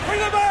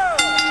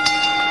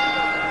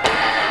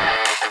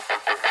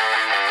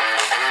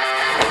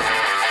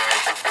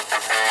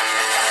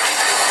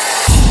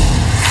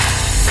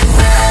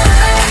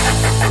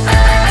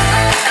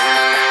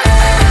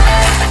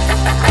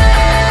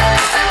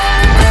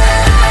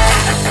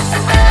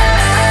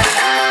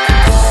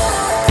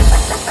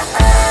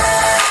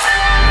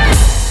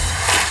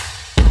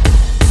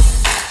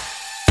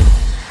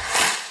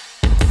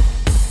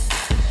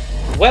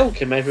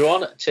Welcome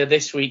everyone to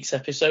this week's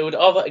episode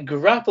of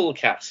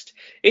Grapplecast.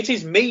 It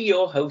is me,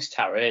 your host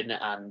Taryn,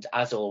 and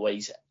as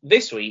always,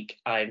 this week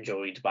I am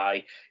joined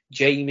by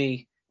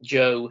Jamie,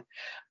 Joe,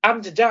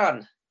 and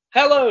Dan.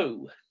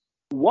 Hello!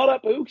 What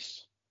up,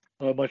 Oos?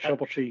 My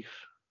trouble chief.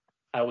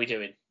 How are we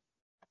doing?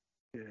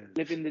 Yeah.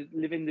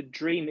 Living the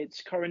dream.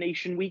 It's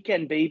coronation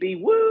weekend, baby.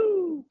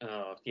 Woo!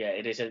 Oh, yeah,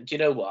 it is. Do you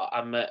know what?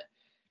 I'm at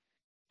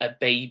a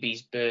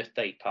baby's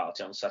birthday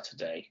party on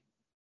Saturday.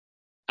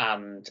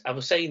 And I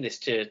was saying this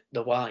to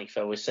the wife.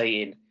 I was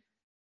saying,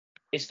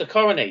 it's the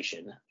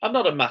coronation. I'm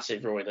not a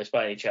massive royalist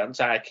by any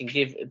chance. I can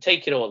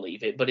take it or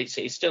leave it, but it's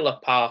still a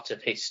part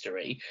of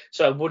history.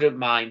 So I wouldn't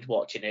mind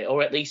watching it,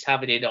 or at least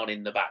having it on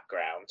in the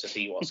background to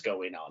see what's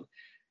going on.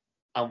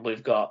 And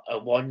we've got a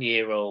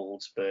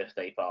 1-year-old's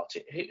birthday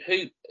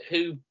party.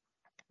 Who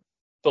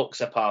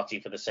books a party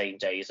for the same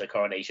day as a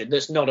coronation?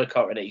 That's not a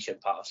coronation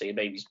party, a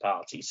baby's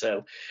party.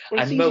 So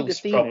I'm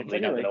most probably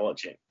not going to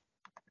watch it.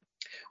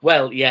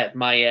 Well, yeah,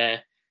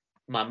 my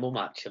mum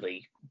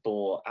actually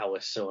bought our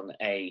son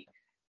a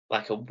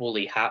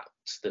woolly hat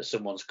that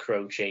someone's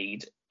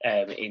crocheted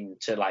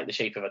into like the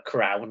shape of a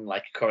crown,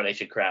 like a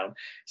coronation crown,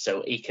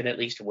 so he can at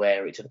least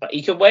wear it to the party.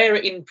 He can wear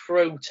it in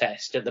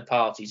protest at the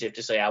parties if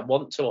to say, I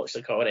want to watch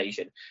the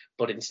coronation,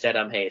 but instead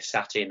I'm here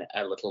sat in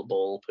a little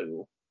ball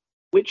pool.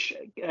 Which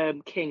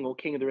king or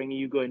king of the ring are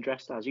you going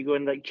dressed as? Are you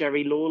going like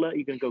Jerry Lawler? Are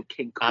you going to go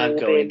King Corbin? I'm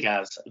going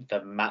as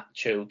the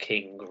macho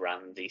king,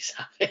 Randy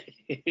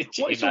Savage.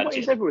 What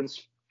is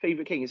everyone's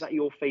favourite king? Is that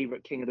your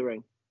favourite king of the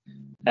ring?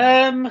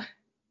 Do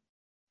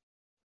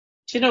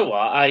you know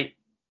what?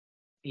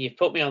 You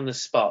put me on the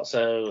spot,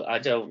 so I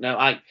don't know.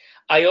 I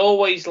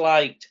always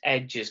liked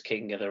Edge's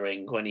King of the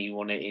Ring when he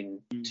won it in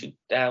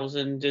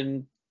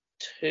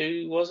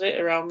 2002, was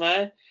it, around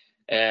there?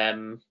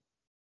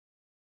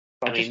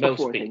 I mean, most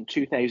before, people...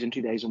 2000,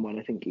 2001,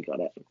 I think he got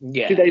it.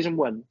 Yeah.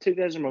 2001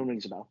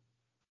 rings a bell.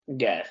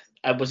 Yeah.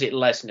 Was it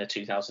Lesnar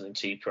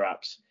 2002,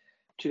 perhaps?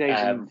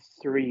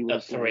 2003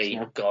 was 3.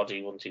 Oh, God,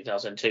 he won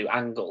 2002.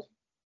 Angle.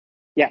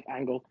 Yeah,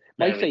 Angle.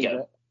 My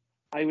favourite,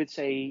 I would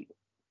say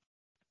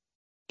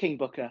King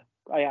Booker.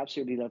 I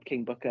absolutely love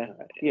King Booker.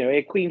 You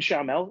know, Queen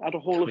Sharmell had a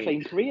Hall of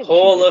Fame career.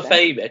 Hall of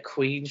Fame,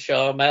 Queen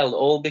Sharmell,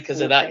 all because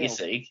of that, you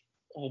see.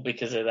 All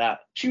because of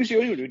that. She was the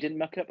only one who didn't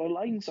muck up her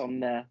lines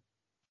on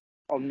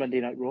Monday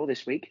Night Raw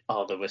this week.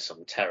 Oh, there was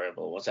some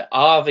terrible, was it?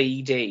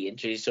 RVD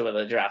introduced some of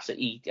the drafts.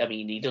 He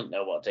doesn't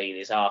know what day it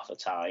is half the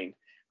time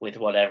with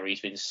whatever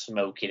he's been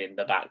smoking in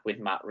the back with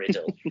Matt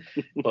Riddle.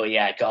 But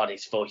yeah, God,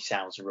 his voice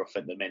sounds rough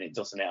at the minute,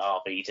 doesn't it,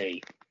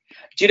 RVD?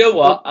 Do you know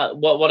what?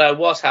 What I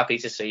was happy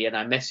to see, and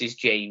I messaged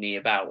Jamie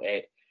about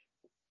it,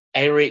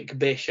 Eric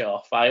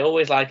Bischoff. I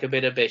always like a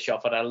bit of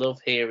Bischoff, and I love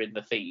hearing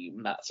the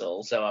theme, that's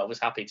all. So I was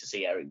happy to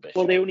see Eric Bischoff.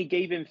 Well, they only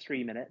gave him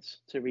 3 minutes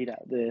to read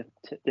out the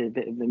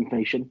bit of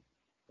information.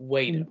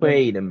 Wait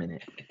a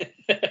minute.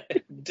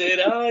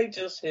 Did I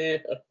just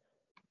hear?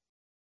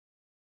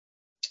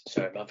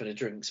 Sorry, I'm having a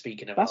drink.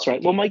 Speaking of, that's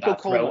right. Well, Michael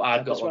called up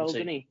I've got as one well, too.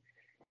 Didn't he?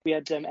 We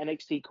had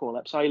NXT call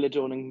ups, Isla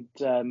Dawn and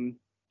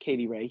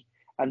Kaylee Ray,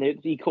 and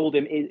he called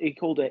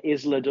her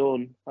Isla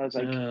Dawn. I was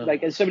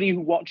like, as somebody who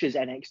watches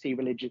NXT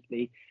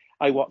religiously,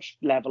 I watch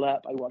Level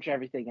Up, I watch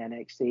everything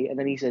NXT, and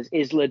then he says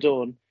Isla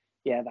Dawn.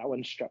 Yeah, that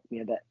one struck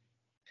me a bit.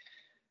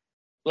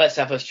 Let's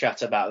have a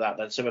chat about that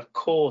then. So, of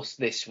course,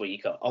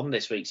 on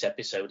this week's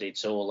episode,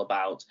 it's all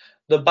about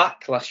the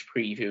Backlash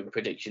preview and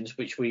predictions,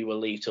 which we will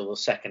leave till the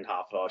second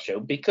half of our show.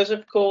 Because,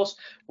 of course,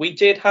 we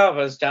did have,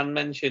 as Dan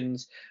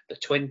mentions, the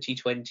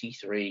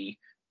 2023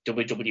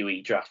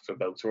 WWE Draft for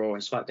both Raw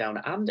and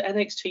Smackdown, and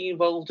NXT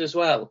involved as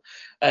well.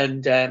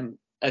 And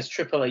as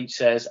Triple H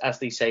says, as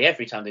they say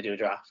every time they do a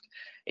draft,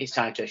 it's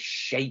time to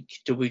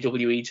shake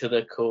WWE to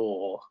the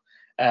core.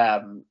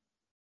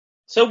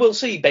 So we'll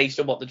see, based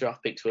on what the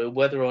draft picks were,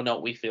 whether or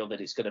not we feel that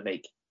it's going to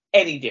make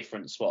any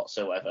difference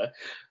whatsoever.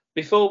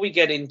 Before we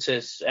get into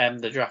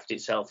the draft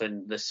itself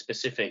and the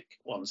specific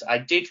ones, I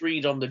did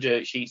read on the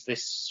dirt sheets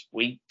this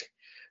week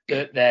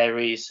that there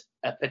is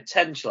a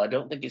potential, I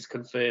don't think it's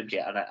confirmed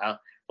yet, and I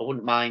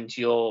wouldn't mind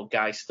your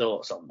guys'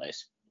 thoughts on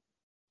this.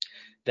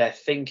 They're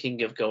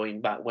thinking of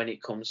going back when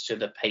it comes to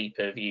the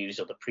pay-per-views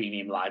or the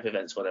premium live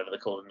events, whatever they're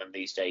calling them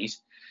these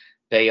days.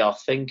 They are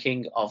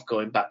thinking of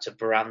going back to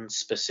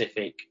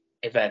brand-specific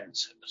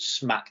events,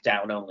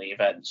 SmackDown only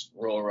events,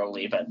 Raw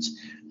only events,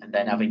 and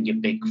then having your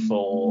big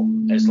four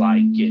as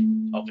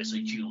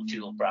obviously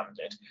dual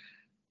branded.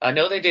 I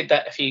know they did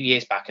that a few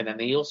years back, and then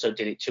they also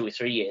did it 2 or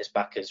 3 years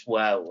back as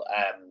well,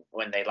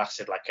 when they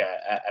lasted like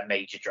a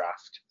major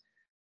draft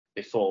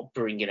before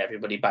bringing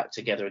everybody back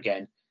together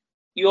again.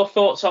 Your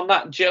thoughts on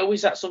that, Joe?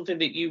 Is that something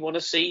that you want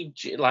to see,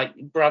 like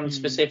brand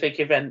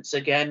specific events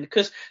again?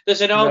 Because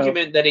there's an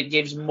argument that it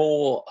gives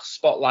more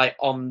spotlight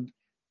on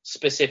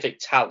specific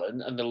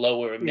talent and the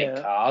lower and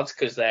mid cards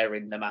because they're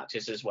in the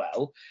matches as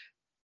well,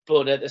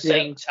 but at the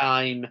same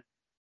time,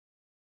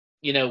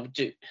 what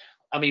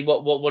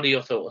are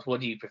your thoughts? What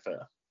do you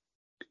prefer?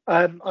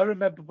 I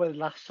remember when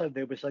last time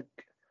there was I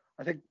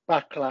think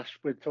Backlash,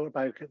 we talked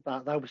about it,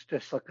 that was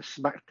just like a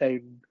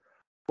SmackDown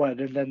one,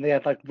 and then they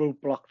had like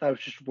Roadblock that was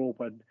just Raw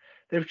one.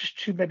 There was just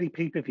too many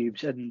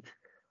pay-per-views, and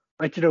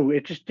I don't know,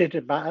 it just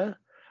didn't matter.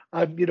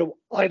 I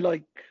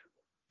like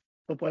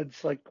the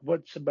ones like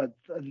once a month,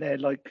 and they're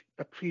like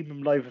a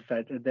premium live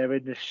event, and they're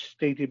in this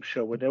stadium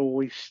show, and they're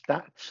always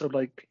stacked. So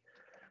like,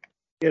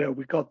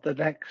 we got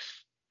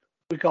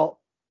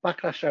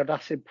Backlash now,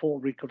 that's in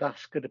Puerto Rico,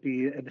 that's going to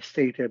be in the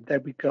stadium.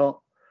 Then we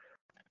got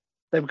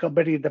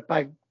Money in the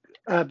Bank.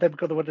 Then we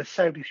got the one in the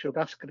Saudi show,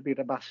 that's going to be in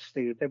a massive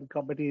stadium. Then we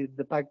got Money in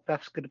the Bank,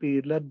 that's going to be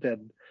in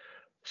London.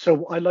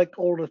 So I like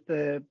all of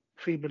the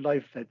premium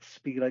live events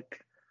to be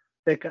like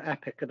bigger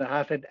epic, and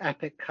having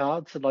epic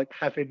cards and like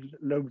having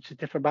loads of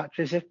different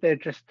matches. If they're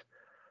just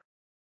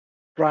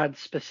brand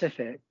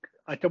specific,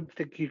 I don't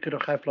think you're going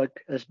to have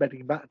like as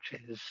many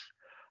matches.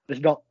 It's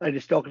not going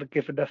to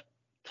give enough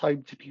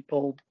time to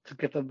people to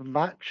give them a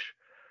match.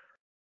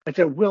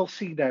 We'll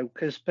see now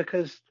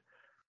because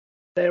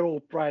they're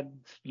all brand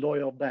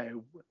loyal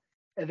now.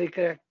 Are they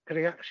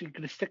actually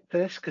going to stick to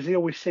this? Because they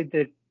always say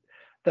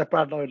they're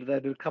brand loyal, and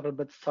then in a couple of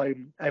months'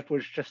 time,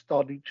 everyone's just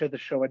on each other's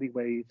show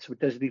anyway, so it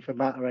doesn't even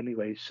matter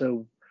anyway.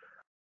 So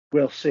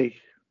we'll see.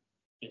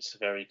 It's a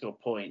very good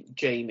point.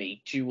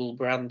 Jamie, dual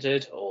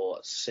branded or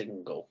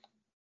single?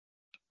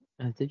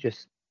 They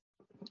just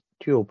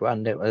dual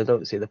branded. I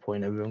don't see the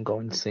point of them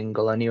going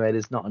single anyway.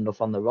 There's not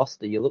enough on the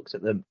roster. You looked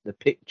at the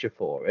picture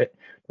for it.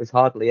 There's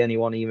hardly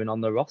anyone even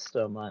on the roster.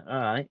 I'm like, all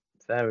right,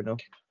 fair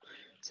enough.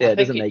 So yeah, it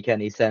doesn't make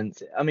any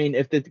sense. I mean,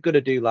 if they're going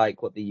to do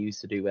like what they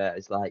used to do, where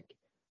it's like,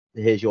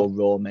 here's your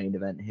Raw main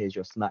event, here's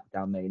your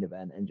SmackDown main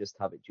event, and just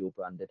have it dual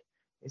branded.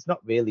 It's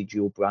not really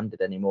dual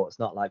branded anymore. It's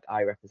not like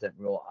I represent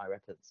Raw, I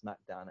represent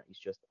SmackDown. It's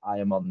just I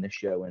am on this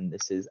show and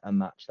this is a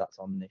match that's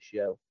on this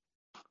show.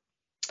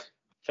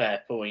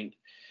 Fair point.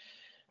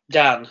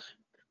 Dan.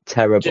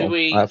 Terrible.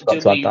 I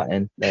forgot to add that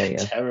in. There you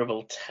go.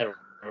 Terrible.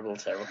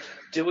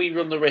 Do we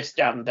run the risk,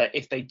 Dan, that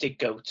if they did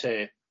go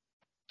to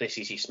this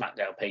is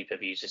SmackDown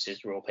pay-per-views, this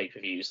is Raw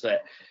pay-per-views,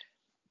 that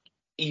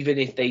even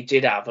if they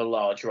did have a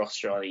large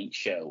roster on each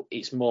show,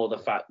 it's more the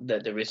fact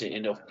that there isn't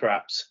enough,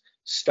 perhaps,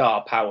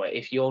 star power.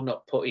 If you're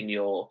not putting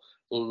your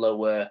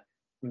lower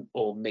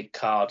or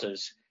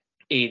mid-carders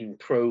in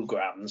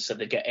programs so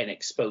they're getting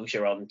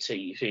exposure on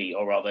TV,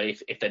 or rather,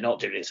 if they're not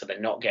doing it so they're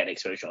not getting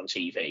exposure on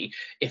TV,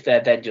 if they're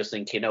then just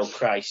thinking, oh,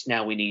 Christ,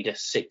 now we need a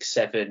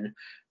 6-7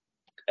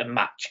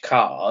 match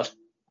card,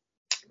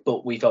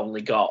 but we've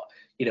only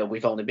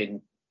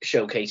been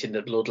showcasing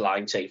the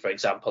Bloodline, say, for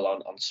example,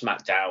 on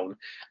SmackDown,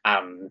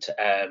 and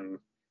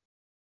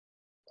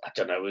I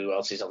don't know who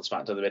else is on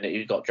SmackDown at the minute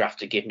who got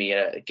drafted. Give me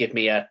a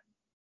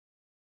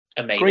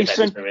main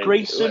Grayson.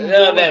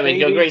 There we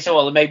go, Grayson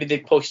Waller. Maybe they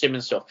pushed him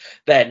and stuff.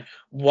 Then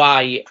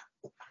why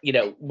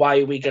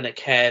are we going to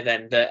care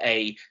then that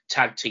a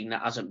tag team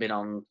that hasn't been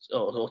on,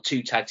 or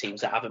two tag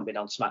teams that haven't been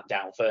on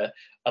SmackDown for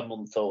a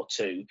month or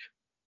two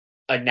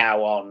are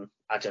now on,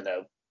 I don't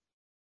know,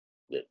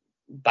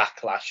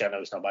 Backlash? I know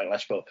it's not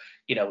Backlash, but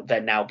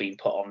they're now being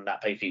put on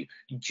that pay-per-view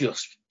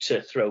just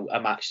to throw a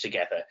match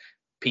together.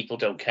 People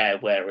don't care,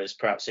 whereas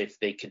perhaps if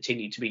they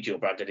continue to be dual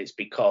branded, it's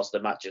because the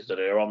matches that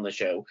are on the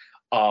show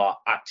are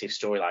active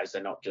storylines.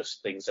 They're not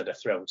just things that are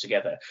thrown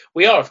together.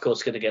 We are, of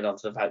course, going to get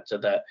onto the fact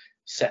that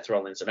Seth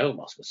Rollins and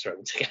Omos was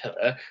thrown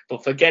together,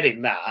 but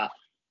forgetting that,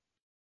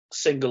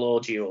 single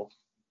or dual?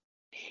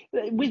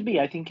 With me,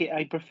 I think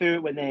I prefer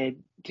it when they're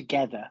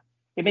together.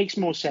 It makes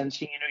more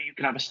sense. You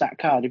can have a stacked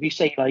card. If you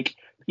say, like,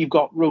 you've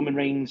got Roman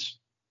Reigns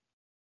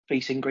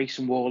facing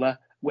Grayson Waller,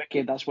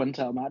 wicked, that's one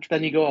title match.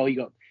 Then you go, you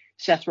got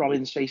Seth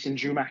Rollins facing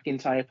Drew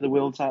McIntyre for the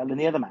world title in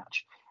the other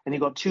match. And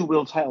you've got two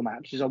world title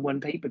matches on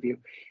one pay-per-view.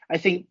 I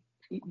think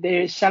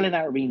they're selling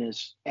out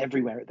arenas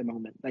everywhere at the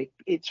moment. Like,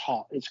 it's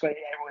hot. It's great.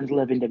 Everyone's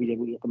loving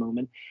WWE at the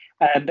moment.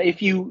 But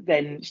if you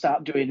then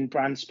start doing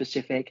brand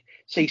specific,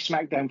 say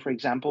SmackDown, for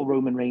example,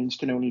 Roman Reigns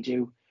can only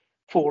do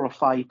 4 or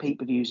 5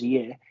 pay-per-views a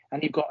year,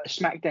 and you've got a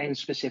SmackDown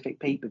specific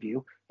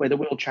pay-per-view where the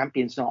world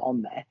champion's not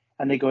on there,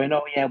 and they're going,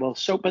 oh yeah, well,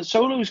 but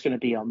Solo's going to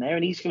be on there,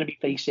 and he's going to be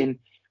facing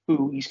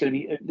who he's going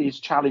to be his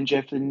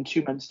challenger in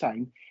 2 months'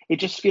 time. It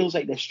just feels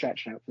like they're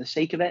stretching out for the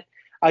sake of it.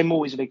 I'm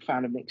always a big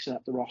fan of mixing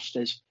up the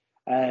rosters.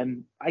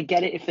 I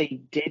get it if they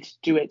did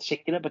do it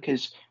singular,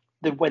 because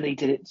when they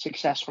did it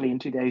successfully in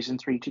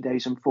 2003,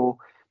 2004,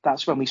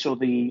 that's when we saw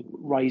the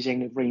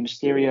rising of Rey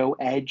Mysterio,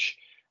 Edge.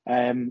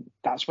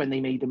 That's when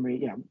they made them,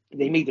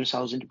 they made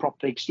themselves into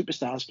proper big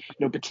superstars.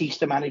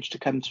 Batista managed to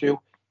come through.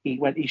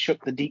 He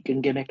shook the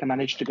Deacon gimmick and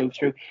managed to go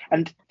through.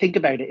 And think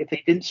about it, if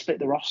they didn't split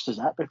the rosters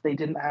up, if they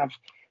didn't have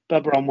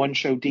Bubba on one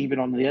show, Devon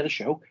on the other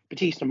show,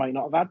 Batista might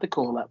not have had the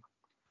call up.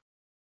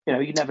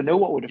 You never know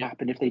what would have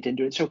happened if they didn't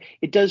do it. So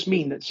it does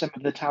mean that some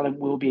of the talent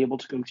will be able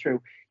to go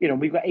through.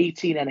 We've got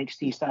 18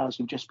 NXT stars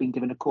who've just been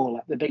given a call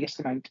up, the biggest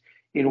amount,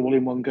 all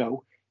in one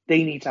go.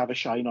 They need to have a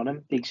shine on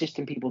them. The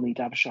existing people need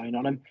to have a shine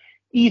on them.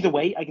 Either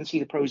way, I can see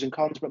the pros and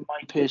cons, but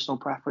my personal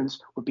preference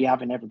would be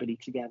having everybody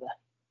together.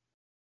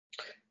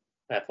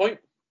 Fair point.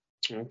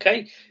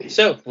 Okay,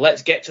 so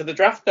let's get to the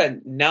draft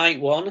then.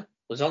 Night 1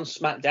 was on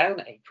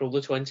SmackDown, April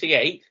the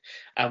 28th,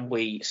 and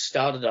we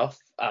started off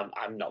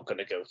I'm not going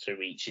to go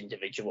through each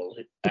individual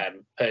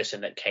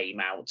person that came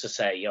out to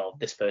say, oh,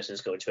 this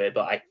person's going to it,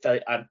 but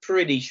I'm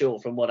pretty sure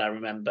from what I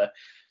remember,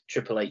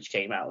 Triple H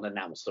came out and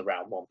announced the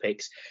round 1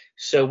 picks.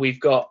 So we've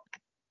got,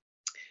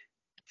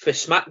 for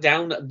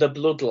SmackDown, the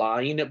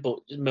Bloodline, but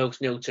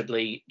most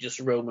notably just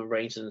Roman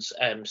Reigns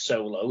and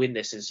Solo in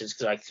this instance,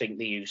 because I think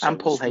the Usos... And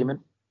Paul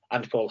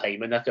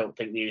Heyman. I don't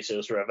think the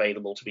Usos are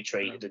available to be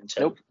traded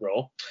until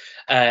Raw.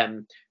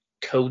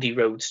 Cody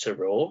Rhodes to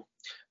Raw.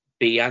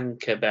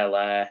 Bianca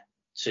Belair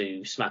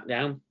to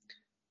SmackDown. And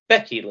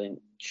Becky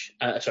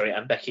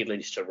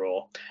Lynch to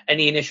Raw.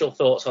 Any initial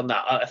thoughts on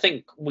that? I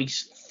think we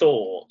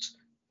thought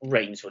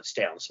Reigns would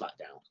stay on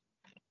SmackDown.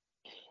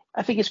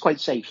 I think it's quite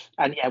safe.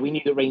 And yeah, we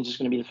knew that Reigns was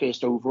going to be the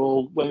first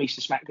overall. When we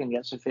see SmackDown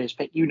gets the first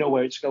pick, you know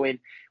where it's going.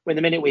 When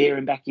the minute we're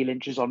hearing Becky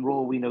Lynch is on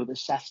Raw, we know that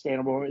Seth's staying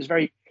on Raw.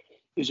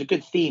 It was a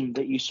good theme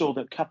that you saw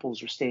that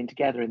couples were staying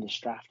together in this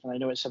draft. And I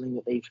know it's something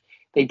that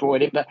they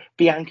brought in. But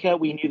Bianca,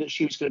 we knew that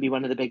she was going to be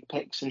one of the big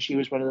picks, and she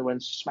was one of the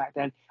ones to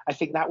SmackDown. I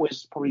think that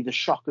was probably the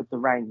shock of the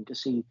round to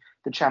see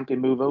the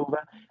champion move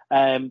over.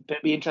 But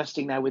it'll be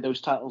interesting now with those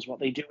titles, what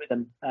they do with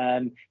them.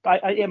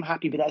 But I am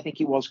happy with that. I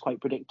think it was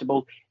quite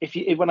predictable.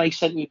 When I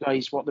sent you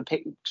guys what the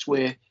picks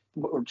were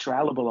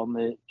available on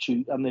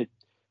the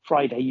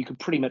Friday, you could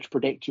pretty much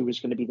predict who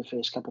was going to be the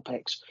first couple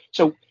picks.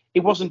 So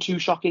it wasn't too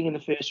shocking in the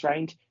first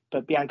round,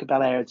 but Bianca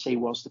Belair, I'd say,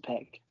 was the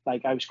pick.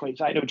 Like, I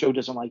know Joe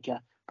doesn't like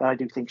her, but I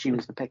do think she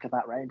was the pick of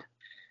that round.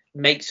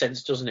 Makes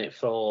sense, doesn't it,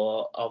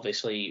 for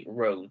obviously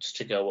Rhodes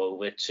to go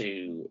over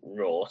to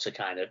Raw to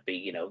kind of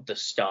be, the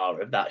star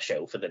of that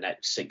show for the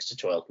next 6 to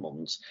 12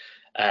 months.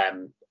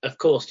 Of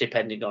course,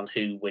 depending on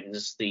who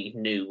wins the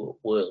new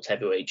World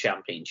Heavyweight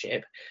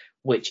Championship,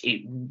 which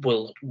it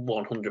will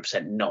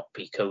 100% not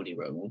be Cody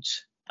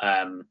Rhodes.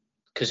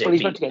 He's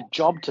about to get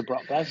jobbed to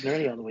Brock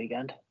Lesnar on the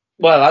weekend.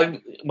 Well,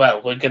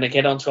 we're going to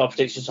get on to our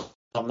predictions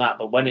on that,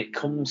 but when it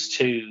comes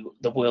to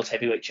the World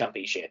Heavyweight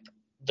Championship,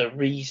 the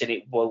reason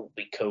it won't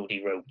be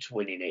Cody Rhodes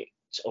winning it,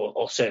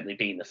 or certainly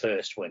being the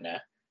first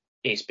winner,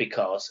 is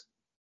because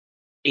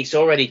it's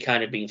already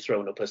kind of been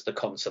thrown up as the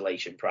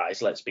consolation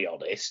prize, let's be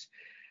honest.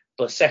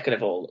 But second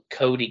of all,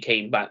 Cody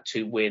came back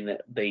to win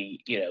the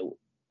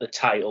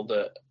title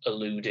that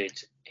eluded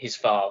his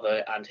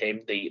father and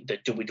him, the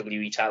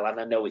WWE title. And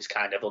I know it's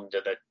kind of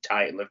under the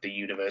title of the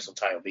Universal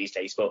title these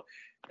days, but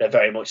they're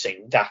very much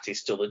saying that is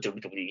still the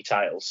WWE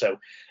title. So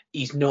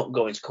he's not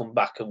going to come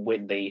back and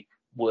win the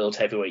World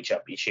Heavyweight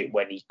Championship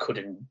when he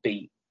couldn't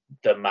beat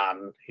the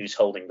man who's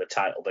holding the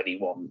title that he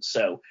wants.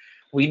 So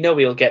we know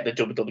he'll get the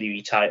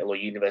WWE title or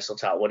Universal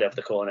title, whatever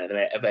they're calling it,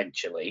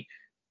 eventually.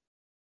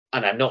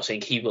 And I'm not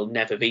saying he will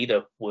never be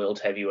the World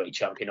Heavyweight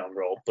Champion on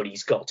Raw, but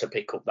he's got to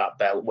pick up that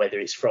belt, whether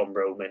it's from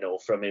Roman or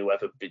from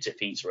whoever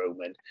defeats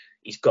Roman.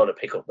 He's got to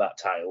pick up that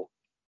title.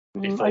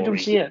 I don't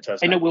see it.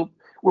 I know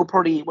we'll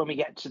probably, when we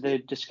get to the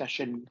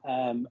discussion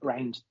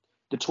around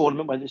the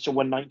tournament, whether it's a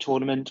one-night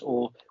tournament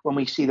or when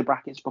we see the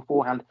brackets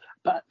beforehand,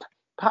 but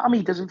part of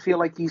me doesn't feel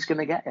like he's going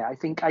to get it. I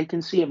think I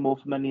can see it more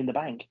for Money in the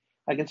Bank.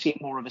 I can see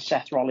it more of a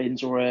Seth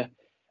Rollins or a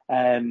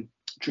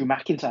Drew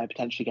McIntyre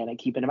potentially getting it,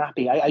 keeping him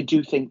happy. I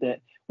do think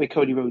that with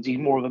Cody Rhodes, he's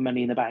more of a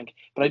Money in the Bank.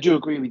 But I do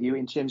agree with you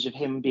in terms of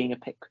him being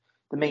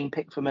the main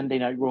pick for Monday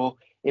Night Raw.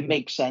 It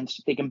makes sense.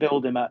 They can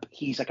build him up.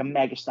 He's like a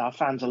megastar.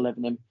 Fans are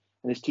loving him.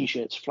 And his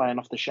T-shirt's flying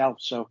off the shelf.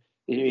 So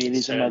it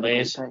is another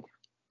great pick.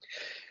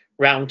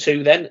 Round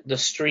 2 then, the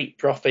Street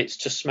Profits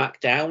to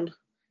SmackDown.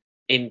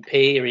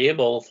 Imperium,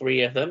 all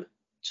three of them,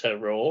 to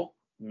Raw,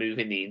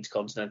 moving the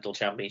Intercontinental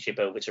Championship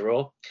over to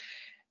Raw.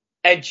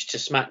 Edge to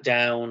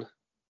SmackDown,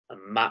 and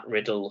Matt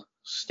Riddle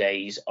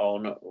stays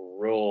on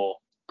Raw.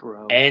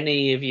 Bro.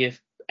 Any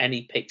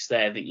picks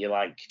there that you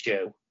like,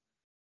 Joe?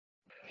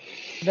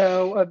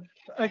 No,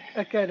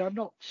 again, I'm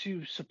not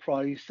too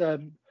surprised.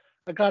 I'm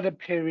glad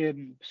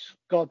Imperium's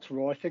gone to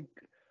Raw. I think,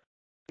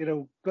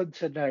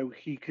 Gunther now,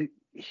 he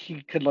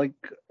could like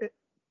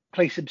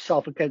place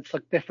himself against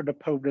like different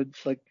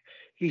opponents. Like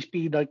he's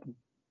been like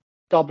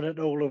dominant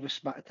all over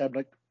SmackDown.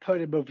 Like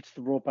putting him over to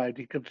the Raw bound,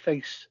 he can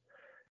face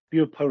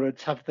new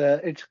opponents, have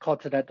the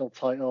Intercontinental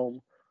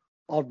title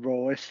on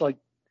Raw. It's like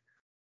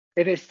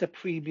it is the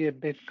premium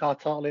mid-card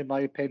title in my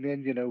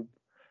opinion.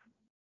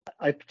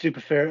 I do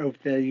prefer it over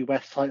the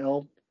US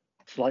title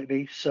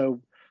slightly.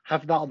 So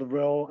having that on the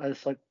Raw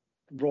as like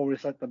Raw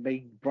is like the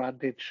main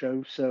branded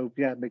show. So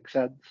yeah, it makes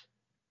sense.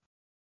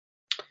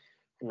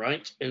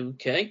 Right,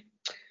 okay.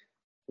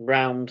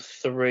 Round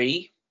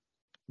 3.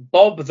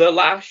 Bob the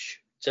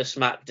Lash to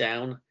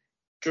SmackDown.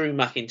 Drew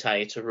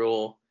McIntyre to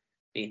Raw.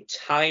 The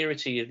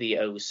entirety of the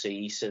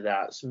OC, so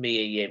that's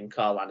Mia Yim,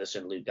 Carl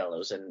Anderson, Luke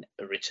Gallows, and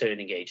a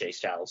returning AJ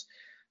Styles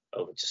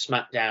over to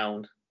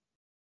SmackDown.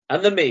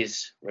 And The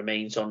Miz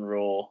remains on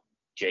Raw.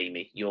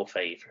 Jamie, your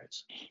favourite?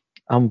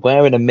 I'm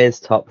wearing a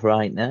Miz top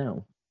right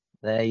now.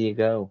 There you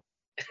go.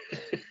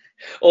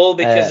 All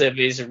because of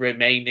his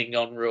remaining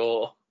on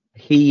Raw.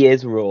 He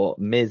is Raw.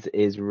 Miz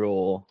is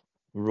Raw.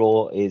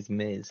 Raw is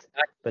Miz.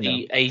 But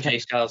the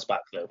AJ Styles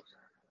back though.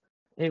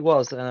 It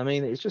was, and I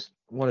mean, it's just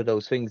one of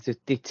those things.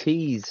 They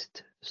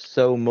teased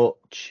so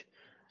much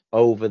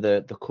over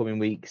the coming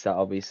weeks that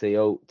obviously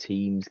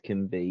teams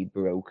can be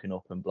broken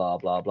up and blah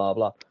blah blah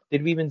blah.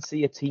 Did we even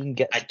see a team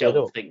get I split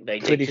don't up? think they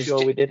did. Pretty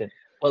sure we didn't.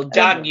 Well,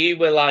 Dan, you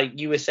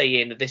were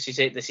saying this is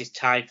it. This is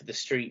time for the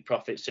Street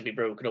Profits to be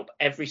broken up.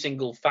 Every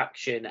single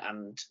faction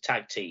and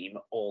tag team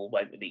all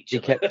went with each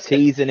other. They kept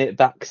teasing it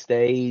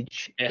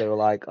backstage. Yeah. They were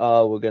like,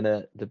 "Oh, we're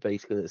gonna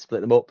basically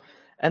split them up,"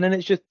 and then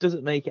it just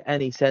doesn't make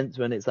any sense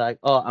when it's like,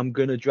 "Oh, I'm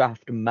gonna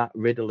draft Matt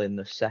Riddle in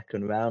the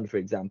second round, for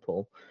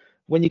example."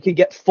 When you can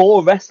get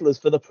 4 wrestlers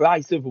for the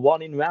price of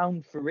 1 in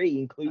round 3,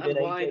 including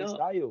AJ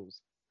Styles.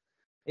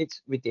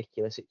 It's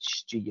ridiculous, it's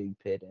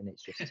stupid, and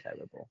it's just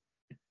terrible.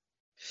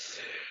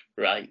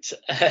 Right.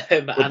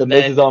 But the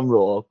Miz is on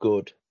Raw,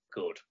 good.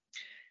 Good.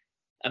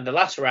 And the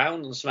last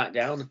round on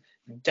SmackDown,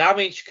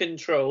 Damage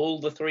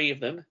Control, the 3 of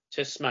them,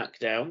 to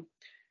SmackDown.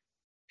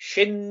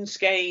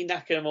 Shinsuke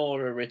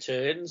Nakamura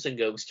returns and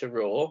goes to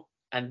Raw.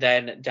 And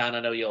then, Dan,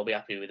 I know you'll be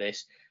happy with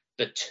this,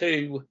 the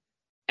 2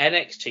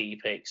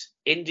 NXT picks,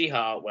 Indy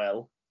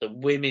Hartwell, the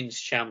women's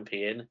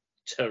champion,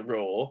 to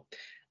Raw,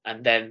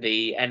 and then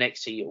the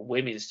NXT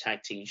women's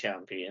tag team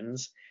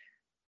champions.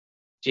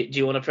 Do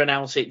you want to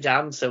pronounce it,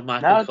 Dan, so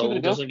Michael Cole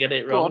doesn't get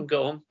it wrong?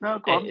 Go on. No,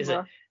 go on. Is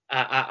it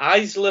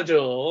Isla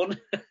Dawn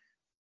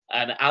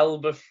and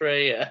Alba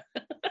Freya?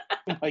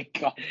 Oh my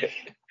God.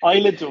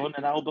 Isla Dawn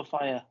and Alba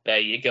Fire. There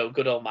you go.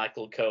 Good old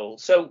Michael Cole.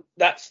 So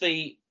that's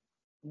the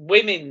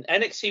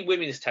NXT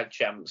women's tag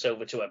champs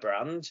over to a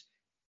brand,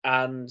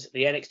 and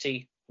the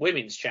NXT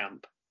women's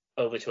champ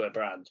over to a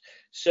brand.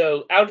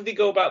 So how did they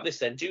go about this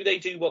then? Do they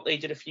do what they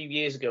did a few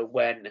years ago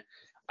when,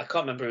 I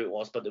can't remember who it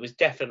was, but there was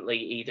definitely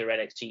either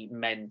NXT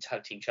men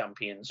tag team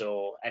champions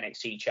or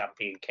NXT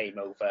champion came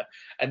over,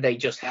 and they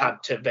just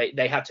had to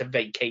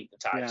vacate the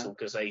title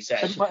because they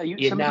said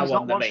you're now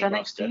on the main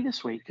roster. NXT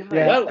this week,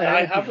 yeah, well,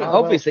 I haven't.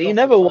 Obviously, he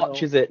never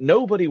watches it.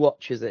 Nobody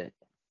watches it.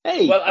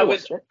 Hey, well,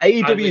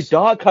 AEW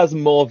Dark has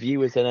more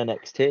viewers than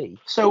NXT.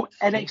 So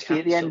NXT,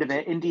 at the end of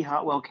it, Indy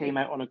Hartwell came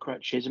out on her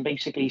crutches and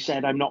basically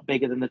said, "I'm not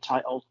bigger than the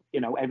title.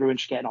 You know, everyone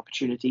should get an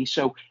opportunity."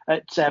 So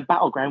at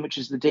Battleground, which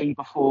is the day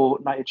before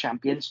Night of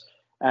Champions,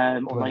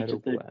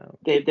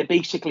 they're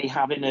basically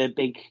having a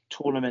big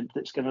tournament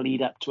that's going to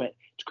lead up to it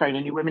to crown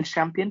a new women's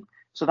champion.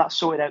 So that's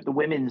sorted out the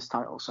women's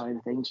title side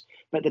of things.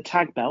 But the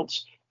tag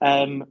belts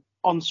on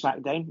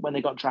SmackDown, when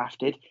they got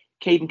drafted,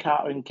 Caden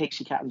Carter and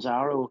Kacy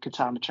Catanzaro, or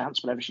Katana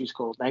Chance, whatever she's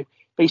called now,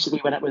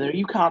 basically went up with her.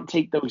 You can't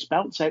take those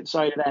belts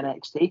outside of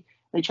NXT.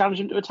 They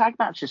challenged them to a tag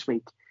match this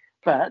week.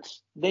 But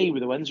they were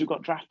the ones who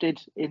got drafted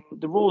in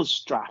the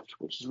Raw's draft,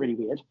 which is really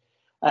weird.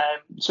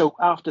 So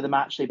after the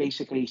match, they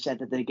basically said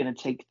that they're going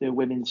to take the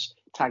women's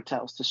tag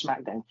titles to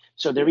SmackDown.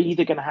 So they're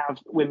either going to have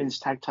women's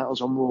tag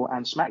titles on Raw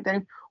and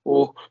SmackDown,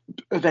 or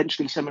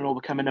eventually someone will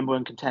become a number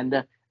 1 contender,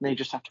 and they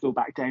just have to go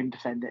back down,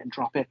 defend it, and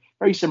drop it.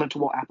 Very similar to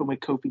what happened with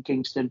Kofi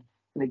Kingston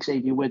and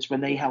Xavier Woods when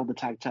they held the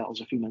tag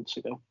titles a few months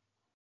ago.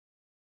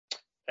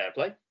 Fair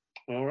play.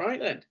 All right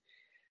then.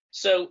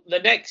 So the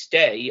next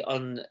day,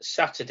 on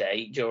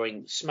Saturday,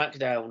 during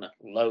SmackDown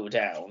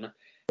Lowdown,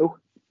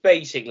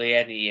 basically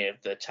any of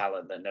the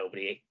talent that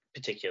nobody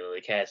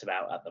particularly cares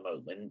about at the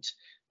moment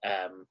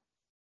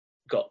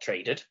got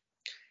traded.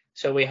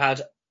 So we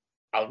had,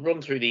 I'll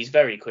run through these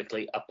very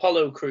quickly,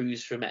 Apollo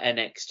Crews from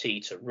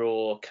NXT to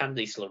Raw,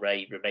 Candice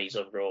LeRae remains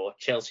on Raw,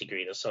 Chelsea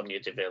Green and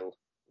Sonya Deville,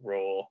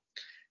 Raw,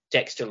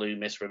 Dexter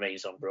Lumis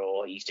remains on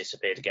Raw. He's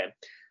disappeared again.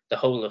 The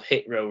whole of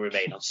Hit Row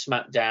remain on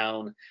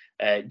SmackDown.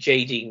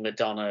 JD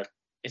Madonna,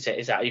 is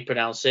that how you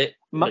pronounce it?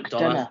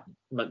 McDonough.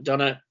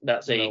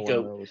 That's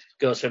it.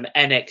 Goes from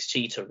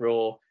NXT to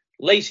Raw.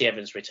 Lacey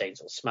Evans retains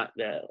on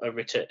SmackDown.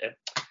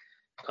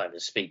 Can't even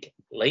speak.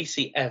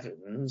 Lacey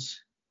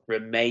Evans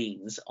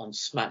remains on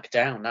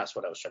SmackDown. That's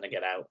what I was trying to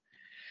get out.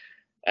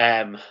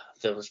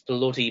 Those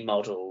bloody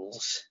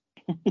models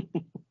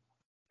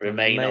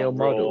remain on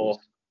Raw.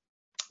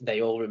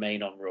 They all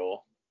remain on Raw.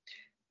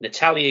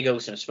 Natalia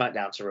goes from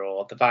SmackDown to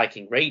Raw. The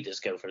Viking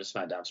Raiders go from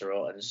SmackDown to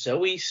Raw. And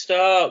Zoe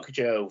Stark,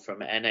 Joe, from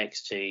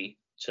NXT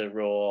to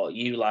Raw.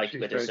 You like a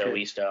bit of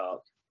Zoe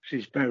Stark.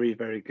 She's very,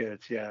 very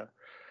good, yeah.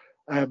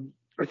 I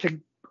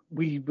think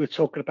we were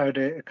talking about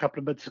it a couple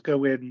of months ago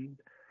we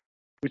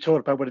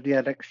talked about one of the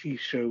NXT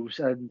shows,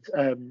 and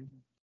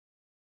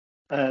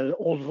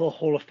all of the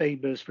Hall of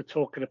Famers were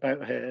talking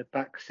about her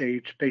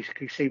backstage,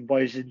 basically saying,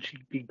 why isn't she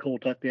been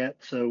called up yet?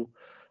 So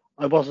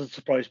I wasn't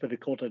surprised when they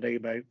called her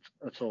name out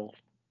at all.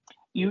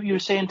 You were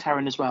saying,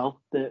 Taryn, as well,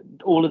 that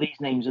all of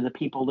these names are the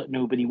people that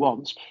nobody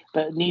wants.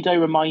 But need I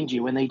remind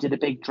you, when they did a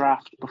big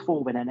draft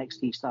before, when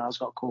NXT stars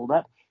got called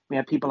up, we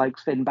had people like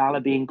Finn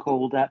Balor being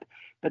called up.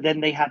 But then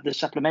they had the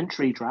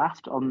supplementary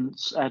draft on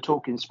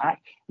Talking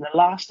Smack. And the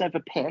last ever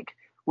pick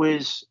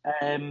was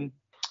Alexa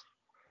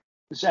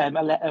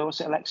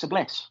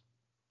Bliss.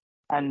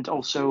 And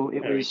also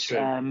it was,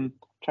 trying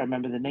to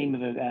remember the name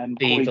of it,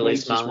 Corey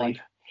Graves' wife.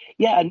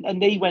 Yeah,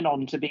 and they went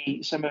on to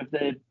be some of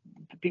the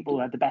people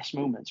who had the best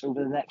moments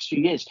over the next few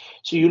years.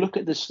 So you look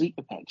at the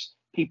sleeper picks,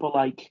 people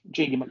like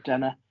JD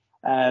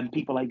McDonough,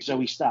 people like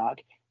Zoe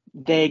Stark,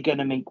 they're going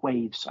to make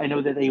waves. I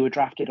know that they were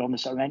drafted on the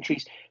sort of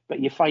entries, but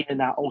you're finding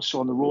that also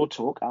on the Raw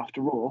talk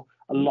after Raw.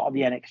 A lot of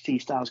the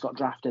NXT stars got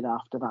drafted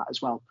after that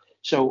as well.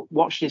 So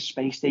watch this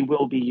space. They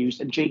will be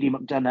used. And JD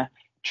McDonough,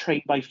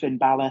 trained by Finn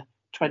Balor,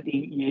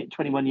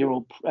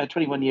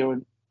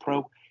 21-year-old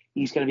pro,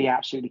 he's going to be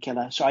absolutely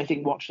killer. So I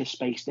think watch this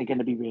space. They're going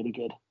to be really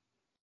good.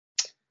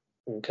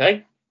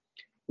 Okay.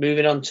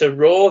 Moving on to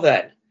Raw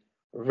then.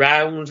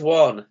 Round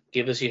 1.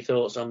 Give us your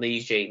thoughts on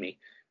these, Jamie.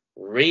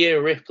 Rhea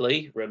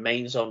Ripley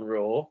remains on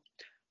Raw.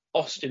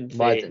 Austin Theory.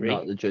 Why is it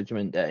not the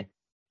Judgment Day?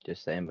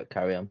 Just saying, but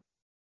carry on.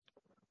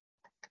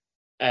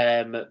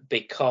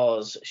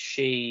 Because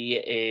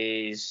she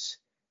is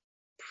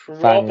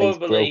Family's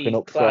probably broken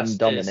up classed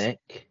from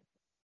Dominic.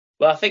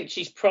 Well, I think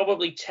she's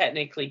probably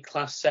technically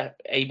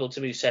able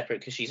to move separate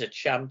because she's a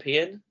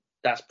champion.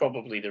 That's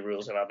probably the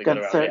rules of how they got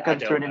around it. I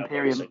don't know.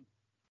 Imperium.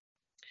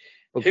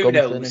 Who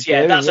knows?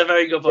 Yeah, that's a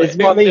very good point. It's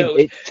what I mean.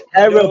 It's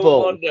terrible. No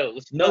one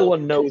knows. No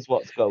one knows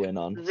what's going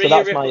on. So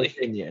that's my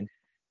opinion.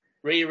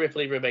 Rhea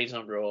Ripley remains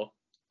on Raw.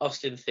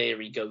 Austin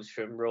Theory goes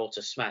from Raw to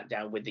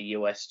SmackDown with the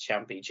US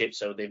Championship.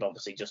 So they've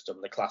obviously just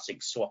done the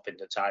classic swapping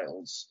the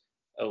titles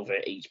over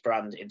each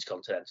brand,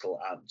 Intercontinental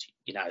and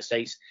United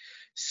States.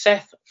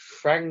 Seth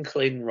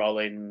Freaking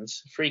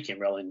Rollins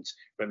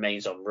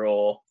remains on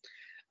Raw,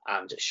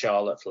 and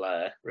Charlotte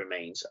Flair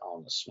remains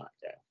on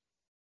SmackDown.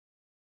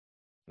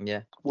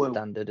 Yeah,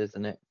 standard,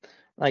 isn't it?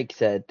 Like I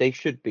said, they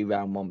should be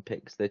round 1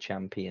 picks. They're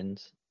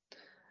champions.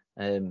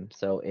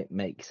 So it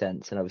makes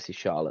sense. And obviously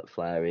Charlotte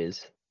Flair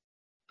is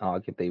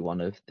arguably one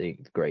of the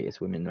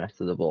greatest women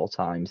wrestlers of all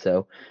time.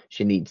 So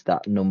she needs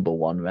that number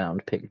 1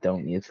 round pick,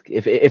 don't you?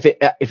 If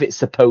it's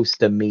supposed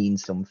to mean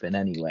something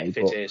anyway.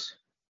 It is.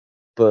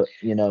 But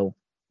you know,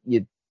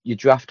 you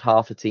draft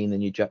half a team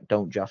and you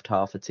don't draft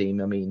half a team.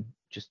 I mean,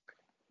 just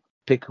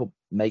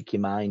make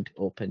your mind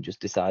up and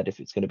just decide if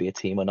it's going to be a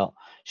team or not.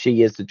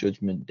 She is the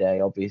Judgment Day,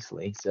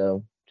 obviously.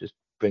 So just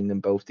bring them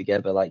both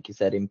together, like you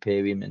said,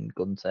 Imperium and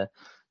Gunther.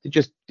 They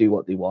just do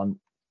what they want.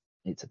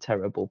 It's a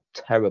terrible,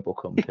 terrible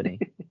company.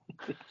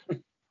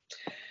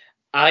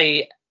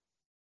 I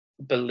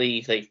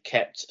believe they've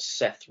kept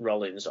Seth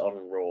Rollins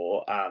on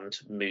Raw and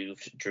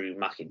moved Drew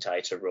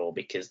McIntyre to Raw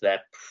because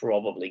they're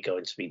probably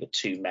going to be the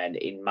 2 men,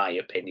 in my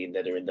opinion,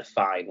 that are in the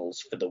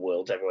finals for the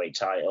World Heavyweight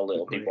title.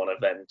 It'll be one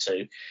of them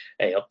two.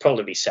 It'll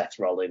probably be Seth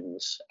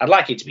Rollins. I'd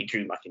like it to be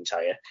Drew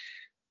McIntyre.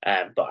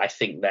 But I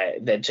think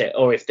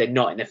or if they're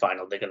not in the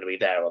final, they're going to be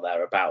there or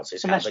thereabouts.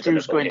 Unless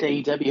Drew's going to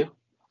AEW.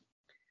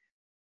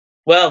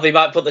 Well, they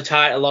might put the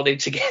title on him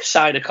to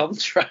sign a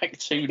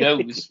contract. Who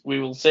knows? We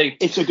will see.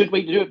 It's a good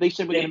way to do it. They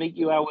said we're going to make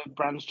you our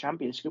brand's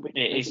champion. It's a good way to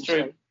do it. It is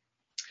true.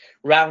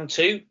 Round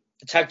 2,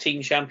 the tag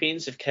team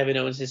champions of Kevin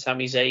Owens and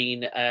Sami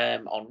Zayn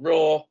on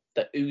Raw.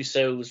 The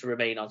Usos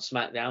remain on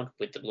SmackDown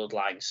with the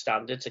Bloodline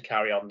standard to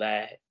carry on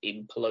their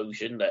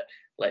implosion that,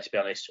 let's be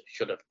honest,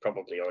 should have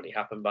probably already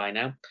happened by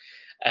now.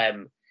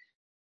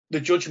 The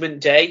Judgment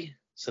Day,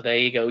 so there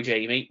you go,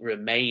 Jamie,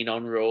 remain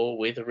on Raw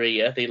with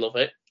Rhea. They love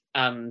it.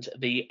 And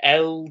the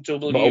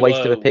LWO. What a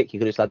waste of a pick. You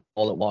could have just had them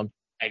all at one.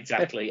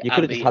 Exactly. You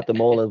could have just had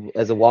them all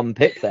as a 1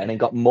 pick then and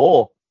got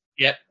more.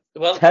 Yep.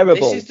 Well,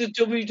 terrible. This is the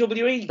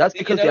WWE. That's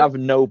because they have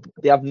no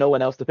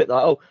one else to pick. They're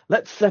like, oh,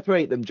 let's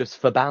separate them just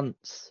for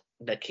bants.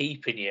 They're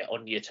keeping you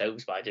on your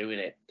toes by doing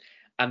it.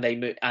 And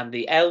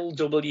the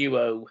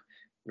LWO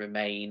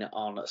remain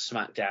on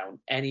SmackDown.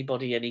 Any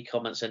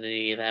comments on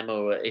any of them,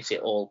 or is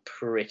it all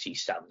pretty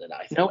standard?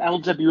 I think. No,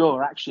 LWO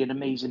are actually an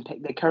amazing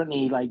pick. They're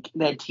currently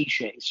their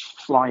T-shirt is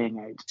flying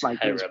out.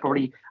 It's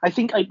probably. I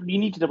think you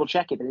need to double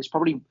check it, but it's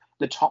probably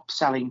the top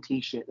selling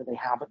T-shirt that they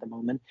have at the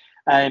moment.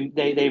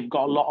 They've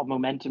got a lot of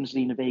momentum.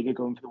 Zelina Vega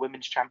going for the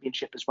women's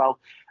championship as well,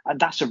 and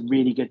that's a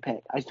really good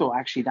pick. I thought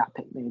actually that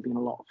pick may have been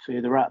a lot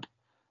further up,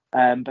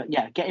 but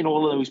yeah, getting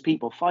all of those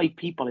people, 5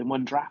 people in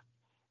one draft,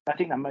 I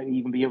think that might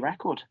even be a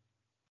record.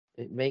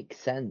 It makes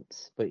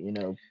sense, but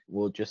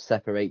we'll just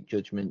separate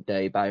Judgment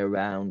Day by a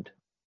round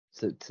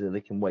so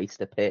they can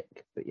waste a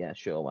pick. But yeah,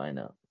 sure, why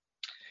not?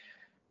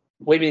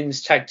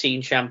 Women's tag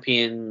team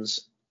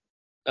champions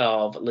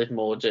of Liv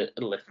Morgan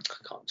and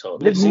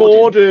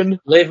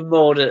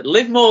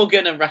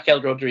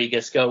Raquel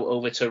Rodriguez go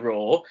over to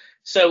Raw.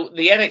 So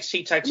the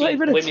NXT tag team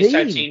women's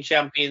tag team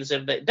champions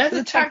they're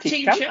the tag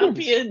team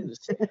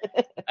champions.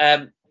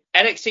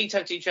 NXT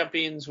tag team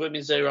champions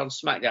women's are on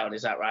SmackDown,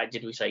 is that right?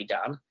 Did we say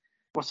Dan?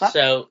 What's that?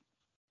 So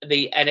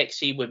the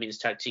NXT women's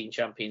tag team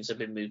champions have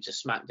been moved to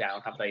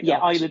SmackDown, have they? Yeah,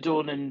 not? Isla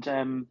Dawn and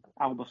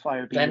Alba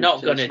Fire. They're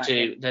not going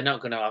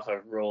to have a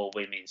Raw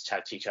women's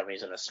tag team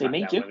champions and a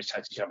SmackDown women's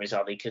tag team champions,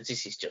 are they? Because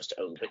this is just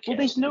overkill. Well,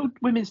 there's no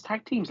women's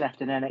tag teams left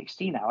in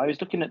NXT now. I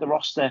was looking at the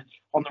roster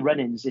on the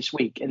run-ins this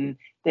week, and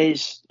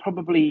there's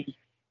 1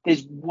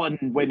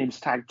 women's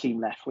tag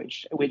team left,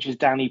 which is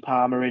Danny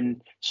Palmer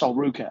and Sol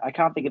Ruka. I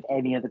can't think of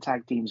any other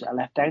tag teams that are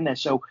left down there.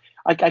 So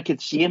I could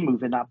see him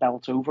moving that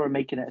belt over and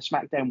making it a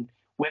SmackDown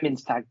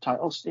women's tag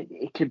titles.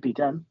 It could be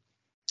done.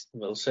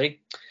 We'll see.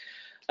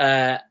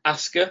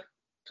 Asuka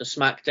to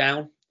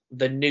SmackDown.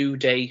 The New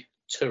Day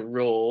to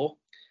Raw.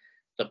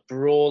 The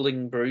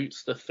Brawling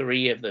Brutes, the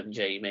three of them,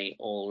 Jamie,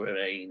 all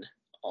remain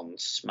on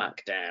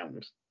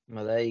SmackDown.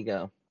 Well, there you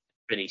go.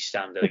 Pretty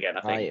standard again,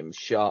 I think. I am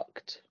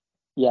shocked.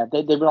 Yeah,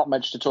 they were not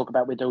much to talk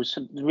about with those.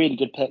 Some really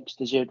good picks,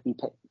 deserve to be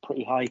picked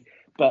pretty high,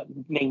 but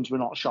names were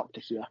not shocked to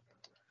hear.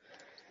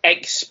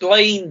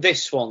 Explain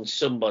this one,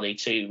 somebody,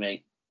 to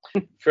me.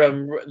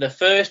 From the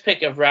first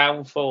pick of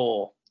round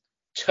 4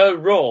 to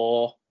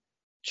Raw,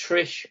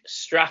 Trish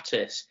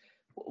Stratus.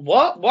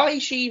 What? Why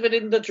is she even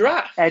in the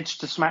draft? Edge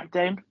to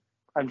SmackDown.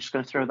 I'm just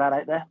going to throw that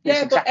out there. Yeah,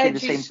 it's exactly the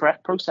same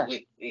process.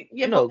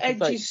 Yeah, no,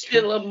 but Edge is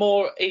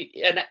still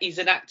he's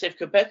an active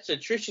competitor.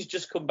 Trish has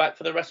just come back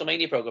for the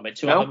WrestleMania program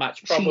to have a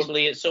match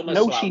probably at SummerSlam.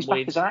 No, she's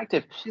back as an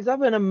active. She's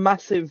having a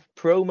massive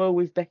promo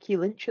with Becky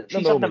Lynch at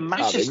the moment. Having a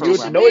massive you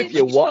would know if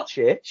you watch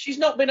it. She's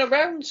not been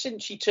around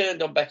since she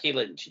turned on Becky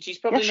Lynch. She's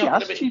probably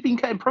She's been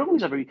cutting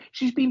promos every week.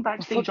 She's been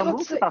backstage on Raw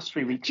for the past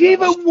 3 weeks. Do you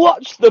even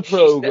watch the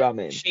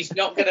programming? She's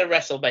not going to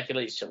wrestle Becky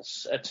Lynch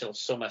until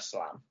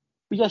SummerSlam.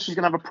 But yeah, she's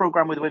going to have a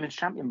program with the women's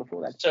champion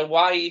before then. So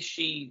why is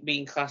she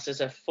being classed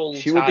as a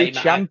full-time She will be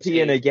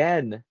champion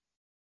again.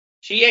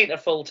 She ain't a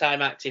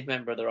full-time active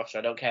member of the roster.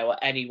 I don't care what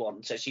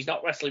anyone says. She's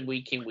not wrestling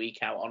week in, week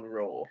out on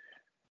Raw.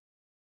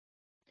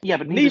 Yeah,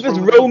 but neither's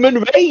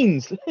Roman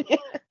Reigns.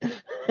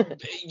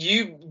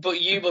 You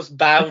must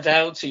bow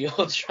down to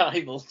your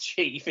tribal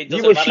chief. It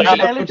you doesn't must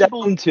matter.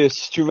 bow down to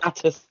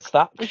Stratus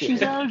faction. If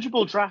she's an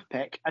eligible draft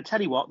pick, I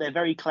tell you what, they're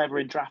very clever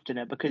in drafting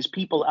her because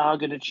people are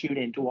going to tune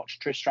in to watch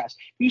Trish Stratus.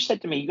 If you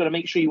said to me, you got to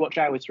make sure you watch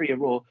Hour 3 of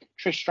Raw,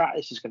 Trish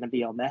Stratus is going to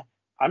be on there.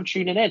 I'm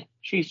tuning in.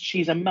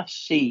 She's a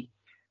must-see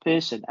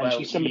person, and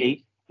she's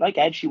somebody like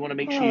Edge. You want to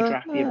make sure you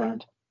draft her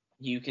around.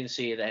 You can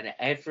see her then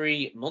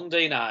every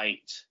Monday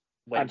night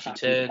when she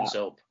turns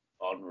up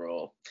on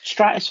Raw.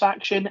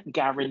 Stratisfaction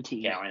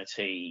guaranteed.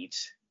 Guaranteed.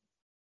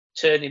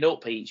 Turning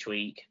up each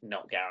week,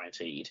 not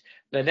guaranteed.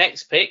 The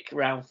next pick,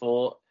 round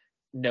 4,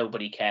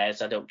 nobody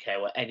cares. I don't care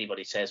what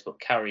anybody says, but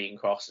Karrion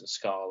Kross and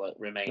Scarlett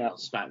remain on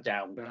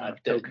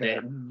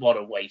SmackDown. What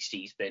a waste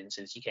he's been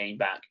since he came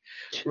back.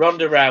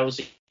 Ronda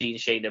Rousey and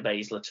Shayna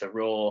Baszler to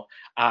Raw.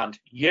 And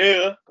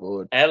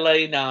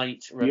LA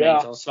Knight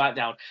remains on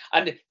SmackDown.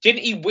 And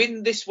didn't he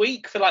win this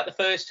week for like the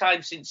first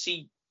time since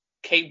he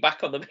came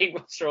back on the main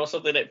roster or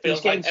something? It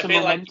feels like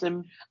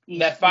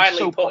they're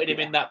finally putting him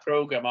in that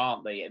program,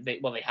 aren't they? They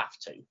have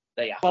to.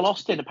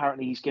 Austin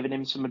apparently he's given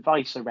him some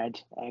advice. I read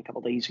a couple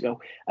of days ago.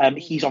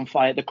 He's on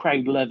fire. The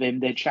crowd love him.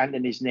 They're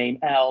chanting his name.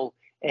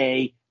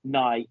 LA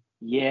Knight.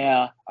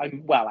 Yeah,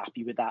 I'm well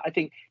happy with that. I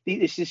think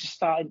this is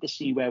starting to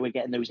see where we're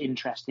getting those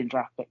interesting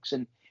draft picks.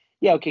 And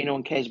yeah, okay, no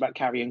one cares about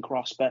Karrion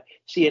Kross, but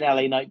seeing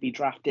LA Knight be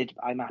drafted,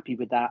 I'm happy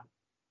with that.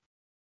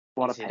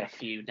 He's in a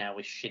feud now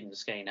with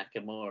Shinsuke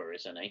Nakamura,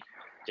 isn't he?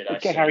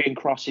 Karrion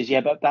Kross is,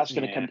 but that's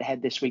going to come to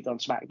head this week on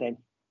SmackDown.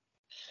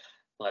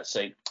 Let's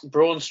see.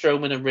 Braun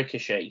Strowman and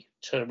Ricochet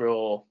to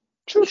Raw.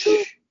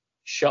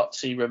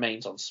 Shotzi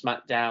remains on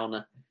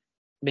SmackDown.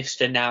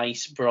 Mr.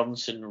 Nice,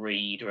 Bronson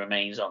Reed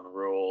remains on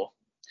Raw.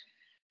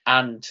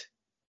 And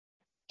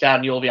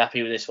Dan, you'll be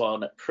happy with this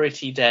one.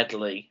 Pretty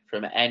Deadly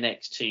from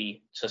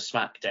NXT to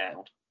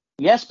SmackDown.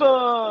 Yes,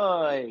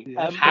 boy.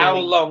 How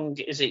long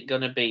is it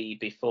going to be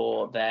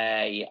before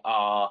they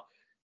are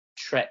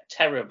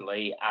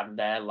terribly and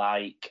they're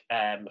like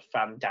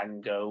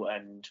Fandango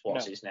and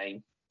what's his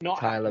name? Not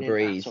Tyler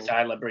Breeze.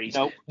 Tyler Breeze.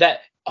 Nope.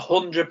 That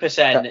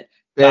 100%.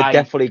 They're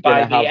definitely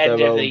going to have end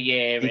their of own the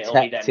year,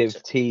 detective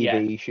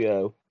TV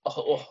show.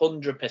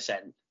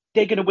 100%.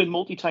 They're going to win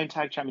multi-time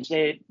tag champions.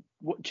 They're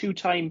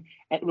one-time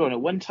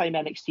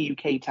NXT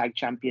UK tag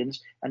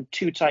champions and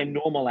 2-time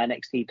normal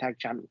NXT tag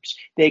champions.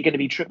 They're going to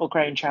be Triple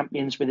Crown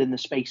champions within the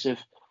space of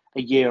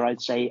a year,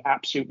 I'd say.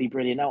 Absolutely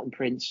brilliant. Elton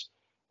Prince,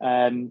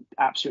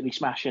 absolutely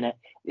smashing it.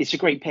 It's a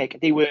great pick.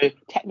 They were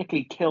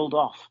technically killed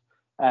off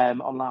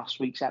on last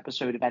week's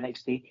episode of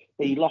NXT.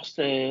 They lost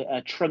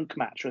a trunk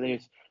match where they were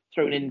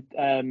thrown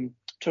in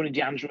Tony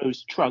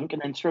D'Angelo's trunk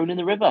and then thrown in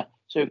the river.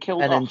 So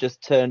killed and off. then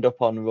just turned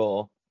up on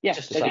Raw. Yeah,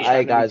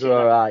 hey guys, we're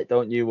all right.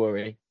 Don't you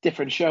worry.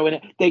 Different show in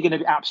it. They're going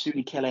to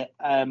absolutely kill it.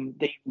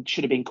 They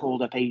should have been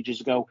called up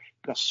ages ago.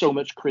 Got so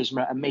much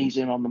charisma,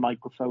 amazing on the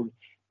microphone.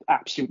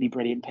 Absolutely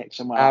brilliant picks.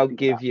 And I'll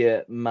give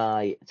you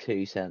my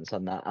 2 cents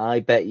on that.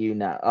 I bet you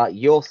now.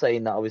 You're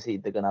saying that obviously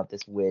they're going to have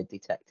this weird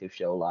detective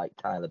show like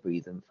Tyler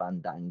Breeze and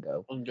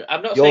Fandango.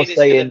 I'm not saying it's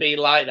going to be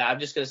like that. I'm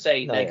just going to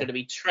say they're going to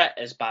be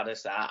as bad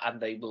as that, and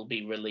they will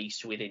be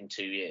released within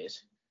 2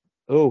 years.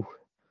 Oh.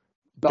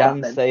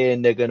 Dan's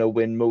saying they're going to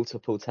win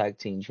multiple tag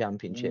team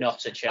championships.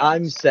 Not a chance.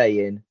 I'm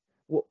saying,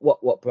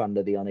 what brand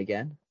are they on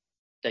again?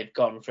 They've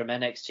gone from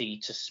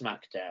NXT to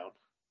SmackDown.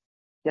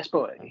 Yes,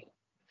 boy.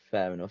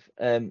 Fair enough.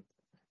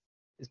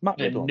 Is Matt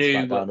Riddle on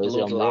SmackDown or is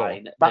he on Raw?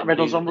 Matt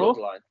Riddle's on Raw?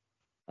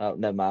 Oh,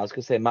 no, I was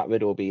going to say Matt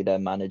Riddle will be their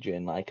manager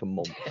in like a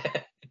month.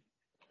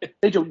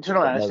 They don't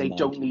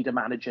need a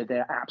manager.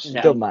 They're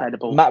absolutely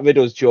incredible. Matt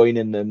Riddle's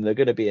joining them. They're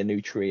going to be a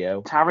new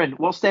trio. Taryn,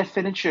 what's their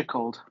finisher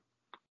called?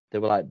 They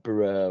were like,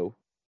 bro.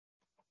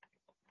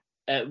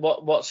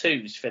 What's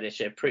whose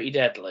finisher? Pretty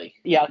Deadly.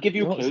 Yeah, I'll give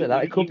you a clue.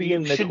 That. It could be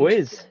in the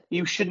quiz.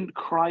 You shouldn't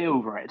cry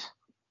over it.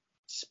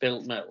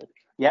 Spilt milk.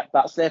 Yep,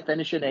 that's their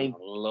finisher name.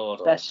 Oh,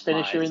 Lord Best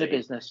finisher in the almighty.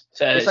 business.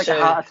 So, it's like a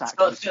heart attack.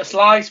 So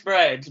sliced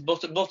bread,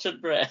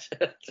 buttered bread.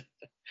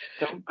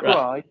 Don't cry.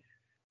 Right.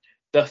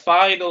 The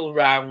final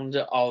round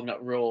on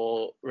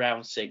Raw,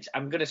 round 6.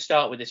 I'm going to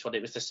start with this one.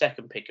 It was the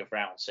second pick of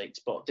round 6,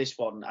 but this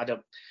one,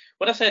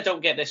 when I say I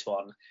don't get this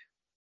one,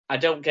 I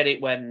don't get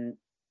it when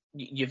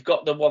you've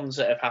got the ones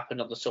that have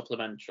happened on the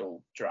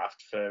supplemental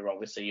draft for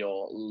obviously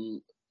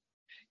you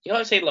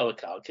don't say lower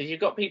card, because you've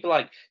got people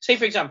like, say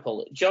for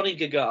example, Johnny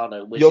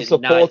Gargano was You're in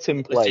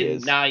supporting players.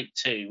 Was in night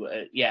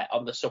 2,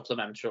 on the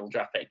supplemental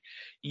draft pick.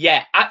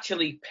 Yeah,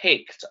 actually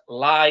picked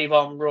live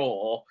on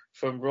Raw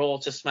from Raw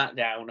to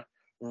SmackDown.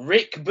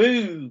 Rick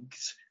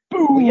Boogs.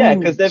 Well, yeah,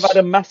 because they've had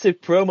a massive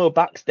promo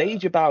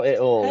backstage about it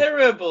all.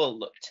 Terrible.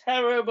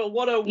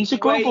 What a He's a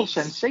global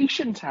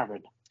sensation,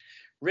 Taron.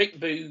 Rick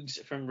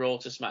Boogs from Raw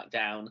to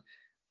SmackDown.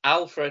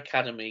 Alpha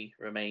Academy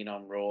remain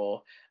on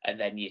Raw. And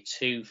then your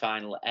 2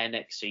 final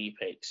NXT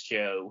picks,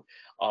 Joe,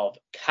 of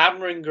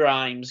Cameron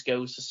Grimes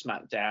goes to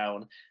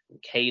SmackDown,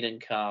 and Kaden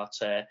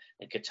Carter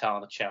and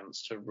Katana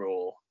Chance to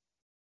Raw.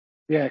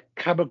 Yeah,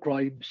 Cameron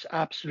Grimes,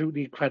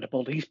 absolutely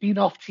incredible. He's been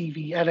off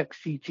TV,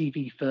 NXT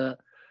TV for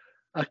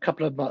a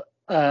couple of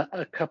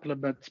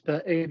months,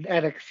 but in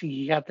NXT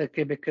he had the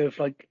gimmick of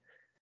like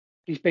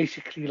he's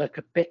basically like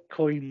a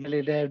Bitcoin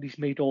millionaire, and he's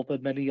made all the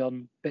money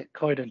on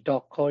Bitcoin and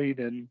Dogecoin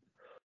and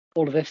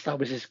all of this. That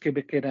was his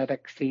gimmick in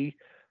NXT.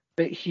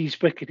 But he's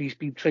wicked. He's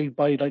been trained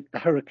by like the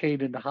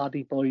Hurricane and the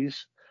Hardy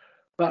Boys.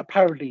 But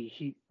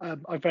apparently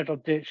I've read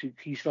on Dirt Sheets,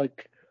 he's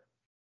like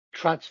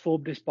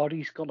transformed his body.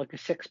 He's got like a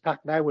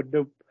 6-pack now,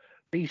 and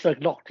he's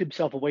like locked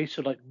himself away.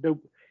 So like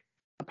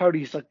apparently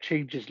he's like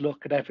changed his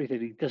look and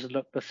everything. He doesn't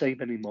look the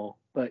same anymore.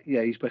 But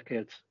yeah, he's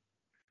wicked.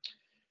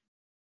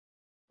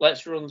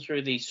 Let's run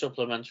through the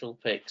supplemental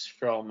picks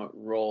from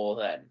Raw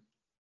then.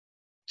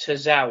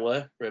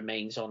 Tozawa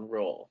remains on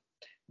Raw.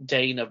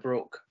 Dana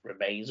Brooke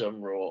remains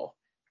on Raw.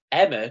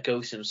 Emma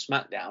goes from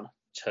SmackDown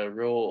to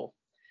Raw.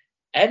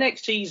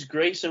 NXT's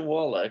Grayson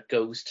Waller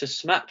goes to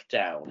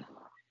SmackDown.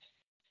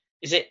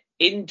 Is it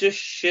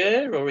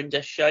Indus-Shire or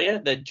Indus-Shire?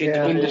 The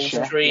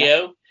Jinder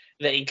trio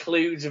that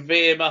includes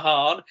Veer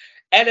Mahan.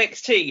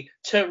 NXT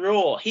to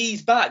Raw.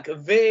 He's back.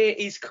 Veer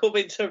is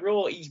coming to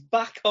Raw. He's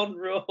back on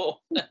Raw.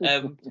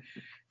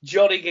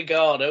 Johnny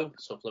Gargano,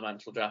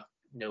 supplemental draft.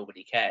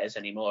 Nobody cares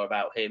anymore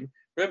about him.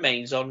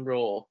 Remains on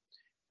Raw.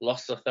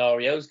 Los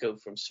Lotharios go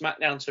from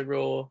SmackDown to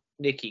Raw.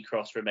 Nikki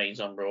Cross remains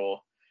on Raw.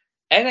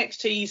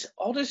 NXT's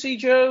Odyssey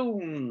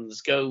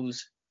Jones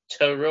goes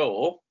to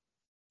Raw.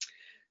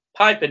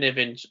 Piper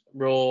Niven,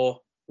 Raw.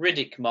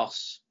 Riddick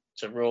Moss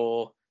to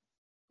Raw.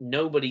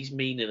 Nobody's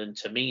Meaner Than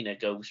Tamina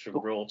goes from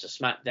Raw to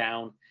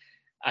SmackDown.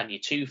 And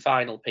your 2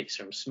 final picks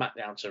from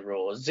SmackDown to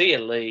Raw,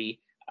 Zia Lee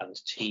and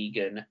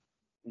Tegan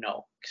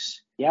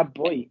Nox. Yeah,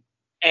 boy.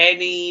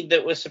 Any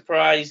that were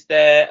surprised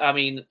there? I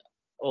mean,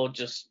 or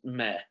just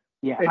meh?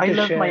 Yeah, I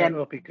love my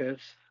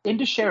because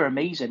Indus-Shire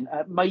amazing.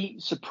 My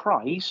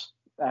surprise,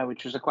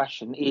 which was a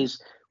question,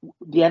 is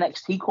the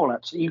NXT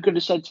call-ups. You could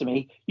have said to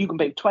me, you can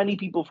pick 20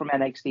 people from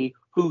NXT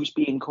who's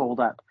being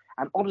called up.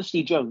 And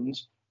Odyssey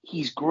Jones,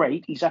 he's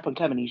great. He's up and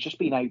coming. He's just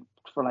been out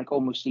for like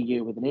almost a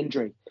year with an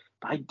injury.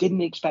 But I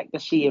didn't expect to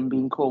see him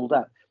being called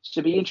up. So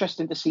it'll be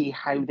interesting to see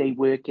how they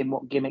work him,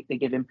 what gimmick they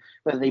give him,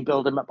 whether they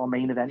build him up on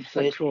main event.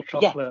 Sexual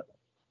chocolate.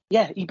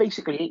 Yeah, he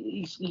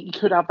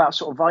could have that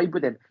sort of vibe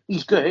with him.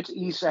 He's good.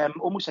 He's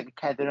almost like a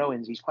Kevin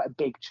Owens. He's quite a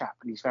big chap,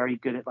 and he's very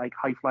good at like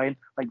high flying,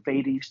 like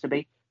Vader used to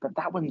be. But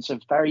that one's a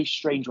very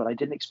strange one. I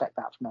didn't expect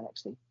that from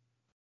NXT.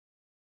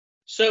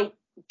 So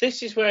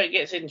this is where it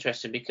gets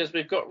interesting, because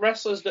we've got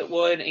wrestlers that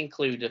weren't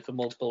included for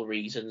multiple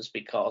reasons,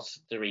 because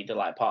they're either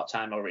like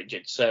part-time or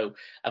rigid. So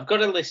I've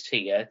got a list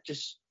here,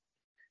 just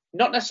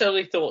not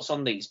necessarily thoughts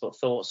on these, but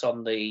thoughts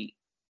on the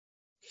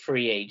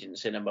free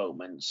agents in a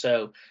moment.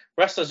 So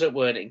wrestlers that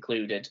weren't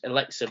included: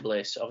 Alexa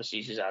Bliss,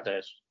 obviously she's had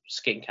a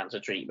skin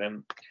cancer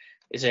treatment.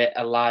 Is it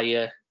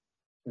Aliyah?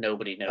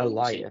 Nobody knows.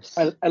 Elias.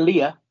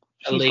 Aaliyah.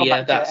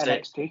 Aaliyah, that's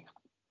NXT.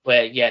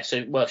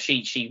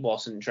 It. She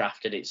wasn't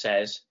drafted, it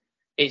says.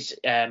 It's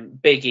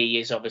Big E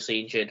is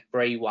obviously injured.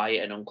 Bray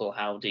Wyatt and Uncle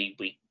Howdy,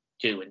 we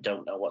do and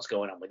don't know what's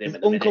going on with him.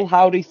 Is Uncle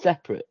Howdy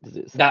separate? Does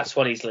it say? That's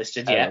what he's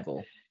listed. Terrible.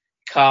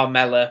 Yeah.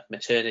 Carmella,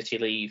 maternity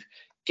leave.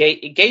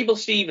 Gable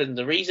Stevens,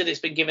 the reason it's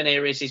been given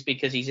here is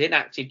because he's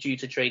inactive due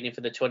to training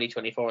for the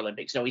 2024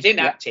 Olympics. No, he's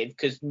inactive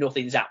because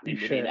nothing's happening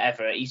with him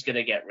ever. He's going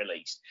to get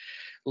released.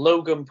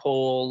 Logan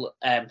Paul,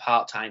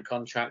 part-time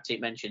contract.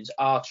 It mentions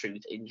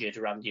R-Truth injured,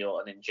 Randy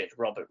Orton injured,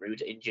 Robert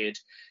Roode injured,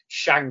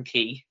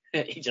 Shanky,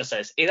 he just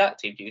says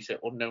inactive due to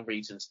unknown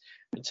reasons,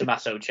 and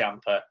Tommaso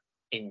Ciampa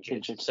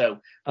injured. So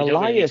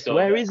Elias,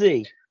 where is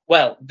he?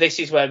 Well, this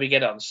is where we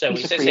get on. So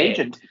he's a free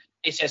agent.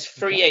 It says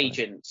free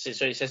agents.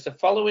 So it says the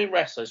following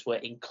wrestlers were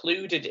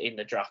included in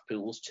the draft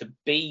pools to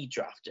be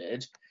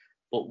drafted.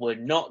 but were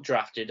not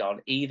drafted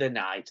on either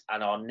night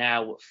and are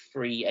now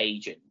free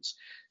agents.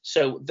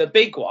 So the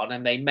big one,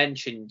 and they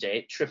mentioned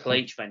it, Triple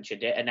H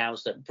mentioned it,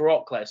 announced that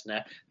Brock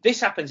Lesnar,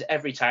 this happens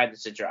every time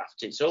there's a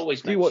draft. It's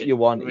always mentioned, what you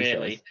want,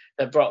 really,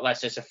 that Brock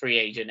Lesnar's a free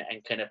agent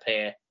and can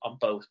appear on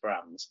both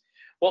brands.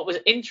 What was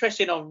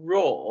interesting on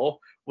Raw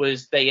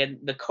was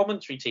the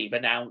commentary team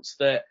announced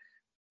that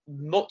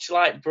much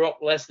like Brock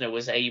Lesnar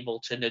was able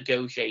to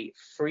negotiate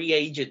free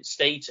agent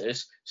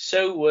status,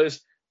 so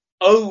was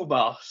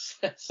Omos.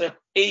 So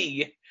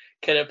he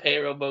can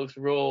appear on both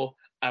Raw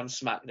and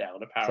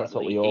SmackDown, apparently. So that's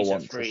what we all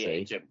want to see.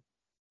 Agent.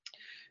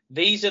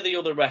 These are the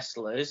other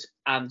wrestlers,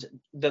 and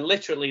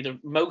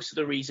most of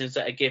the reasons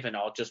that are given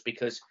are just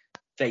because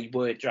they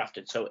weren't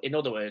drafted. So in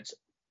other words,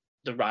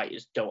 the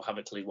writers don't have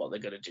a clue what they're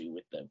going to do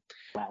with them.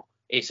 Wow.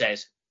 It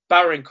says,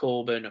 Baron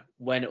Corbin,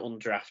 when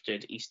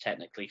undrafted, he's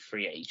technically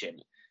free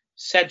agent.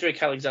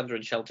 Cedric Alexander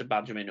and Shelton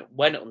Benjamin,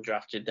 when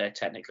undrafted, they're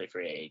technically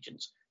free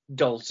agents.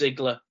 Dolph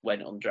Ziggler,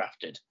 when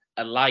undrafted.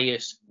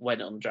 Elias, when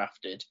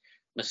undrafted.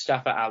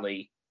 Mustafa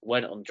Ali,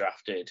 when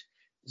undrafted.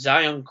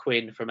 Zion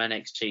Quinn from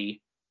NXT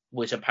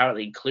was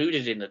apparently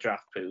included in the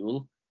draft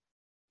pool,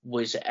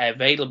 was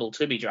available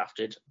to be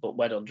drafted, but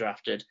when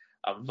undrafted.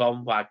 And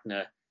Von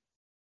Wagner,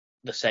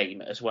 the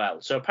same as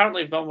well. So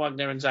apparently Von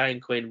Wagner and Zion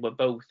Quinn were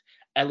both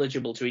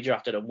eligible to be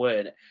drafted and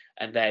weren't,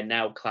 and they're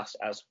now classed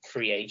as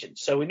free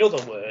agents. So in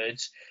other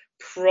words,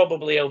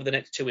 probably over the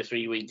next 2 or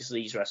 3 weeks,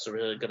 these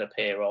wrestlers are going to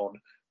appear on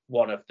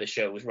one of the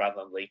shows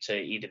randomly to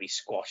either be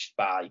squashed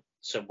by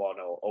someone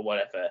or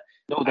whatever.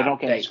 No, they're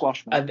not getting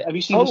squashed, man. Have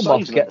you seen the Omos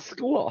size of get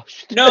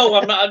squashed? No,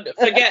 I'm not.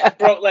 Forget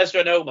Brock Lesnar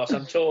and Omos.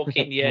 I'm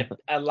talking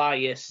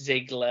Elias,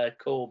 Ziggler,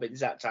 Corbin,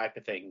 that type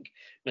of thing.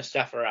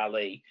 Mustafa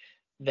Ali.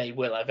 They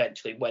will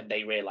eventually, when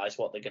they realise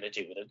what they're going to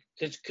do with them.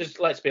 Because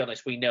let's be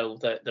honest, we know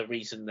that the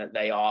reason that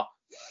they are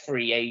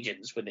free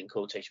agents within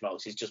quotation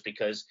marks is just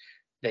because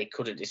they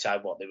couldn't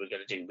decide what they were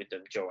going to do with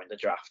them during the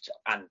draft.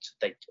 And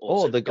they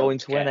also they're going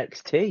to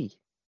NXT.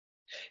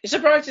 It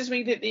surprises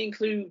me that they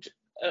include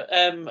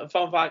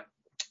Von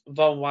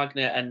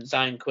Wagner and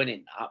Zion Quinn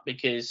in that,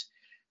 because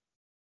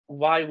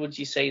why would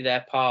you say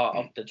they're part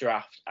of the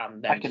draft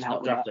and then just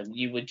not draft them?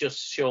 You would just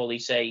surely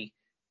say,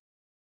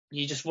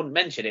 you just wouldn't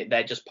mention it.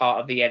 They're just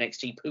part of the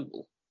NXT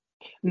pool.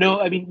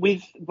 No, I mean,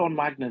 with Von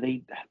Wagner,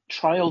 they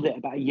trialed it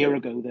about a year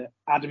ago that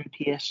Adam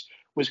Pearce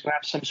was going to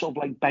have some sort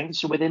of like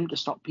bouncer with him to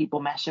stop people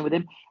messing with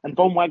him. And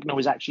Von Wagner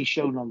was actually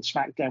shown on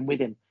SmackDown with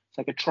him. It's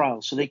like a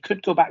trial. So they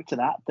could go back to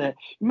that.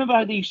 Remember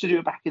how they used to do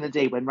it back in the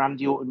day when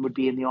Randy Orton would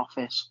be in the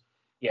office?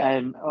 Yeah.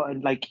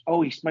 And like,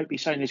 he might be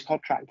signing his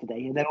contract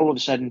today. And then all of a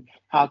sudden,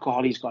 Hardcore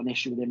Holly's got an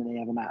issue with him and they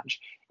have a match.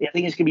 I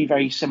think it's going to be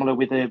very similar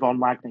with Von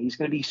Wagner. He's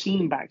going to be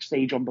seen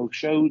backstage on both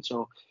shows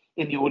or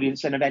in the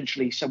audience, and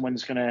eventually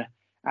someone's going to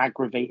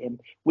aggravate him.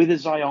 With a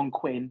Zion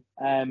Quinn,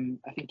 I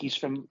think he's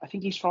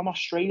from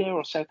Australia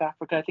or South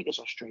Africa. I think it's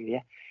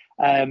Australia.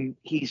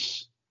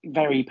 He's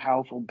very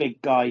powerful,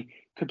 big guy.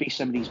 Could be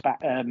somebody's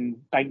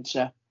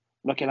bouncer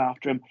looking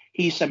after him.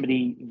 He's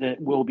somebody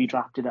that will be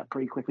drafted up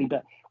pretty quickly.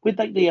 But with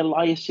like the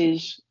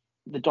Eliases,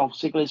 the Dolph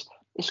Zigglers,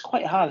 it's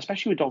quite hard,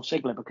 especially with Dolph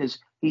Ziggler, because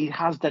he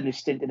has done his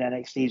stint in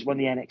NXT. He's won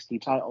the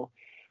NXT title.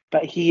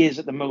 But he is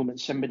at the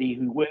moment somebody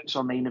who works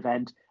on main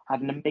event,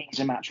 had an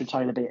amazing match with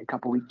Tyler Bate a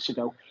couple of weeks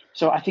ago.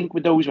 So I think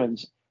with those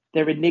ones,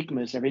 they're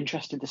enigmas. They're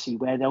interesting to see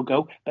where they'll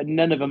go, but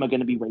none of them are going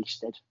to be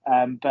wasted.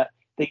 But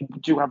they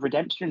do have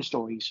redemption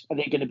stories. Are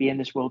they going to be in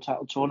this world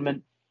title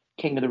tournament?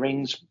 King of the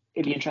Rings?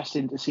 It'd be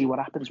interesting to see what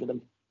happens with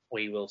them.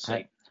 We will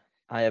see.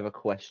 I have a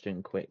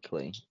question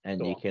quickly,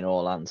 and you can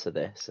all answer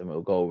this, and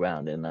we'll go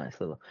around in a nice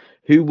little.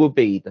 Who will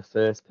be the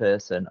first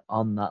person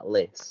on that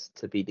list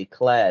to be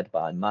declared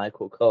by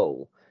Michael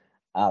Cole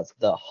as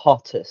the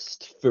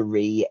hottest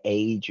free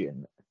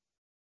agent?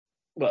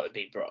 Well, it'd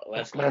be Brock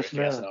Lesnar if he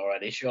hasn't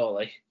already,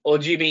 surely. Or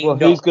do you mean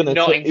who's going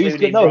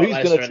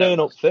to turn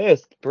up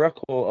first, Brock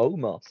or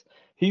Omos?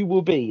 Who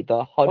will be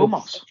the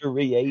hottest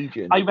free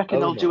agent? I reckon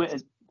they'll do it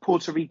as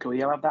Puerto Rico.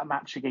 He'll have that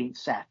match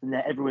against Seth, and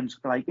then everyone's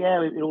like,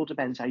 yeah, it all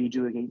depends how you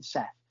do against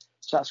Seth.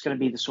 So that's going to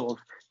be the sort of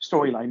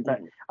storyline.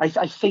 But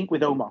I think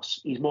with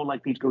Omos, he's more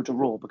likely to go to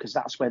Raw because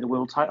that's where the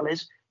world title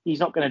is. He's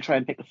not going to try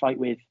and pick a fight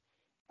with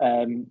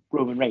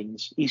Roman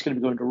Reigns. He's going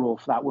to be going to Raw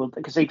for that world,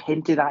 because they've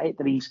hinted at it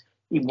that he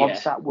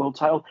wants that world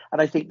title.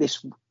 And I think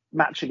this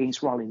match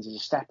against Rollins is a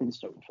stepping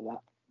stone for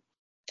that.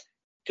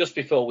 Just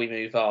before we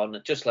move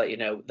on, just to let you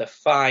know, the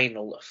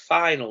final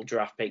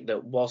draft pick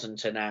that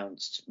wasn't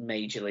announced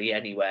majorly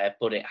anywhere,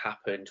 but it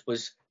happened,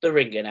 was the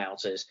ring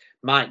announcers.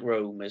 Mike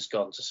Rome has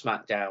gone to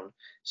SmackDown.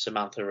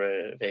 Samantha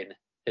Irvin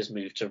has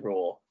moved to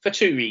Raw for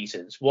two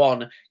reasons.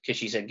 One, because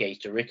she's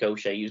engaged to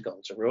Ricochet, who's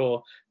gone to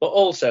Raw, but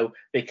also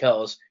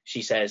because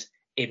she says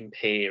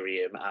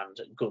Imperium and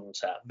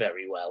Gunther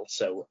very well.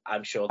 So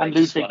I'm sure they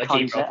just want to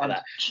keep up for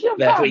that.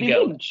 There we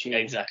go.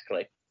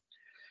 Exactly.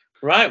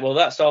 Right, well,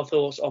 that's our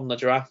thoughts on the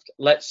draft.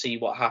 Let's see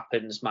what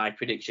happens. My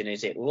prediction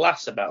is it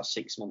lasts about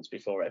 6 months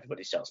before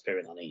everybody starts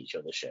appearing on each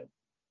other's show.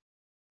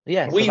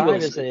 Yeah, Survivor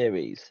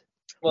Series.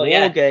 Well,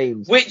 War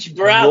Games. Which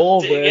brand? Raw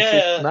versus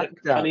Yeah.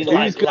 SmackDown. I mean,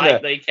 Who's gonna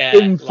like they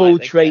care.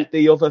 infiltrate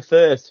the other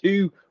first?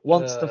 Who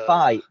wants to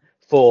fight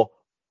for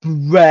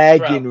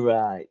bragging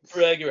rights?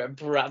 Bragging and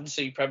brand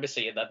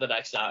supremacy, and then the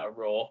next night of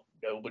Raw,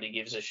 nobody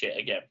gives a shit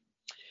again.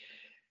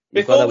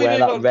 You've got to wear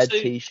that red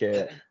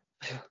T-shirt.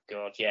 Oh,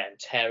 God, yeah, and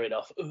tear it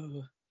off.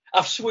 Ooh,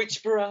 I've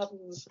switched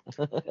brands.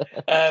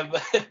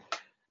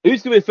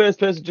 Who's going to be the first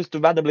person just to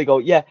randomly go,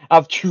 yeah,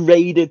 I've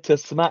traded to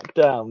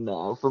SmackDown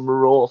now from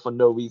Raw for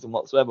no reason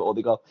whatsoever? Or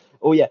they go,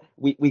 oh, yeah,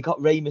 we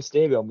got Rey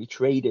Mysterio and we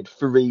traded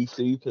 3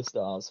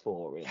 superstars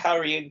for him.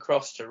 Karrion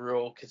Kross to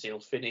Raw because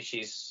he'll finish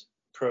his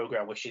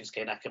program with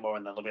Shinsuke Nakamura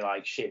and then they'll be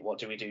like, shit, what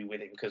do we do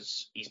with him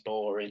because he's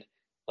boring?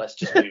 Let's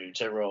just move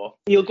to Raw.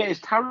 He'll get his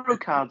tarot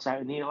cards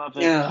out and he'll have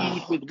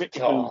a feud with Rick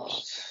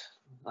Boots.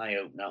 I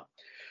hope not.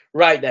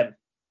 Right then.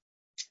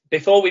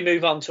 Before we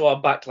move on to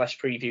our Backlash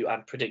preview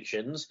and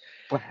predictions,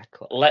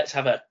 let's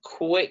have a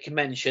quick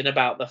mention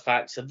about the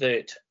fact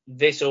that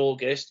this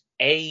August,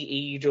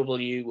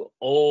 AEW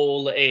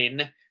All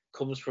In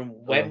comes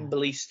from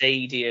Wembley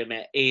Stadium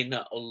in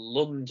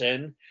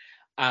London,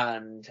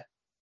 and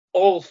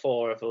all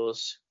 4 of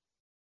us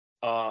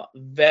are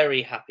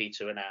very happy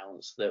to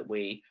announce that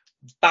we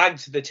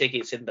bagged the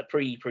tickets in the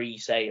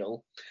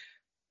pre-sale,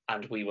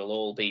 and we will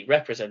all be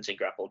representing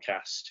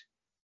Grapplecast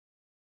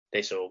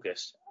this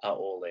August at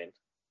All In.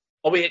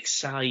 Are we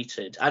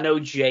excited? I know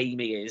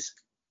Jamie is.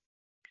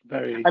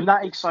 Very. I'm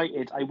that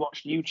excited. I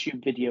watched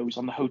YouTube videos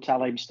on the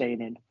hotel I'm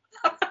staying in.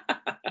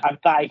 I'm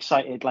that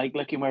excited, like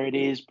looking where it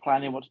is,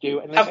 planning what to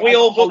do. And have we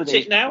all booked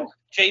it now?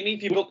 Jamie,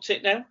 have you booked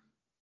it now?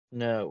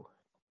 No.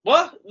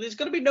 What? There's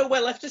going to be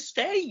nowhere left to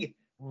stay.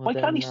 Why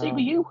can't he stay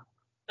with you?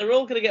 They're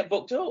all going to get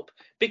booked up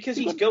because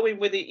he's going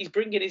with it. He's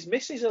bringing his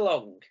missus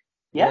along.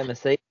 Yeah,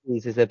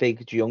 Mercedes is a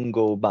big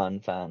Jungle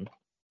Band fan.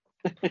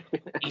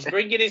 He's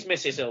bringing his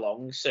missus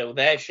along, so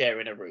they're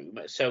sharing a room.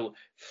 So,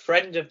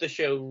 friend of the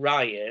show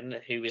Ryan,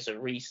 who is a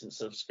recent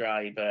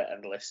subscriber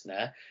and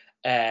listener,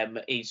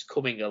 is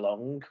coming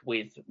along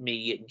with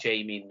me and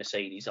Jamie and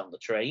Mercedes on the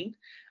train,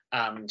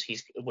 and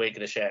we're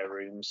going to share a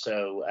room.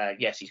 So,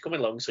 yes, he's coming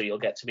along, so you'll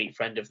get to meet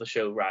friend of the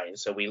show Ryan.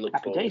 So we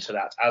look forward to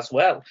that as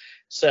well.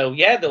 So,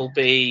 yeah, there'll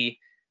be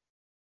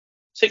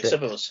 6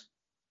 of us,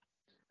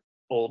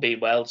 all being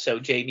well. So,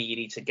 Jamie, you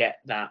need to get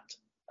that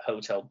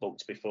hotel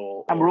booked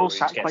before, and we're all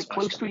sat quite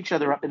close to each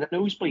other up in the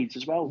nosebleeds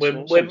as well.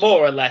 We're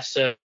more or less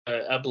a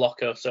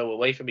block or so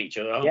away from each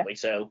other, aren't we?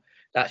 So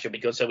that should be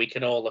good. So we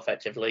can all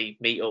effectively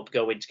meet up,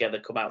 go in together,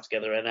 come out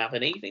together, and have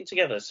an evening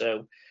together.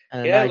 So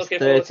and a nice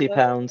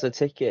 £30 a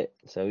ticket.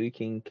 So you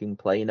can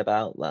complain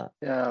about that.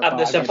 Yeah, and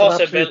there's a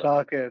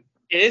possibility.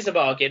 It is a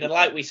bargain, and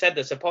like we said,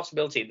 there's a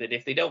possibility that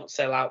if they don't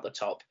sell out the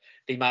top,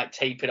 they might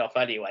tape it off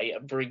anyway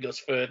and bring us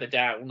further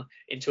down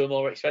into a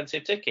more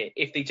expensive ticket.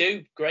 If they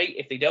do, great.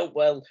 If they don't,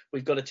 well,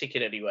 we've got a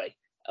ticket anyway,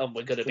 and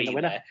we're going to be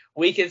there.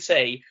 We can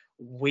say,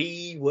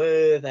 we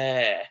were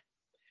there.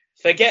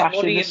 Forget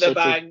Money in the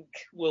Bank.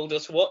 We'll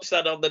just watch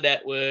that on the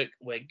network.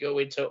 We're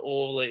going to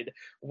All In.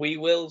 We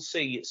will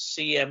see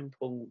CM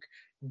Punk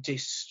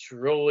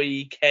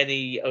destroy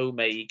Kenny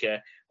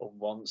Omega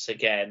once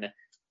again.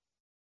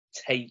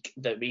 He'd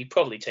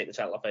probably take the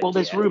title off. Well,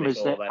 there's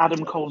rumours that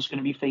Adam Cole's going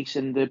to be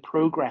facing the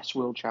Progress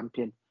World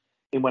Champion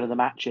in one of the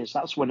matches.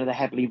 That's one of the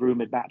heavily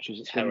rumoured matches.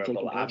 It's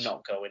terrible. I'm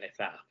not going if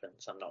that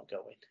happens. I'm not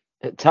going.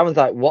 Taron's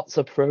like, what's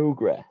a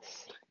Progress?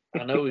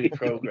 I know who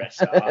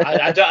Progress are.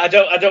 I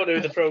don't know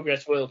who the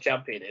Progress World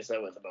Champion is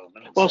though at the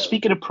moment. Well,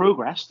 speaking of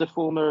Progress, the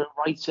former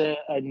writer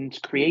and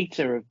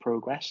creator of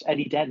Progress,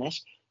 Eddie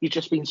Dennis, he's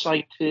just been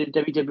signed to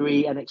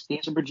WWE NXT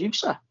as a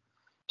producer.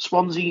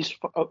 Swansea's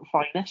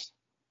finest.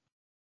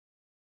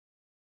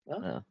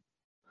 Oh,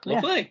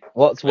 lovely. Yeah.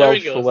 What's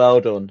Welsh for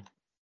well done?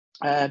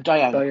 Diane.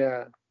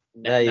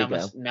 There you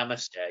go.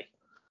 Namaste.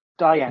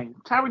 Diane.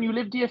 Taron, you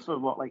lived here for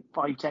what, like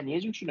 5-10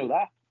 years? You should know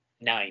that.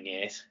 9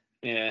 years.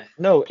 Yeah.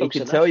 No, he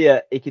could tell you.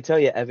 He could tell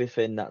you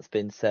everything that's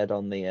been said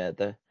on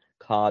the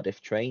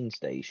Cardiff train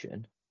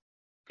station.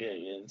 Yeah.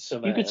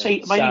 You could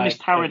say, "My name is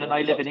Taron and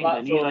I live in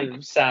England." You're like,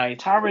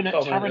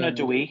 Taron at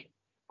Dewey.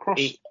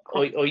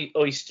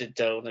 Oyster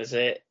Dome, is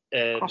it?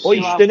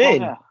 Oyster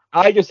in.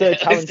 I just heard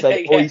Taron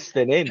say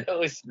Oyster in.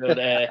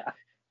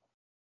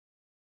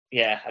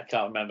 Yeah, I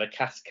can't remember.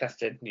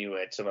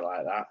 Castnewed, something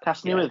like that.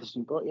 Castnewed,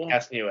 Newport, yeah.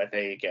 Castnewed,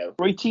 there you go.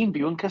 Roy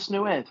Teamview and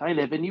Castnewed. I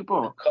live in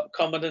Newport.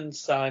 Common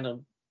sign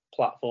on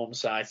platform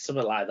side,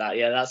 something like that.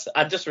 Yeah,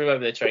 I just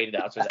remember the training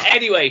afterwards.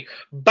 Anyway,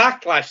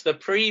 Backlash, the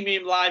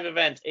premium live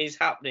event, is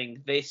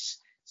happening this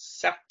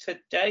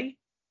Saturday.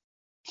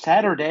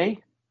 Saturday.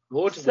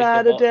 We're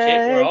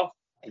off.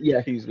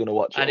 Yeah, who's going to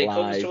watch it live? And it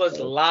comes to us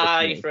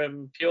live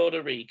from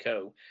Puerto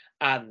Rico.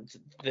 And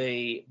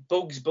the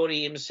Bugs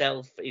Bunny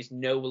himself is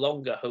no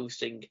longer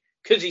hosting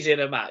because he's in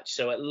a match.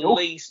 So at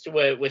least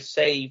we're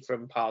saved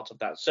from part of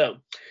that. So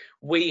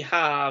we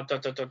have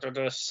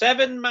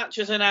 7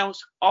 matches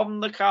announced on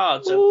the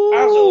card. So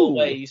as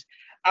always,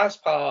 as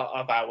part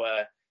of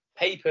our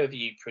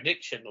pay-per-view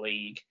prediction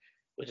league,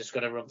 we're just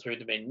going to run through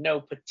them in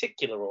no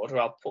particular order.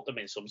 I'll put them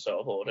in some sort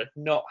of order,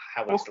 not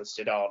how it's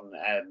listed on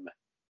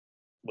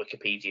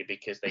Wikipedia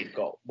because they've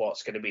got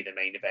what's going to be the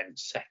main event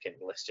second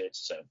listed.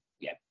 So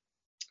yeah,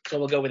 so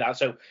we'll go with that.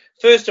 So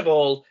first of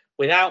all,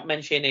 without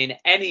mentioning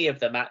any of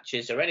the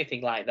matches or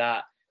anything like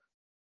that,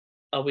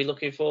 are we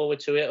looking forward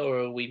to it,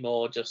 or are we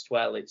more just,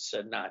 well, it's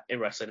a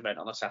wrestling event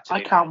on a Saturday?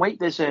 I can't wait.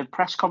 There's a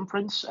press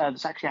conference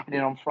that's actually happening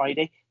on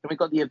Friday. Then we've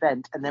got the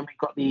event, and then we've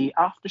got the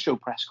after-show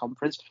press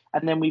conference,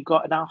 and then we've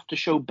got an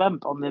after-show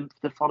bump on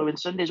the following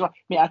Sunday as well.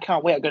 I mean, I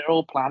can't wait. I've got it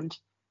all planned.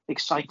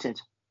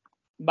 Excited.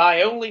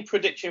 My only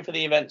prediction for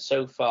the event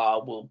so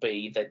far will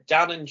be that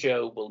Dan and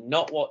Joe will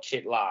not watch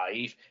it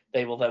live.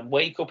 They will then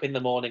wake up in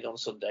the morning on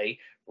Sunday,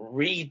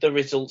 read the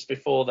results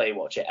before they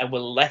watch it, and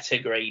will letter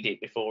grade it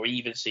before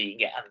even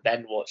seeing it, and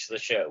then watch the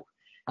show.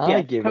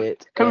 I give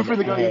it coming from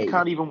the guy who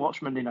can't even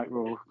watch Monday Night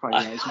Raw.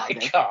 Friday I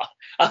can't.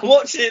 I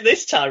watched it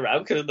this time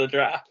round because of the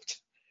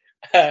draft.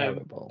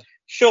 Terrible.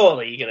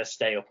 Surely you're going to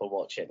stay up and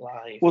watch it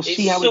live. We'll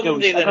see how it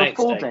goes. I've got a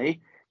full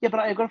day. Yeah, but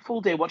I've got a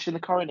full day watching the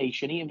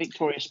coronation, eating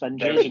Victoria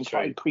sponges and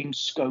cotton cream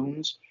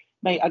scones.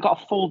 Mate, I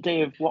got a full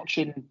day of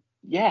watching,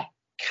 yeah.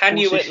 Can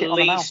you at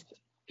least...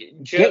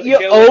 Get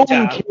your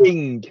own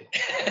king!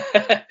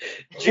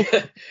 Joe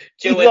and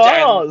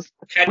Dan,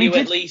 can you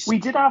at least... We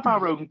did have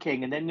our own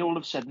king, and then all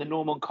of a sudden the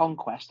Norman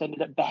Conquest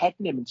ended up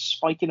beheading him and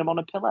spiking him on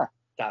a pillar.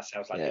 That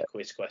sounds like a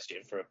quiz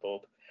question for a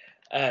pub.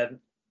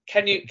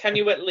 Can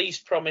you at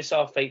least promise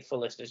our faithful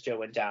listeners,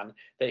 Joe and Dan,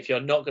 that if you're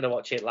not going to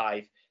watch it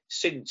live,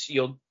 since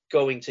you're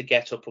going to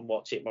get up and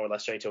watch it more or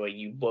less straight away,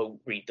 you won't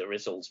read the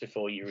results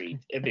before you read?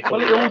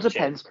 Well, it all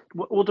depends. It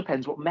all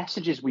depends what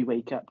messages we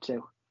wake up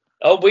to.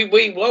 Oh, we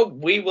will.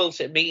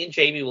 Me and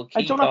Jamie will keep.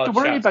 I don't have to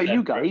worry about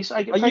you guys. I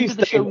used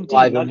the show Dean.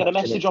 I got a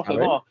message off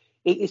him. Oh,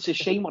 it's a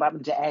shame what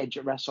happened to Edge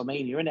at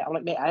WrestleMania, isn't it? I'm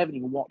like, mate, I haven't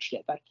even watched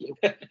it. Thank you.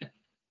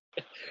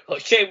 Oh,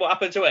 shame what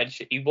happened to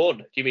Edge. He won.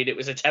 Do you mean it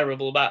was a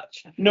terrible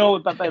match? No,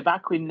 but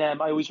back when I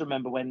always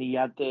remember when he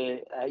had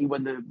he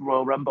won the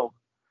Royal Rumble.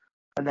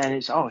 And then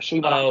it's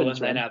shame what happened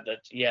to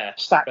him.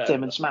 Stacked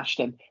him and smashed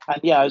him.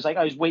 And I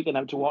was waiting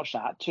out to watch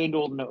that. Turned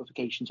all the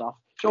notifications off.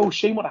 So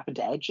shame what happened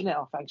to Edge, innit?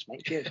 Oh, thanks,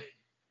 mate. Cheers.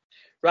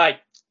 Right,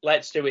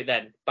 let's do it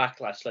then.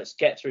 Backlash. Let's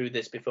get through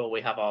this before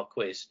we have our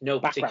quiz. No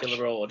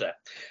particular order.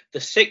 The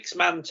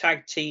 6-man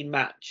tag team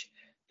match.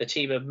 The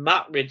team of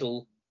Matt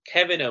Riddle,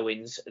 Kevin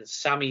Owens, and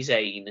Sami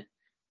Zayn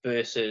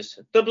versus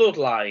the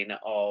bloodline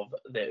of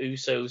the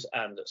Usos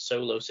and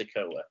Solo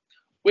Sikoa,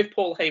 with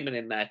Paul Heyman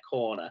in their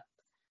corner.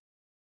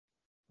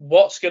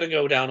 What's going to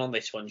go down on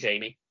this one,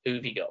 Jamie? Who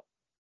have you got?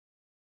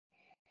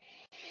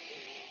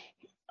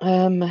 I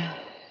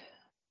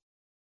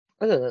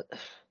don't know.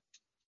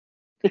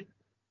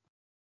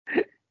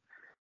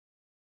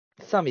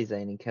 Sami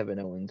Zayn and Kevin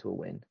Owens will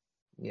win.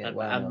 Yeah,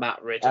 and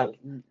Matt Riddle.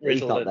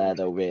 He's not there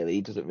though, really.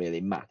 He doesn't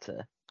really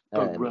matter.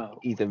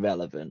 He's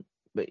irrelevant,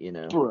 but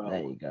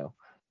there you go.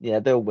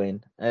 Yeah, they'll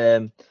win.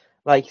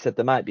 Like you said,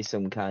 there might be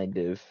some kind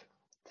of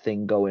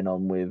thing going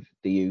on with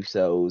the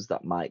Usos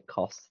that might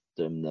cost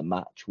them the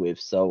match with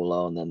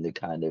Solo, and then they're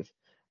kind of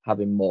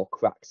having more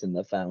cracks in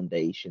the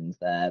foundations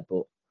there.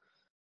 But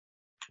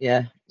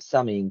yeah,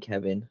 Sammy and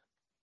Kevin,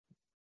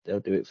 they'll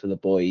do it for the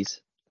boys.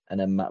 And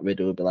then Matt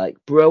Riddle will be like,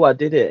 bro, I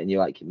did it. And you're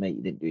like, mate,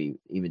 you didn't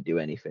even do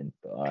anything.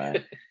 But all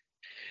right.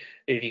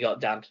 Who have you got,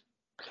 Dan?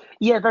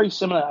 Yeah, very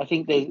similar. I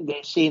think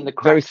they're seeing the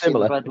cracks in the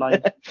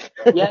bloodline.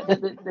 Yeah,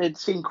 they're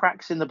seeing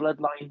cracks in the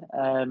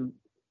bloodline.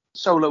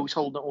 Solo's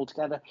holding it all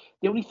together.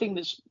 The only thing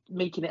that's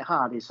making it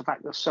hard is the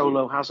fact that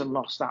Solo hasn't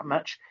lost that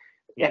much.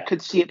 Yeah, I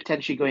could see it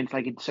potentially going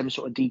for some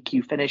sort of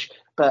DQ finish,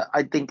 but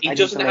I think he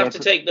doesn't have to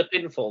take the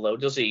pinfall though,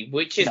 does he?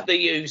 Which is the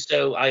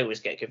Uso? I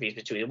always get confused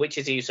between them. Which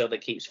is the Uso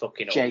that keeps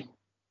fucking up? Jay.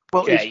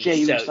 Well, it's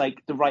Jay who's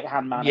like the right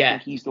hand man. Yeah. I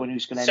think he's the one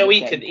who's going to. So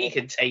he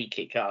can take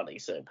it, can't he?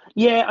 So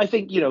yeah, I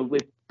think we're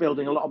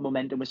building a lot of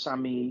momentum with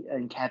Sammy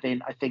and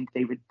Kevin. I think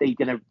they're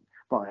going to.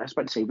 Well, I was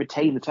about to say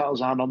retain the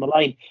titles on the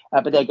line,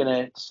 but they're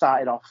going to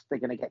start it off. They're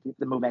going to get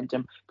the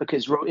momentum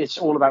because it's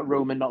all about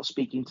Roman not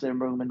speaking to them,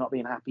 Roman not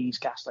being happy. He's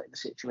gaslighting the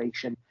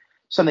situation.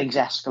 Something's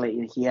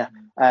escalated here.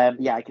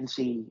 I can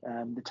see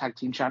the tag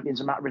team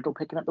champions and Matt Riddle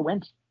picking up the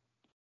win.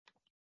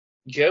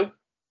 Joe?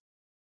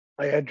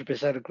 I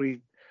 100% agree.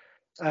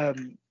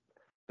 The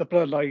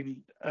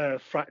bloodline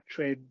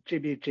fracturing,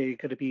 Jimmy and Jay are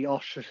going to be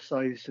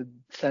ostracized and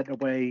sent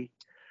away.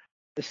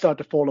 They start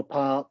to fall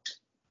apart.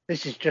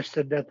 This is just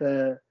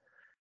another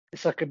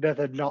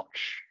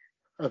notch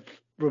of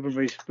Roman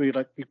Reigns.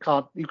 Like you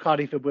can't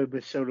even win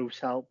with Solo's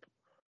help.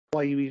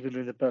 Why are you even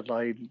in the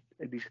bloodline?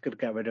 And he's going to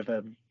get rid of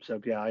him.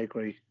 So yeah, I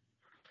agree.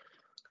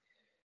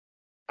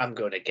 I'm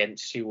going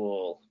against you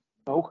all.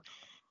 Oh.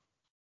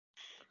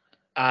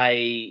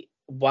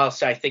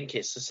 Whilst I think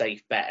it's a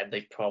safe bet and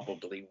they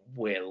probably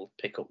will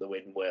pick up the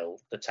win,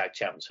 the tag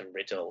champs and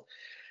Riddle,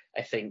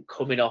 I think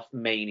coming off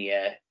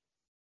Mania,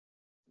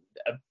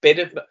 a bit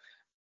of...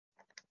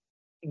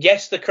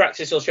 Yes, the cracks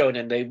are still showing,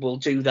 and they will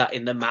do that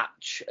in the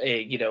match,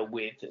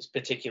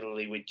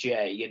 particularly with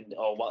Jay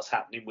or what's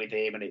happening with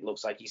him, and it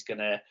looks like he's going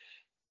to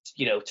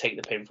take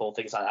the pinfall,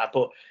 things like that.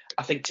 But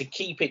I think to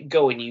keep it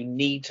going, you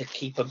need to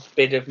keep a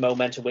bit of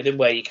momentum with him,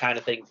 where you kind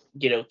of think,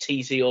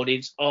 tease the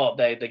audience,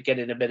 they're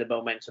getting a bit of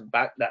momentum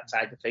back, that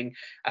type of thing.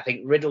 I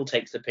think Riddle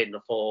takes the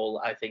pinfall.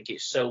 I think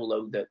it's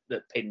Solo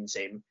that pins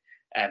him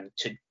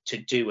to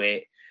do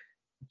it,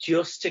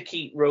 just to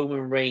keep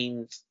Roman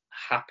Reigns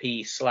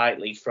happy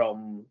slightly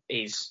from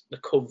the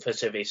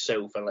comfort of his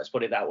sofa, let's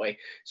put it that way.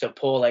 So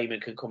Paul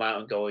Heyman can come out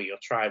and go, your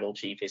tribal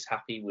chief is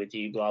happy with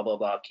you, blah, blah,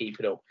 blah, keep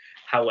it up.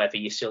 However,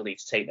 you still need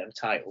to take them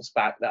titles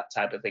back, that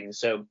type of thing.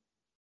 So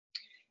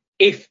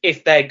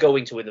if they're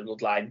going to win the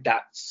bloodline,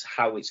 that's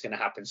how it's going to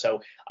happen.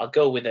 So I'll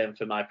go with them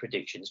for my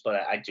predictions, but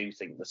I do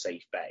think the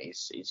safe bet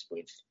is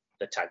with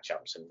the tag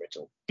champs and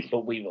Riddle,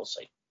 but we will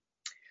see.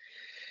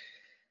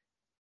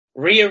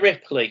 Rhea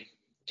Ripley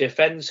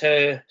defends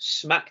her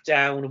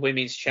SmackDown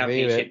Women's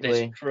Championship.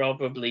 There's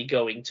probably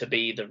going to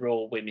be the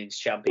Raw Women's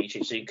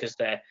Championship soon, because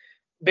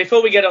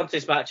before we get on to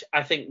this match,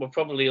 I think we're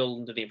probably all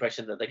under the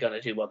impression that they're going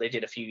to do what they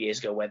did a few years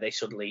ago, where they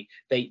suddenly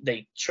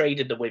they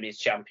traded the women's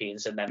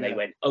champions, and then they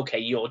went, okay,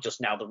 you're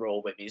just now the Raw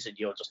Women's and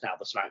you're just now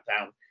the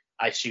SmackDown.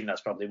 I assume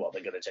that's probably what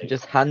they're going to do.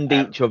 Just hand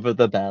each other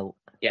the belt.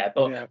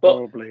 But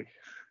probably.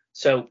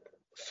 So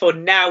for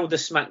now, the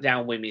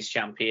SmackDown Women's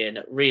Champion,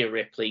 Rhea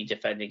Ripley,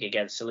 defending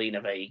against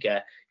Zelina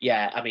Vega.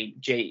 Yeah, I mean,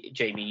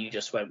 Jamie, you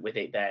just went with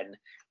it then.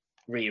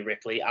 Rhea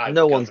Ripley.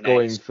 No one's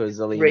going for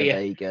Zelina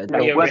Vega.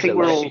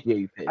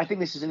 I think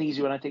this is an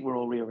easy one. I think we're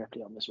all Rhea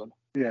Ripley on this one.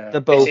 Yeah, they're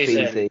both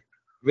easy.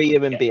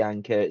 Rhea and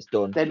Bianca, it's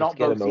done. They're not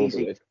both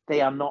easy.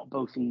 They are not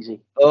both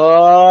easy.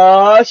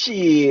 Oh,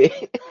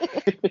 shit.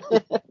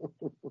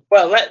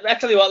 Well, I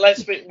tell you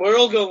what, we're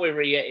all going with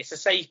Rhea. It's a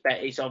safe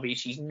bet. It's obvious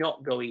she's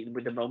not going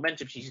with the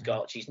momentum she's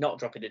got. She's not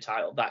dropping the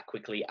title that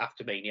quickly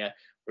after Mania.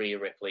 Rhea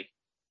Ripley.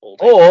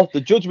 Or the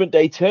Judgment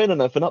Day turn on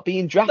her for not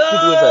being drafted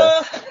with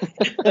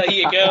her. There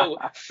you go.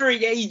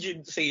 Free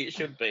agency, it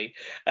should be.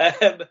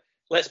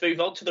 Let's move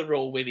on to the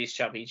Raw Women's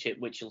Championship,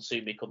 which will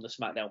soon become the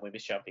SmackDown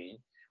Women's Champion.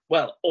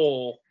 Well,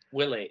 or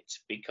will it?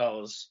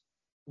 Because,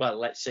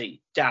 let's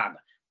see. Dan,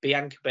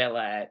 Bianca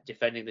Belair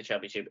defending the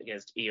championship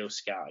against Io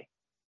Sky.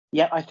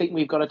 Yeah, I think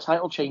we've got a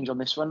title change on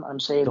this one. I'm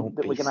saying Don't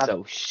that we're going to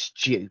so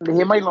stupid.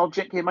 Hear my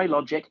logic.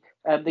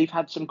 They've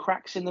had some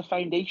cracks in the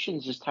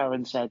foundations, as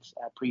Taryn said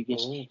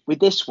previously. With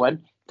this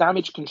one,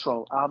 Damage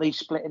Control, are they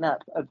splitting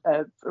up?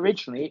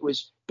 Originally, it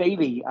was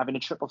Bayley having a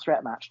triple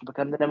threat match to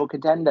become the number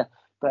contender,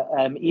 but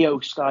Io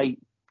Sky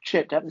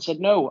chipped up and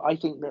said, no, I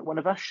think that one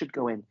of us should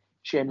go in.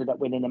 She ended up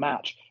winning the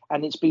match.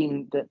 And it's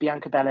been that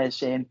Bianca Belair is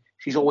saying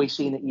she's always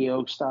seen that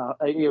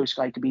Io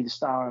Sky to be the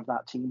star of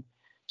that team.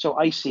 So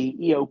I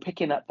see Io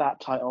picking up that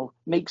title,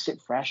 makes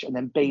it fresh, and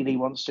then Bayley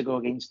wants to go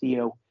against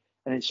Io.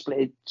 And it's split.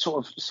 It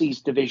sort of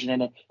sees division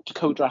in it.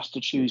 Dakota has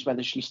to choose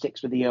whether she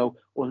sticks with Io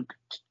or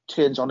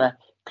turns on her.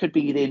 Could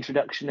be the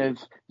introduction of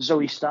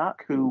Zoe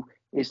Stark, who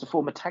is the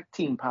former tag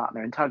team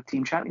partner and tag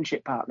team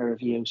championship partner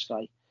of Io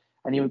Sky.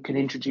 And you can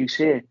introduce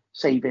her,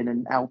 saving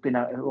and helping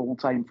out her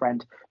all-time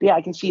friend. But yeah,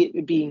 I can see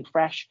it being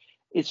fresh.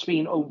 It's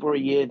been over a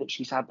year that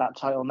she's had that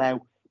title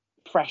now.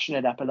 Freshen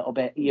it up a little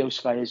bit. Io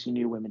Sky is your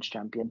new women's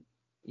champion.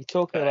 You're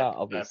talking about,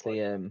 obviously,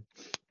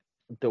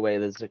 the way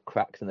there's the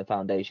cracks in the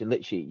foundation.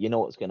 Literally, you know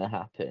what's going to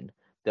happen.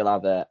 They'll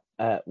have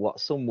what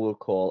some will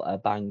call a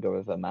banger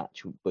of a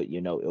match, but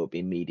it'll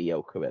be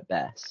mediocre at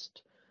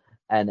best.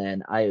 And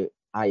then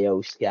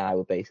Io Sky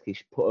will basically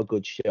put a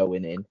good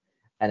showing in.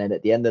 And then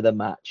at the end of the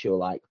match,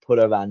 she'll put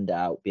her hand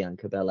out,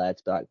 Bianca Belair,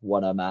 to be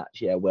won a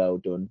match. Yeah, well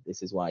done.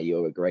 This is why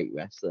you're a great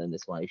wrestler, and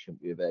this is why you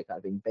shouldn't be with her.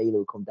 I think Bayley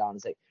will come down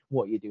and say,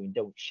 what are you doing?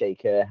 Don't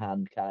shake her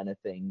hand, kind of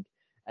thing.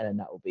 And then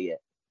that will be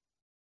it.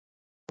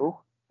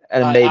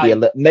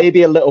 And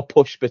maybe a little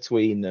push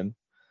between them,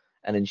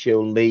 and then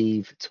she'll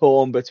leave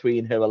torn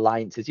between her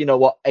alliances. You know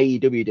what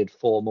AEW did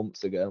 4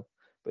 months ago,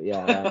 but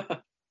yeah.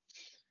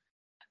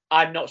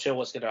 I'm not sure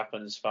what's going to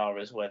happen as far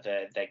as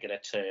whether they're going to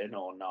turn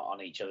or not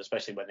on each other,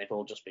 especially when they've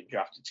all just been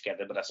drafted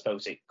together. But I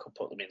suppose it could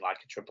put them in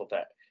a triple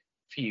threat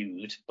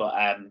feud. But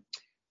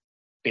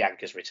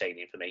Bianca's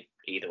retaining for me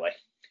either way.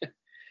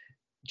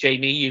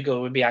 Jamie, you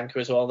go with Bianca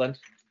as well then?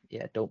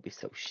 Yeah, don't be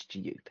so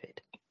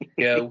stupid.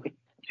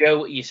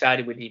 Joe, you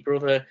sided with your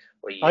brother,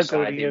 or you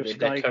sided with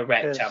the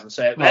correct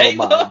answer?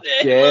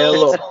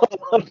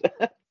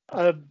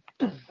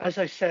 As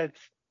I said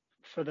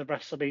for the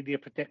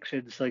WrestleMania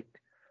predictions,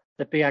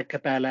 the Bianca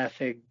Belair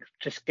thing,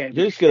 just getting.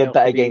 You're just going to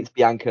bet against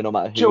Bianca no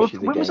matter who Joe, she's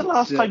when was the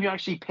last time you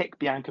actually picked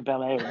Bianca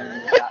Belair?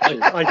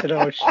 I don't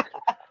know.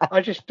 I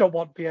just don't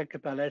want Bianca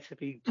Belair to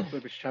be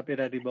women's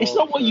champion anymore. It's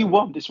not what you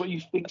want; it's what you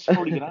think's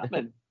probably going to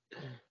happen.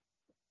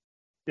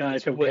 Yeah, I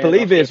don't care.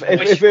 Believe it,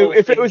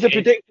 if it was a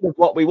prediction of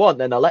what we want,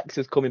 then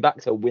Alexa's coming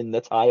back to win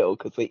the title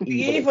because the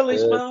evil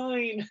is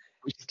mine.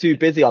 She's too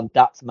busy on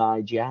That's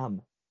My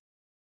Jam.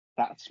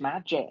 That's my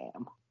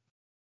jam.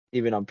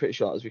 Even I'm pretty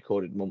sure it was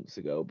recorded months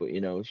ago, but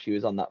she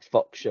was on that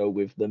Fox show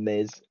with The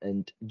Miz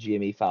and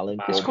Jimmy Fallon.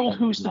 It's called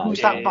Who's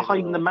That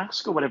Behind the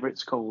Mask or whatever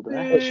it's called.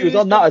 She was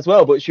on that as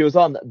well, but she was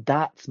on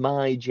That's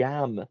My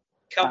Jam.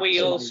 Can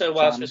we also,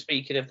 whilst we're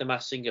speaking of the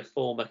Masked Singer,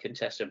 former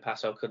contestant,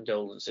 pass our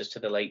condolences to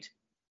the late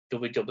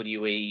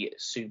WWE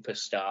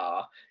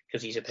superstar,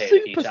 because he's appeared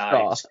a few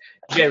times.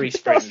 Jerry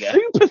Springer.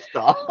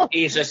 Superstar.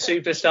 He's a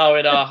superstar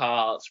in our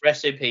hearts.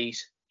 Rest in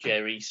peace,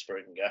 Jerry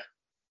Springer.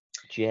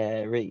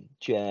 Jerry.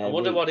 I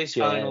wonder what his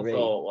final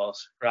thought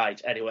was. Right,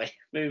 anyway,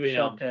 moving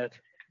on.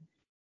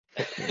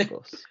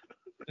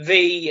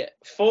 The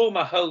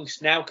former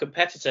host, now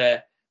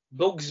competitor,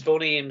 Bugs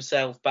Bunny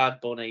himself,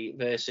 Bad Bunny,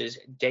 versus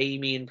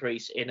Damian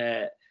Priest in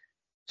a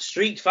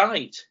street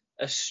fight.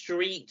 A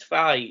street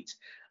fight.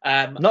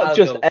 Not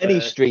just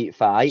any street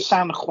fight.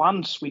 San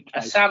Juan street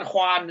fight. A San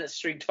Juan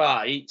street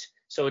fight.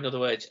 So, in other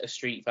words, a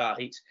street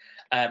fight.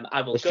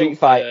 I will a street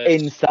fight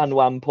in San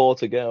Juan,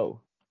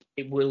 Portugal.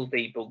 It will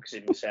be Bugs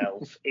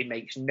himself. It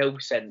makes no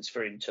sense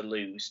for him to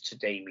lose to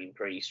Damian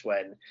Priest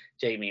when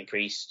Damian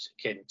Priest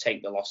can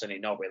take the loss and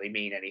it not really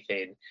mean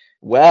anything.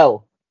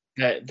 Well,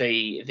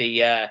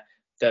 the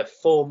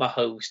former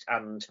host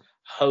and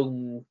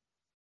home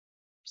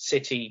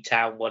city,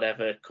 town,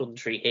 whatever,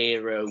 country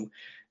hero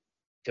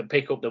can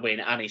pick up the win,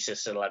 and he's a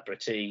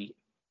celebrity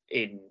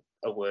in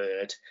a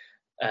word.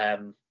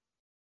 In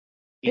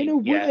a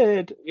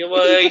word? Yeah,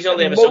 well, he's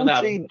only ever sung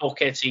that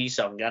Booker T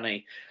song, hasn't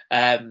he?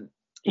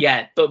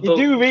 Yeah, but you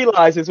do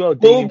realise as well,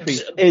 Damian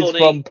Priest is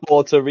from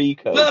Puerto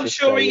Rico. Well, I'm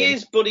sure he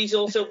is, but he's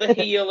also the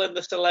heel and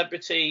the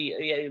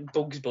celebrity.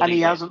 Bugs Bunny. And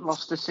he hasn't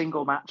lost a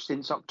single match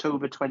since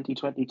October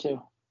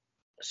 2022.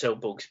 So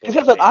Bugs Bunny. He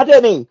hasn't had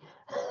any.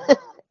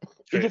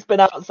 He's just been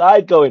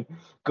outside going,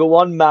 "Go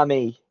on,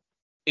 mammy."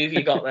 Who have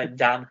you got then,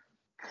 Dan?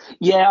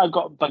 Yeah, I've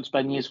got Bugs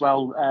Bunny as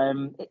well.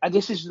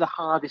 This is the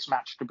hardest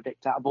match to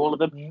predict out of all of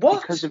them.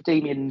 What? Because of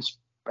Damian's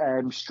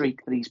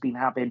streak that he's been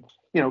having.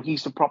 You know,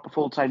 he's the proper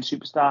full-time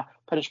superstar.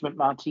 Punishment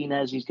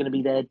Martinez, he's going to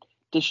be there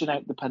dishing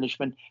out the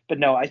punishment. But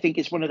no, I think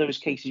it's one of those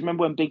cases.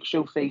 Remember when Big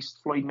Show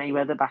faced Floyd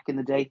Mayweather back in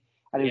the day?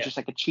 And it was just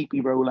like a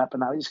cheeky roll-up. And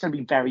now it's going to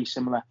be very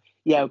similar.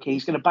 Yeah, okay,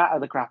 he's going to batter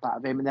the crap out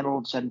of him. And then all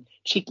of a sudden,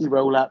 cheeky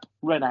roll-up,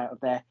 run out of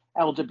there.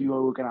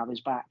 LWO are going to have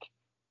his back.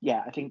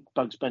 Yeah, I think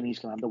Bugs Bunny's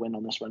going to have the win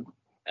on this one.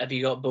 Have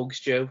you got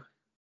Bugs, Joe?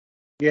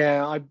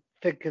 Yeah, I'm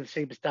thinking the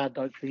same stand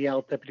out the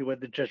LWO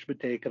and the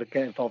Judgment Day are going to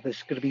get involved.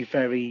 It's going to be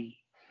very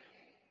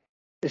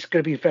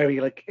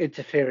like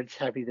interference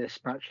heavy, this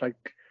match.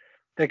 Like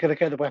they're going to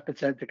get the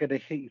weapons out, they're going to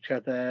hit each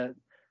other.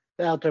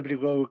 The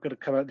LWO are going to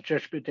come out, the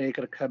Judgment Day are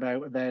going to come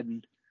out, and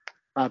then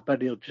Bad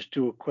Bunny will just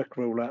do a quick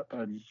roll up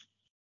and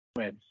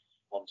win.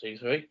 1, 2,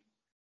 3.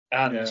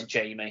 And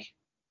Jamie.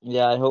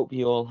 Yeah, I hope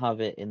you all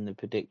have it in the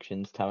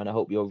predictions, Taryn. I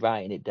hope you're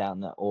writing it down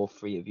that all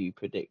three of you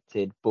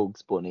predicted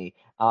Bugs Bunny.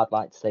 I'd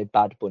like to say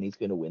Bad Bunny's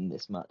going to win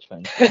this match,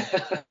 thank you.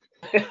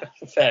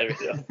 Fair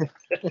enough.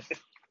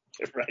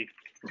 Right.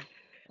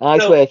 I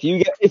swear,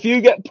 if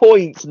you get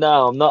points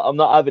now, I'm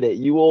not having it.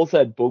 You all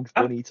said Bugs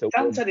Bunny to win.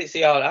 Dan said it's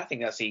I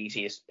think that's the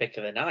easiest pick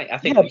of the night. I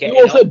think you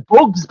all said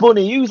Bugs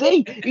Bunny. Who's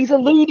he? He's a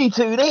Looney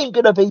Tune. He ain't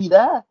gonna be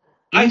there.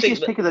 The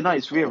easiest pick of the night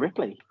is Rhea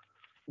Ripley.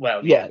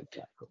 Well, yeah.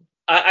 Exactly.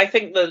 I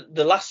think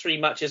the last three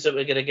matches that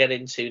we're going to get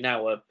into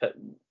now are,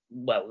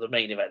 well, the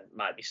main event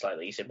might be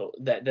slightly easier, but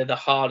they're the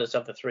hardest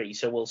of the three.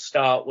 So we'll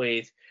start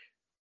with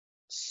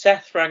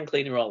Seth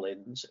Franklin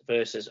Rollins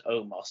versus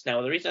Omos.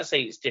 Now, the reason I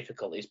say it's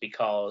difficult is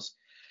because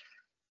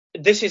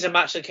this is a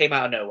match that came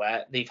out of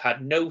nowhere. They've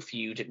had no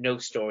feud, no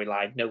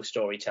storyline, no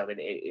storytelling.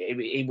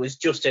 It was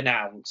just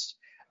announced,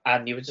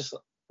 and you were just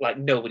like,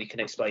 nobody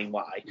can explain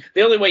why.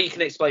 The only way you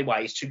can explain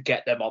why is to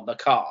get them on the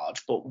card,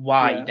 but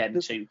why then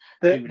to?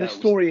 The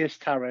story is,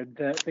 Taryn,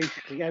 that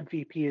basically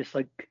MVP is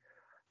like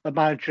the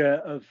manager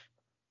of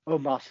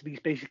Omos, and he's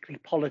basically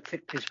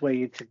politicked his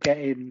way into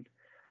getting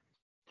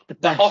the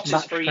best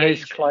match for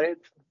his client.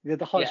 Yeah,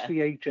 the hottest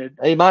free agent.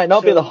 He might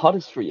not be the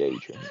hottest free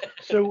agent.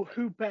 So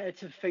who better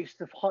to face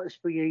the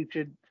hottest free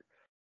agent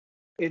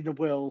in the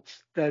world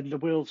than the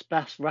world's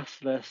best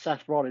wrestler,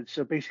 Seth Rollins?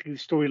 So basically the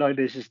storyline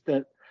is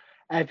that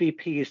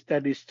MVP has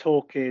done his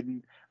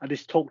talking and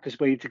has talked his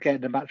way into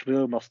getting a match with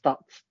Omos.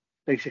 That's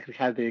basically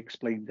how they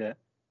explained it.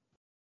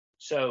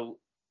 So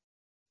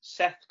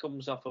Seth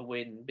comes off a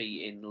win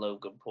beating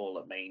Logan Paul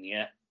at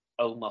Mania.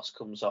 Omos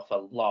comes off a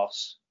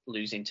loss,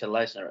 losing to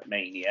Lesnar at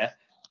Mania.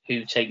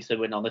 Who takes the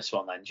win on this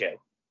one then,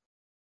 Joe?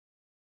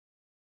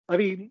 I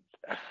mean,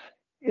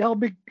 it'll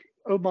make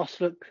Omos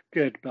look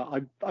good,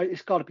 but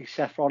it's got to be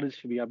Seth Rollins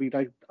for me. I mean,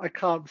 I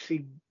can't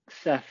see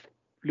Seth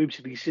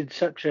losing. He's in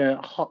such a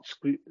hot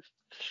streak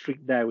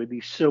now, and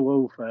he's so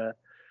over.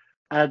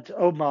 And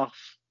Omos,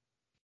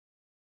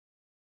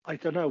 I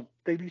don't know.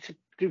 They need to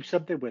do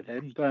something with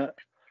him, but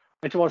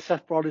I don't want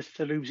Seth Rollins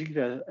to lose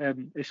either.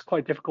 It's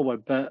quite a difficult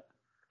one, but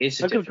I'm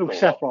going to go with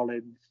Seth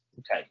Rollins.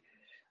 Okay.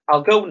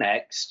 I'll go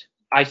next.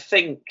 I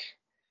think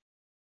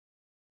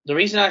the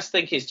reason I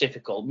think it's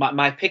difficult,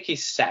 my pick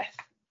is Seth.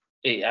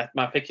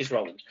 My pick is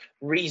Rollins.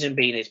 Reason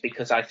being is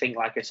because I think,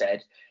 like I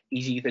said,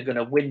 he's either going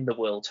to win the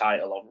world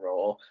title on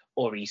Raw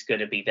or he's going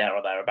to be there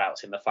or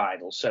thereabouts in the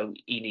final. So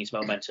he needs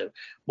momentum.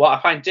 What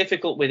I find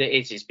difficult with it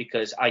is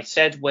because I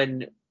said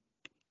when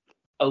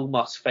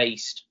Omos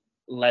faced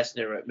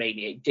Lesnar at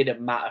Mania, it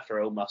didn't matter for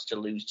Omos to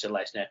lose to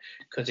Lesnar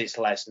because it's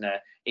Lesnar,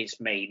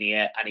 it's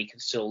Mania, and he can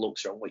still look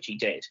strong, which he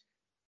did.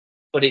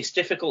 But it's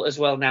difficult as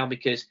well now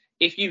because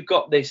if you've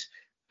got this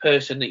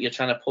person that you're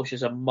trying to push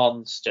as a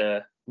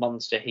monster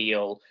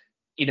heel,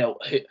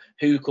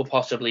 who could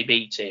possibly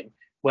beat him?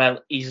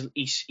 Well,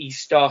 he's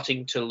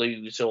starting to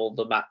lose all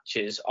the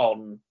matches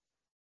on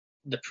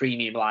the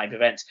premium live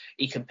events.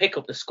 He can pick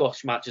up the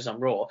squash matches on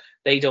Raw.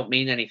 They don't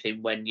mean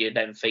anything when you're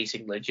then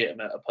facing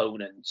legitimate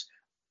opponents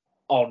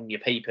on your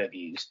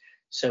pay-per-views.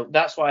 So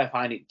that's why I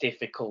find it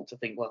difficult to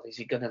think, well, is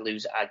he going to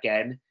lose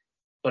again?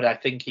 But I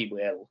think he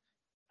will,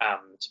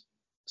 and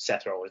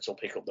Seth Rollins will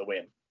pick up the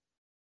win.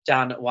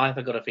 Dan, why have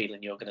I got a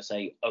feeling you're going to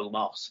say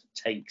Omos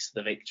takes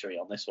the victory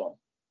on this one?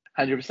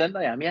 100%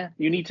 I am, yeah.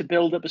 You need to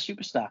build up a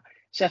superstar.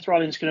 Seth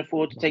Rollins can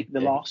afford to take the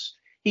loss.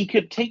 He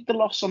could take the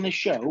loss on this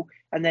show,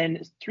 and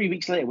then 3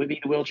 weeks later, we'll be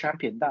the world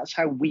champion. That's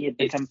how weird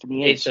the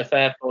company is. It's a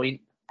fair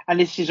point. And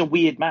this is a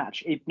weird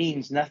match. It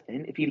means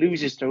nothing. If he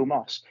loses to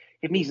Omos,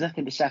 it means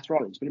nothing to Seth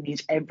Rollins, but it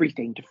means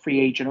everything to free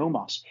agent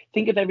Omos.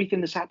 Think of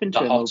everything that's happened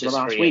to him over the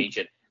last week.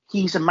 Agent.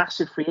 He's a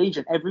massive free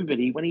agent.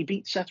 Everybody, when he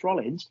beats Seth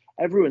Rollins,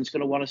 everyone's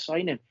going to want to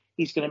sign him.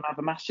 He's going to have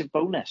a massive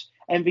bonus.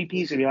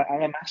 MVP's going to be like,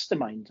 I'm a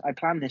mastermind. I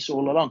planned this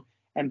all along.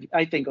 And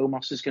I think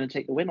Omos is going to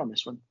take the win on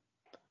this one.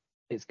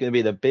 It's going to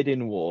be the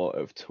bidding war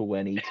of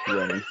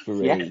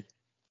 2023.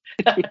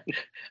 Yeah.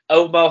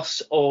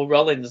 Omos or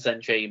Rollins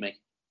then, Jamie?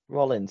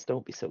 Rollins,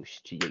 don't be so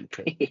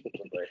stupid.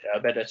 A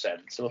better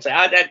sense. We'll say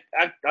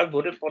I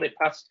wouldn't put it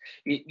past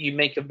you. You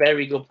make a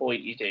very good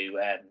point. You do,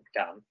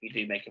 Dan. You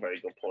do make a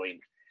very good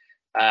point.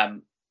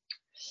 The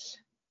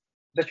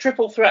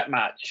triple threat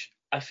match.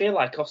 I feel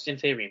like Austin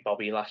Theory and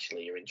Bobby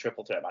Lashley are in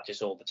triple threat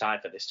matches all the time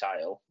for this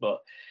title, but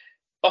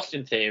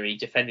Austin Theory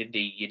defending the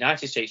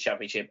United States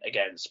Championship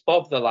against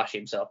Bob the Lash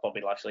himself,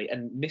 Bobby Lashley,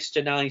 and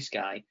Mr. Nice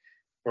Guy,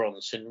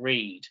 Bronson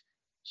Reed.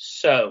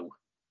 So,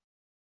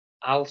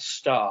 I'll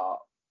start.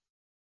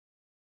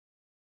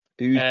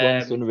 Who's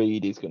Bronson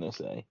Reed, he's going to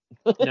say?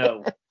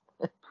 No.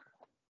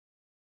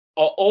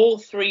 Are all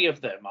three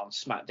of them on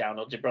SmackDown,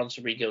 or did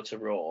Bronson Reed go to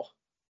Raw?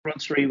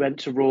 Bronson Reed went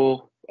to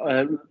Raw.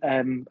 I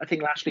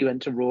think Lashley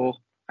went to Raw.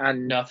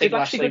 And no, I think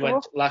Lashley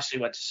went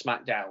to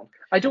SmackDown.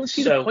 I don't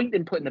see the point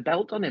in putting the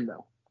belt on him,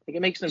 though. Like,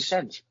 it makes no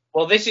sense.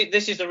 Well, this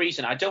is the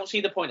reason. I don't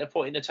see the point of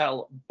putting the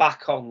title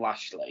back on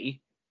Lashley.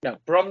 No.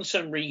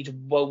 Bronson Reed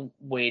won't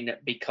win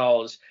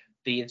because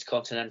the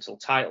Intercontinental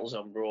title's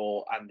on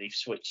Raw and they've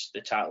switched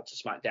the title to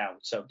SmackDown,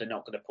 so they're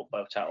not going to put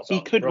both titles on.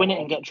 He could win it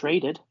and get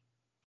traded.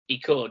 He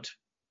could,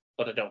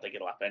 but I don't think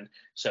it'll happen.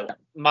 So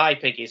my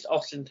pick is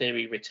Austin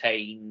Theory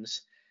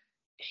retains.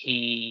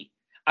 And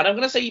I'm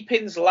going to say he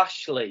pins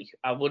Lashley.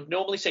 I would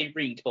normally say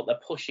Reed, but they're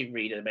pushing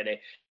Reed in a minute.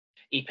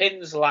 He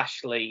pins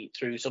Lashley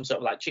through some sort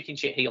of like chicken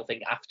shit heel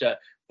thing after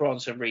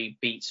Bronson Reed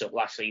beats up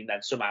Lashley and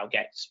then somehow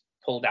gets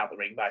pulled out the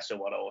ring by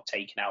someone or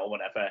taken out or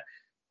whatever.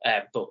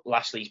 But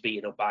Lashley's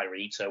beaten up by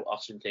Reed, so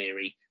Austin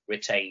Theory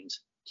retains,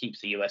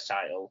 keeps the US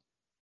title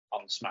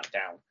on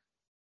SmackDown.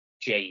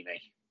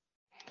 Jamie.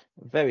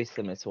 Very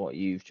similar to what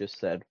you've just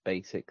said,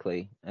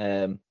 basically.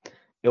 It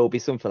will be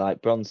something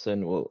like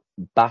Bronson will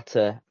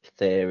batter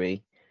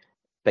Theory,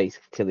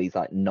 basically till he's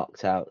like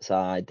knocked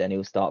outside. Then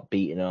he'll start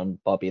beating on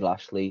Bobby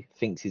Lashley,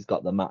 thinks he's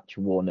got the match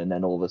won, and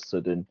then all of a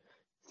sudden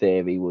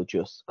Theory will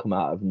just come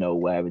out of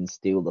nowhere and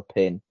steal the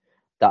pin.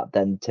 That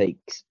then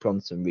takes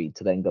Bronson Reed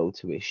to then go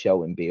to his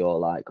show and be all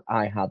like,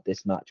 I had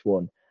this match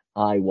won.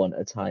 I want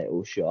a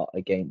title shot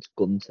against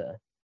Gunther,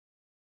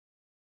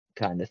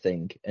 kind of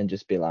thing. And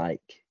just be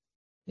like,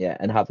 yeah,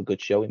 and have a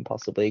good showing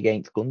possibly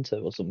against Gunther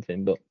or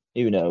something. But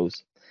who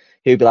knows?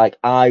 He'll be like,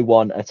 I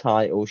want a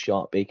title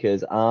shot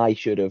because I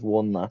should have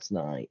won last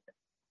night.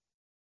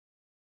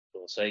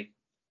 We'll see.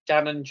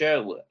 Dan and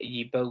Joe, are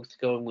you both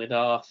going with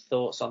our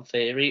thoughts on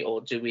Theory,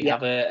 or do we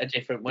have a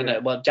different winner? Yeah.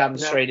 Well,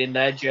 Dan's straight in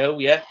there, Joe,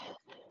 yeah?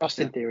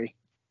 Austin Theory.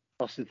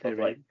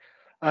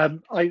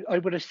 I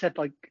would have said,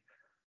 like,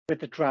 with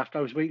the draft,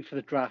 I was waiting for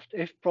the draft.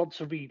 If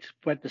Bronson Reed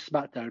went to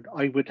SmackDown,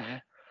 I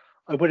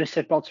would have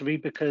said Bronson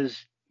Reed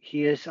because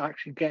he is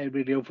actually getting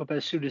really over. But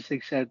as soon as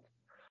they said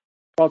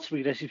Bronson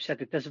Reed, as you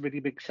said, it doesn't really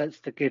make sense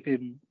to give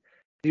him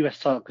the US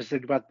title because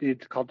then you had the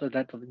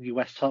Intercontinental and the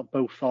US title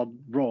both on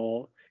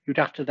Raw. You'd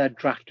have to then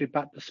draft him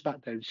back to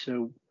SmackDown. So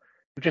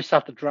you just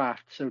have to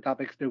draft. So that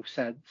makes no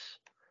sense.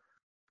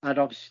 And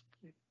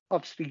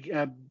obviously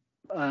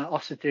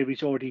Austin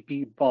Theory's already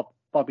beaten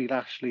Bobby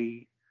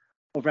Lashley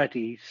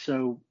already. So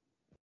you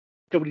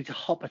don't need to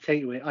hot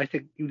potato it. I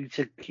think you need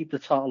to keep the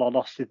title on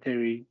Austin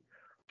Theory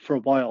for a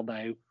while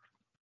now.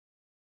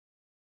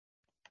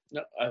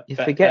 No, you're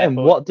forgetting,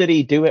 what did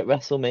he do at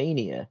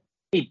WrestleMania?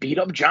 He beat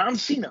up John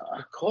Cena.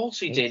 Of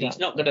course he did. He's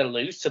not going to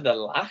lose to the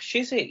Lash,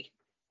 is he?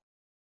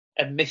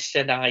 And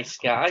Mr. Nice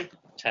Guy.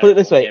 Put it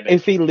this way,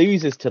 if he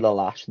loses to the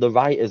Lash, the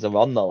writers are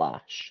on the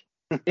Lash.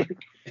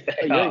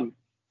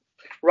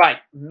 Right,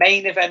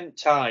 main event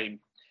time.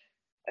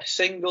 A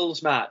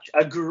singles match,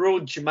 a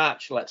grudge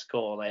match, let's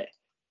call it.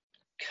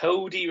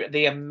 Cody,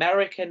 the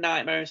American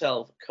Nightmare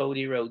himself,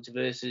 Cody Rhodes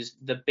versus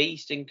the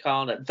Beast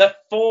Incarnate, the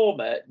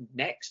former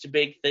next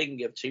big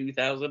thing of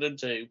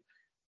 2002,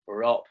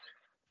 Brock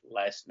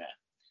Lesnar.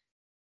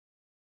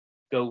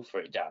 Go for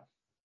it, Dan.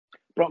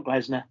 Brock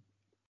Lesnar.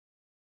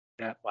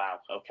 Yeah. Wow.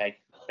 Okay.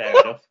 Fair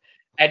enough.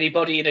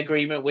 Anybody in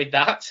agreement with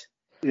that?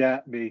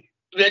 Yeah, me.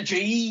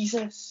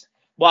 Jesus.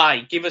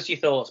 Why? Give us your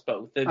thoughts,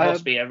 both. There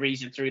must be a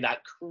reason through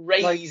that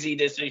crazy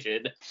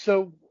decision.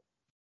 So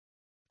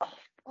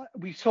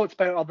we talked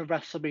about it on the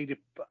WrestleMania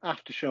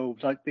after show,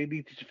 like they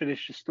needed to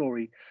finish the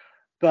story,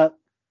 but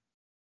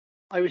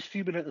I was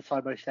fuming at the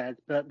time. I said,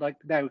 but like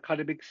now it kind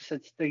of makes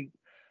sense.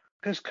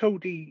 Because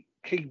Cody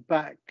came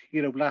back,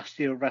 last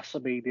year at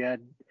WrestleMania,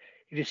 and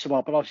he did so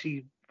well, but obviously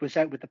he was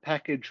out with the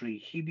pec injury.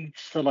 He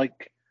needs to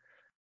like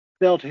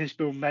build his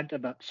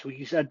momentum up, so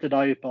he's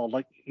undeniable.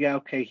 Like, yeah,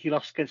 okay, he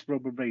lost against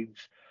Roman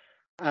Reigns.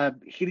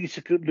 He needs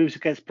to lose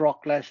against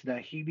Brock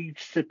Lesnar. He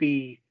needs to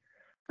be,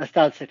 as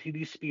Dan said, he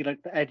needs to be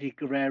like the Eddie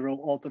Guerrero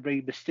or the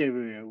Rey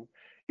Mysterio.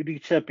 You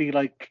need to be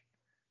like,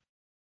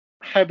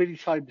 how many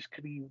times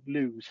can he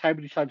lose? How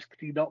many times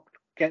can he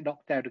get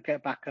knocked down and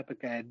get back up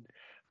again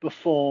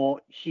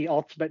before he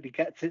ultimately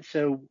gets it?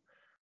 So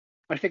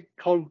I think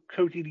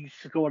Cody needs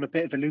to go on a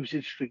bit of a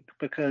losing streak,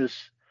 because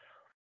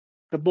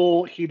the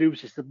more he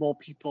loses, the more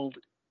people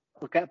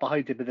will get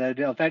behind him, and then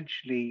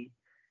eventually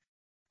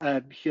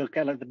he'll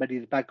get like the Money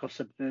in the Bank or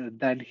something, and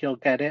then he'll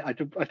get it.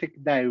 I think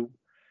now,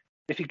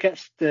 if he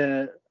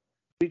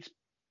beats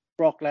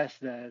Brock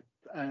Lesnar,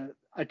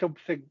 I don't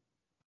think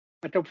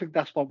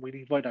that's what we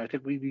need right now. I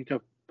think we need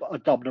a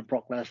dominant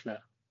Brock Lesnar.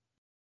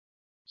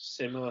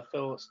 Similar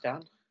thoughts,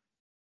 Dan?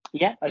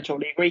 Yeah, I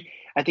totally agree.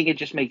 I think it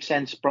just makes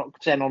sense.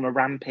 Brock's then on a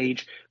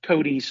rampage.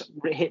 Cody's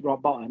hit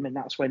rock bottom, and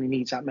that's when he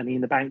needs that Money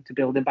in the Bank to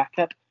build him back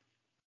up.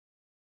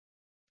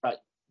 Right.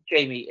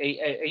 Jamie,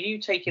 are you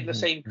taking the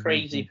same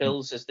crazy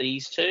pills as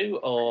these two,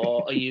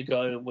 or are you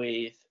going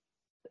with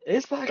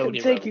It's like Cody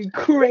I'm taking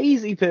Rhodes?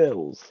 crazy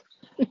pills.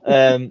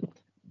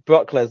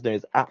 Brock Lesnar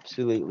is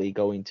absolutely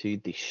going to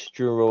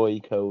destroy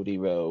Cody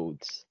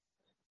Rhodes,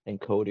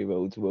 and Cody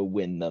Rhodes will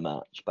win the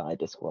match by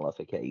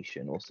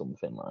disqualification or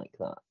something like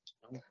that.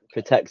 Okay.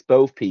 Protects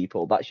both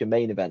people. That's your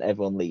main event.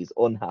 Everyone leaves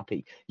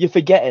unhappy. You're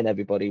forgetting,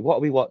 everybody. What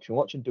are we watching?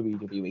 We're watching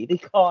WWE. They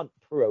can't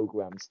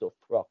program stuff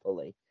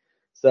properly.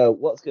 So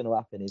what's going to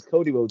happen is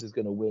Cody Rhodes is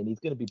going to win. He's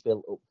going to be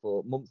built up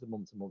for months and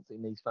months and months,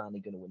 and he's finally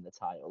going to win the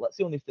title. That's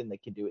the only thing they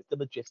can do. It's the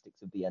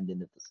logistics of the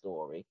ending of the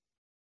story.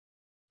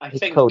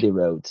 It's Cody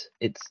Rhodes.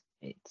 It's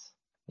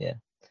yeah.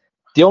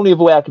 The only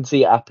other way I can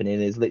see it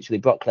happening is literally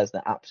Brock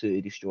Lesnar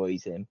absolutely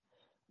destroys him,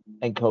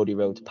 and Cody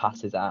Rhodes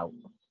passes out.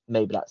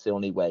 Maybe that's the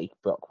only way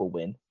Brock will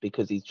win,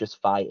 because he's just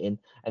fighting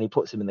and he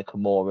puts him in the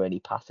Kimura and he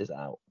passes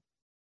out.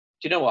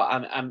 Do you know what?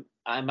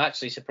 I'm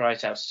actually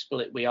surprised how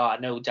split we are. I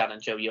know Dan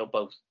and Joe, you're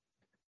both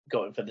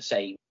going for the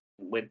same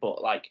win,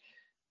 but like,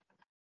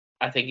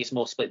 I think it's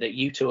more split that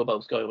you two are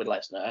both going with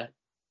Lesnar.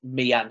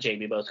 Me and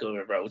Jamie both going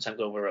with Rhodes. I'm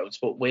going with Rhodes,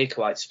 but we're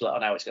quite split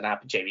on how it's going to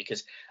happen, Jamie,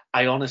 because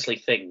I honestly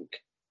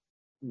think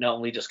not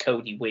only does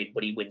Cody win,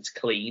 but he wins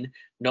clean,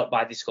 not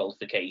by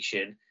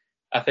disqualification.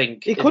 I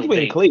think he could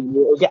win clean.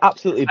 He'll get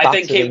absolutely battered. I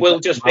think it will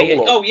just be.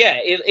 Oh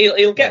yeah,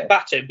 he'll get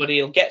battered, but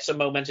he'll get some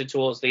momentum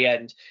towards the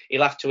end.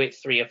 He'll have to hit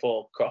 3 or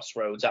 4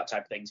 crossroads, that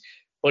type of things.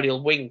 But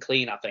he'll win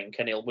clean, I think,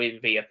 and he'll win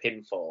via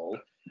pinfall.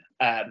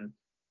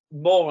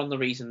 More on the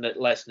reason that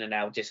Lesnar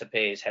now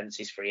disappears, hence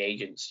his free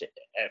agent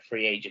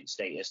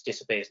status,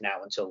 disappears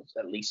now until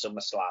at least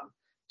SummerSlam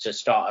to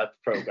start a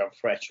program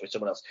fresh with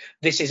someone else.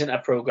 This isn't a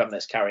program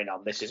that's carrying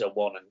on. This is a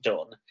one and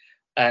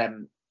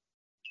done.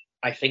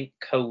 I think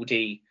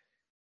Cody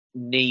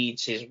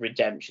needs his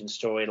redemption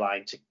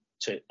storyline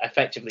to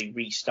effectively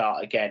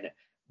restart again,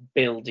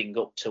 building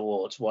up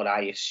towards what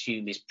I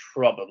assume is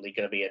probably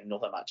going to be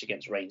another match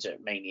against Reigns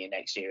at Mania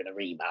next year in a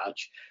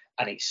rematch.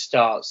 And it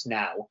starts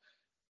now,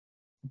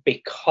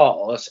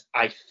 because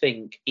I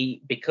think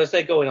because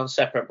they're going on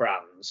separate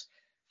brands,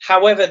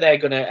 however they're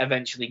going to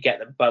eventually get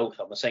them both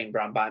on the same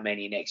brand by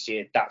Mania next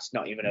year, that's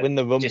not even win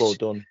the Rumble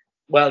done.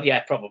 Well,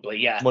 yeah, probably,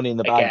 yeah. Money in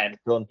the Bank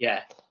done.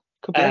 Yeah.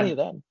 Could be any of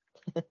them.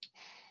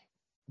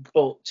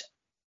 But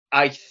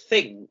I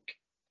think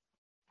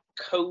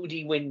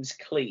Cody wins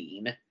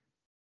clean,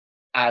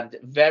 and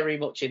very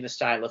much in the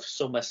style of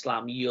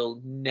SummerSlam,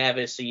 you'll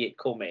never see it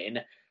coming.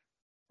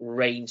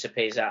 Reigns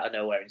appears out of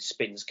nowhere and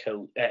spears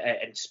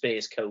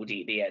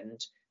Cody at the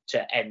end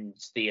to end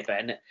the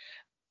event.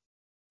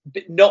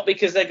 But not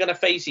because they're going to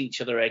face each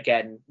other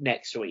again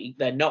next week.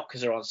 They're not, because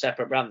they're on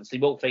separate brands. They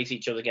won't face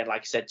each other again,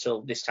 like I said,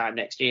 till this time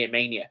next year,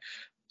 Mania.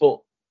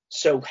 But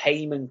so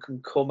Heyman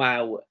can come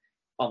out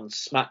on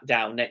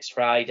SmackDown next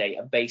Friday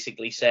and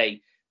basically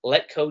say,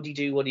 let Cody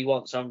do what he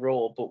wants on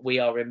Raw, but we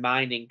are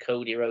reminding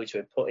Cody Rhodes,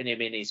 we're putting him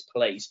in his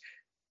place.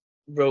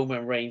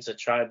 Roman Reigns, the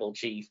tribal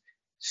chief,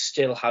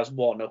 still has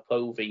one up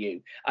over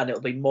you, and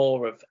it'll be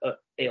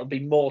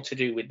more to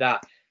do with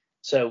that.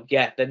 So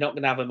yeah, they're not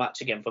going to have a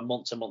match again for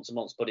months and months and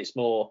months, but it's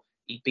more,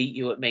 he beat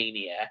you at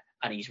Mania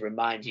and he's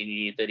reminding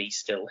you that he's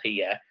still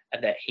here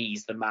and that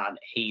he's the man,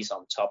 he's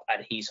on top,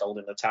 and he's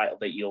holding the title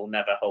that you'll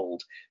never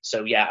hold.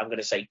 So yeah, I'm going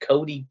to say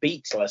Cody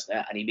beats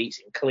Lesnar and he beats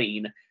him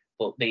clean,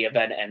 but the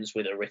event ends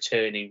with a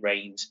returning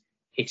Reigns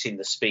hitting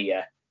the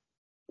spear,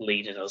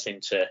 leading us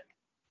into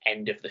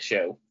end of the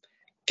show.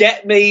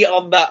 Get me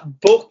on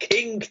that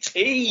booking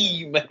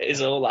team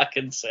is all I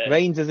can say.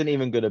 Reigns isn't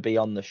even going to be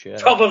on the show.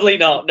 Probably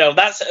not. No,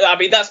 that's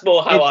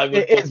more how I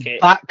would book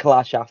it.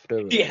 Backlash after.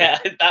 Yeah,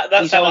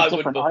 that's how I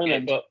would book island.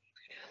 it. But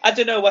I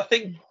don't know.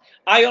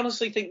 I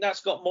honestly think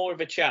that's got more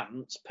of a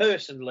chance,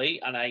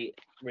 personally, and I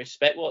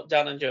respect what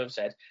Dan and Joe have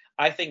said.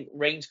 I think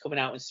Reigns coming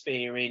out and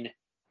spearing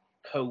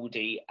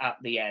Cody at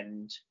the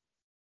end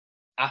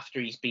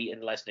after he's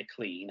beaten Lesnar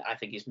clean, I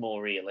think is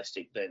more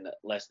realistic than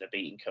Lesnar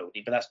beating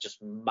Cody. But that's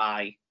just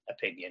my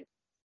opinion.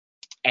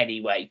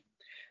 Anyway,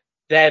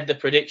 they're the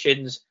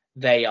predictions.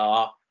 They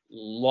are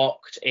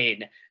locked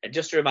in. And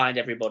just to remind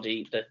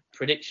everybody, the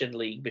prediction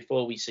league,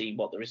 before we see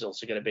what the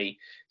results are going to be,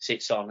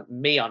 sits on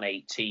me on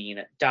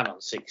 18, Dan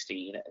on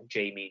 16, and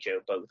Jamie and Joe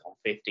both on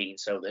 15.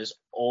 So there's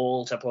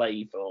all to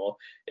play for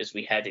as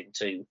we head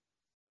into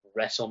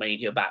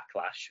WrestleMania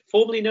Backlash,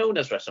 formerly known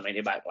as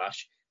WrestleMania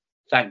Backlash.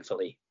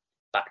 Thankfully,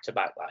 back to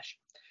Backlash.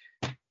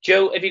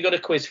 Joe, have you got a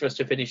quiz for us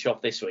to finish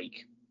off this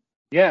week?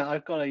 Yeah,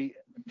 I've got a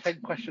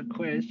 10-question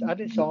quiz, and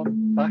it's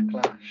on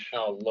Backlash.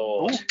 Oh,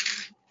 Lord. Ooh.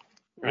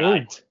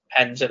 Right.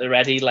 Pens at the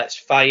ready. Let's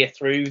fire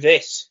through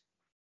this.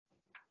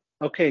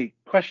 Okay,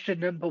 question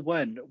number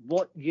 1.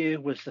 What year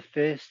was the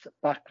first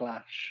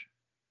Backlash?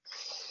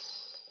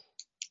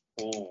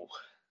 Oh.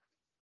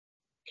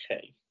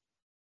 Okay.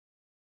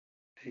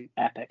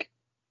 Epic.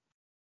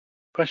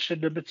 Question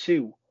number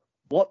 2.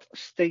 What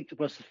state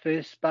was the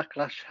first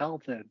Backlash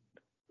held in?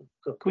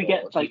 Good Can we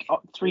Lord. get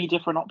 3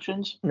 different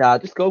options? Nah,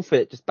 just go for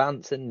it. Just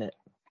bounce, isn't it?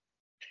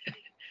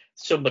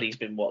 Somebody's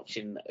been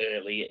watching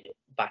early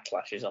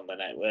Backlashes on the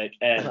network.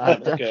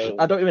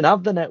 I don't even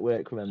have the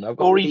network, remember. I've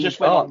got Or he just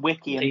went on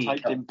Wiki and Peacock.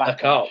 typed in A Backlash.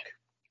 cock.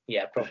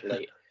 Yeah,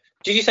 probably.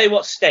 Did you say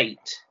what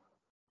state?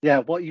 Yeah,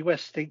 what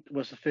US state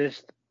was the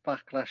first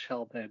Backlash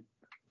held in?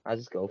 I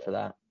just go for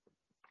that.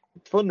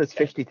 It's fun. There's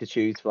 50 to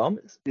choose from.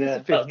 It's Yeah.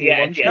 a 50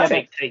 Yeah, one yeah,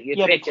 chance.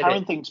 But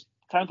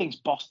Karen thinks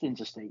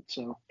Boston's a state,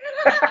 so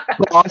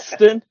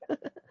Boston,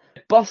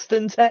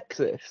 Boston,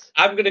 Texas.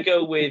 I'm going to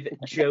go with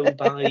Joe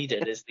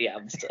Biden as the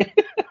answer.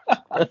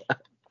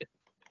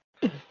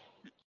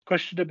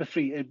 Question number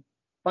 3. In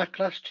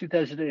Backlash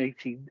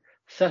 2018,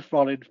 Seth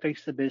Rollins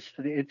faced The Miz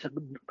for the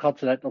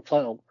Intercontinental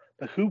title,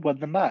 but who won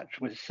the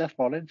match? Was it Seth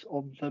Rollins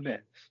or The Miz?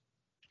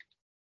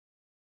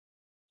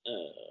 I'll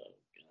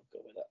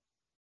go with that.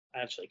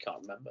 I actually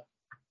can't remember.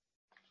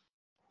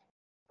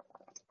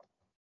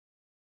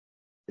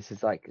 This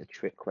is like a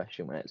trick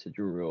question when it's a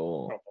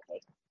draw.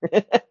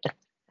 Probably.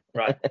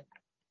 Right.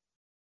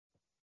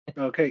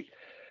 Okay.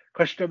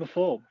 Question number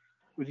 4.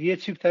 With the year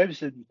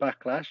 2000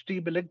 Backlash,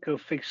 Dean Malenko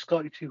faced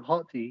Scotty 2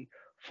 Hotty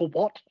for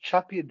what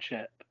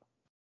championship?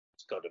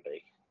 It's got to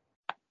be.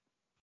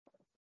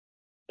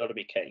 Got to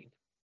be Kane.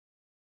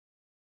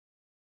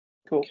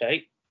 Cool.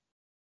 Okay.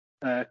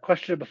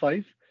 Question number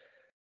 5.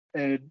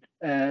 In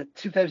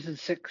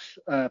 2006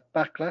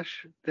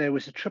 Backlash, there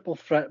was a triple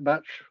threat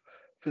match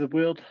for the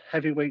World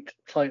Heavyweight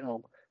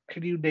title.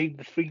 Can you name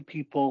the 3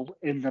 people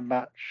in the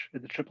match,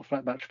 in the triple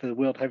threat match for the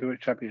World Heavyweight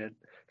Champion,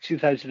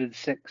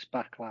 2006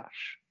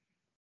 Backlash?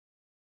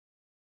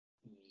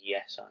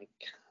 Yes, I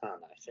can,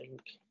 I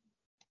think.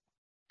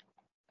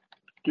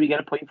 do we get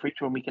a point for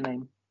each one we can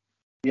name?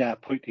 Yeah,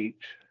 point each.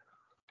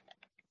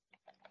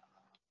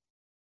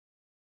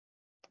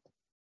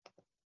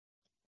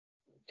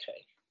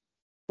 Okay.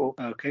 Cool.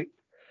 Okay.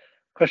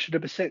 Question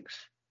number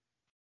 6.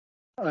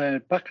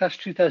 Backlash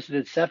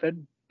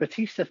 2007,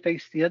 Batista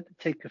faced The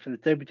Undertaker for the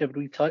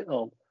WWE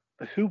title,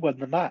 but who won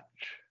the match?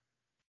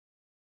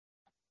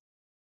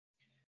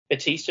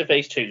 Batista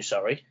phase 2,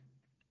 sorry.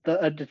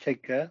 The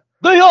Undertaker.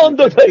 The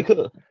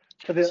Undertaker!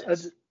 For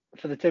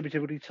the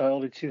WWE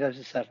title in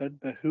 2007,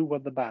 but who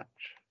won the match?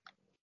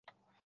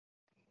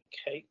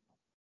 Okay.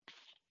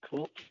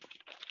 Cool.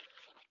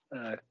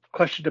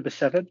 Question number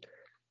 7.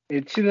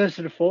 In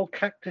 2004,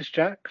 Cactus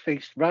Jack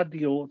faced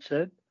Randy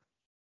Orton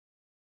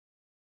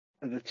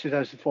in the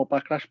 2004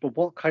 Backlash, but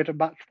what kind of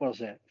match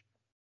was it?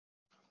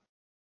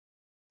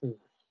 Ooh.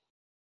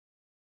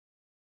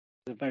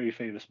 It's a very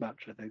famous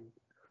match, I think.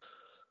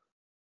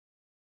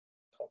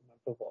 Can't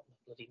remember what the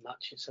bloody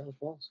match itself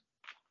was.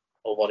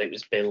 Or what it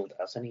was billed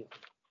as, anyway.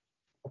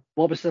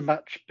 What was the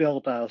match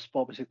billed as?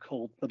 What was it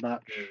called, the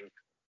match?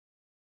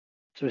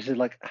 So is it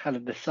like Hell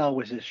in a Cell?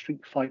 Was it a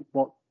street fight?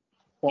 What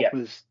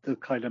was the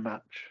kind of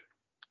match?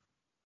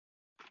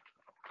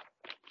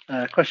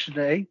 Question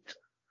 8.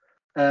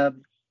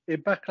 In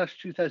Backlash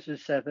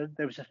 2007,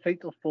 there was a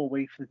fatal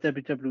 4-way for the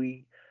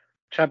WWE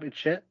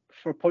Championship.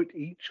 For a point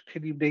each,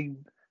 can you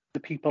name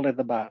the people in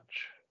the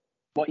match?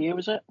 What year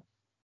was it?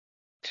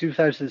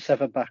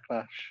 2007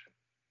 Backlash.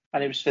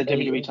 And it was for the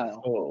WWE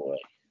title. Oh,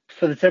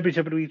 For the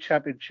WWE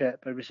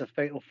Championship, there was a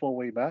fatal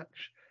 4-way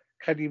match.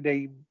 Can you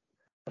name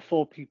the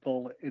 4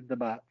 people in the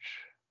match?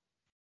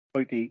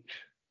 Point each.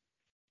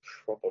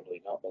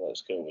 probably not, but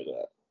let's go with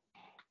that.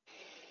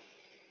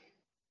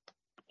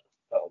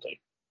 That'll do.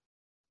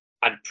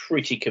 I'm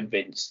pretty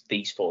convinced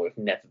these 4 have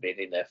never been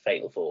in their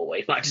fatal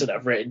 4-way match that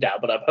I've written down,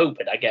 but I'm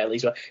hoping I get at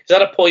least one. Is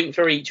that a point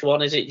for each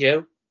one, is it,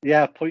 Joe?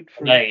 Yeah, point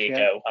for There each. you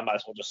go. I might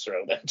as well just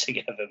throw them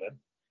together then.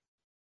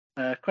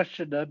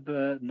 Question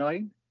number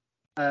 9.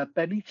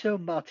 Benito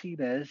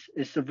Martinez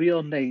is the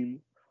real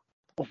name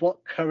of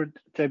what current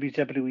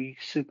WWE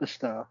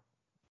superstar?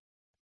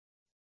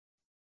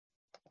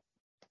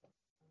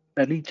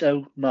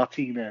 Benito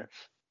Martinez.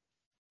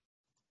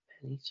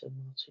 Benito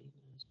Martinez.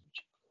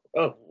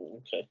 Oh,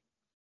 okay.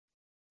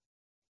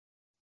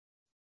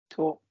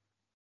 Cool.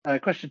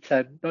 Question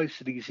 10. Nice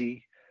and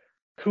easy.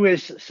 Who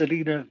is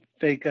Selena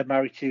Vega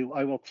married to?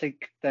 I will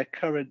take their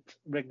current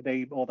ring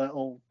name or their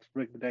old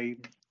ring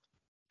name.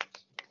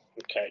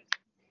 Okay.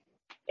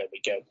 There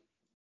we go.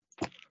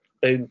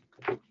 Boom.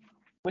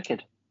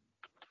 Wicked.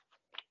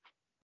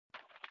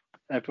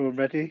 Everyone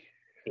ready?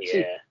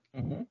 Yeah.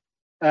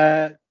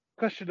 Mm-hmm.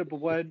 Question number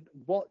 1.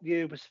 What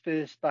year was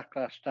first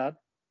Backlash, Dan?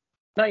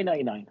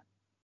 1999.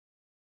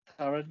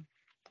 Aaron?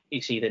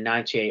 It's either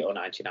 98 or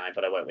 99,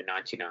 but I went with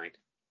 99.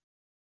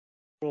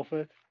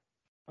 Crawford?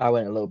 I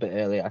went a little bit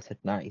earlier. I said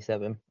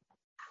 97.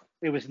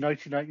 It was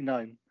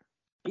 1999.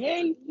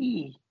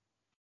 Yay!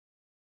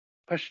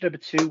 Question number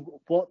 2.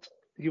 What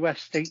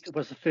US state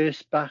was the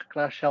first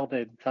Backlash held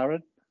in?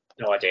 Taryn?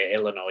 No idea.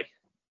 Illinois.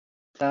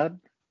 Dan?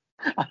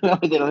 I know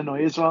with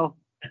Illinois as well.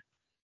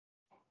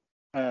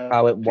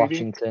 I went Jamie?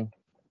 Washington.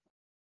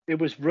 It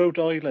was Rhode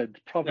Island.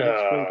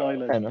 Providence, Rhode Fair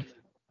Island.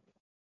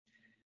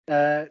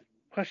 enough.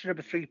 Question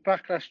number 3.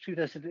 Backlash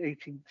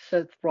 2018.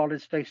 Seth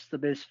Rollins faced The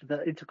Miz for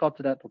the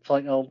Intercontinental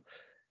title.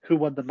 Who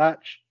won the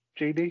match?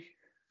 Jamie?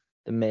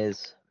 The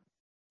Miz.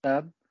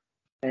 Dan?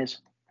 Miz.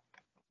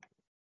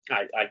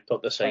 I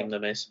put the same, The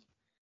Miz.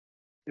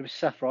 It was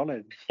Seth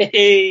Rollins.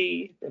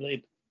 Hey!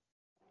 Brilliant.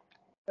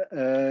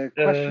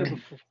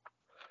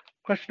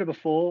 Question number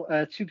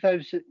 4.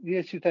 2000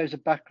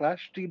 Backlash.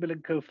 Dean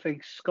Malenko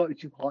faced Scotty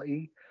 2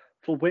 Hotty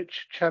for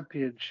which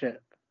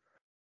championship?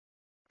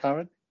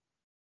 Taryn?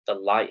 The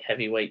light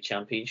heavyweight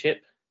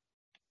championship.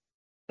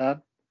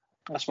 Dan?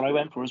 That's what I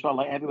went for as well,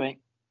 light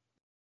heavyweight.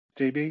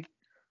 Jamie?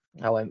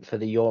 I went for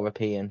the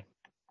European.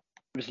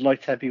 It was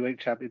light heavyweight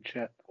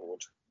championship.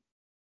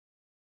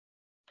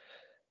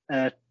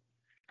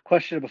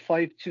 Question number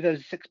 5.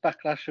 2006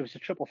 Backlash. It was a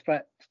triple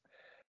threat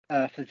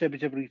for the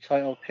WWE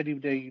title. Can you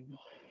name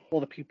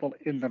all the people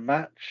in the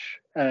match?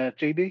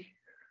 Jamie?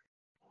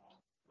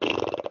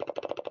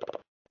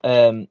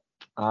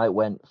 I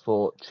went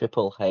for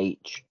Triple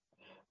H,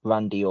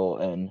 Randy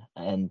Orton,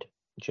 and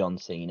John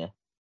Cena.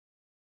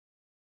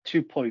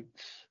 2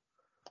 points.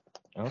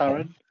 Okay.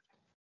 Taryn?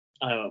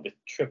 I went with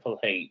Triple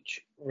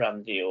H,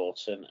 Randy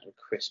Orton, and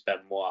Chris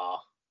Benoit.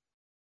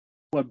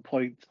 1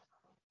 point.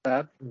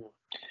 Dan?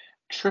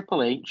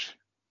 Triple H,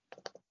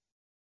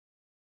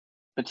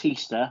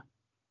 Batista,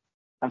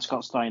 and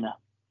Scott Steiner.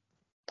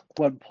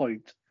 1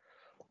 point.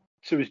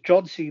 So it was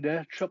John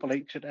Cena, Triple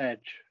H, and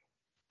Edge.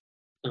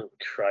 Oh,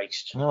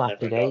 Christ. Oh,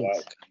 happy days.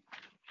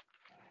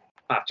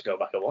 I have to go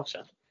back and watch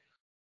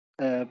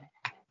that.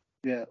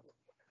 Yeah.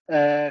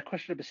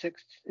 Question number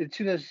 6. In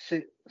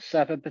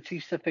 2007,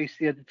 Batista faced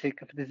The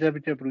Undertaker for the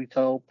WWE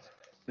title.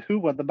 Who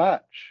won the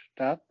match?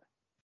 Dan?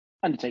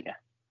 Undertaker.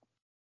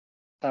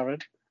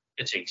 Taryn?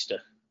 Batista.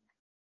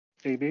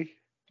 Jamie?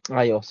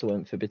 I also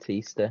went for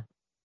Batista.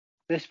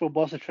 This one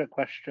was a trick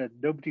question.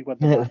 Nobody won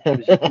the match. It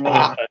was a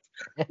draw.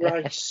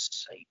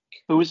 Christ's sake.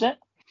 Who was it?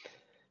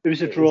 It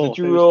was a It draw. was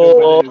a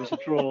draw. It was a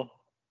draw.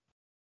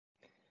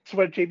 So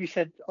when Jamie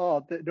said,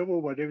 "Oh, no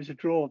one won," it was a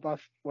draw.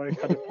 That's why I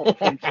kind of popped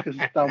face because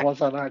that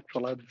was an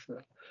actual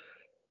answer.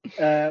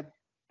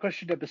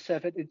 Question number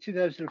 7. In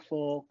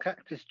 2004,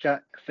 Cactus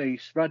Jack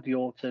faced Randy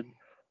Orton.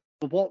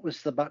 But what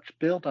was the match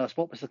billed as?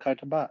 What was the kind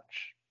of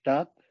match?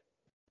 Dan?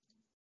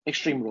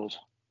 Extreme Rules.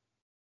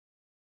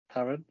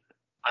 Taryn?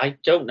 I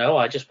don't know.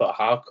 I just put a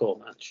hardcore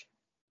match.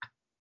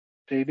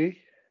 Jamie?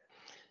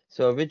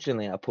 So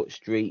originally I put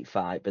Street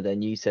Fight, but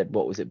then you said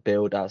what was it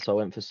billed as? So I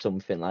went for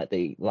something like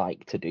they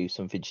like to do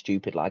something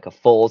stupid, like a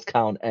Falls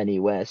Count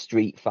Anywhere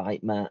Street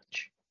Fight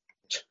match.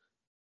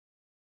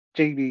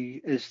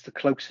 Jamie is the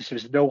closest. It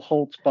was no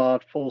holds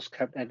barred, Falls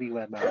Count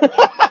Anywhere match.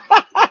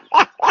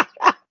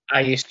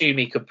 I assume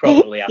he could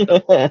probably have the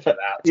point for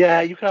that.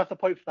 Yeah, you can have the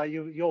point for that.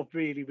 You're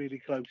really, really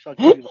close. I'll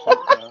give you the point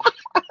for that.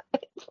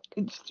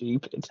 It's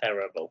stupid.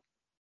 Terrible.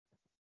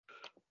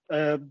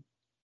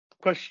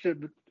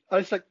 Question. I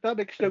was like, that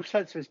makes no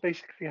sense. It's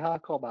basically a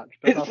hardcore match.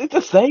 But It's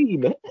the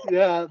same.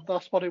 yeah,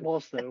 that's what it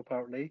was, though,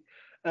 apparently.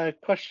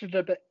 Question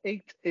number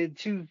 8.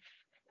 In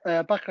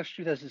Backlash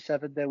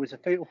 2007, there was a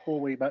fatal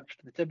 4-way match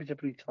for the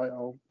WWE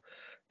title.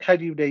 Can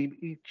you name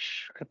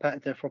each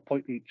competitor for a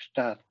point each?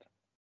 Dan?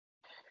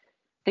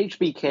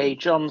 HBK,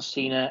 John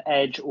Cena,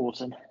 Edge,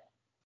 Orton.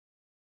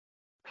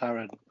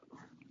 Taryn?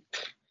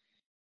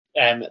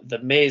 The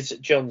Miz,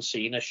 John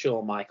Cena,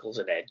 Shawn Michaels,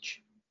 and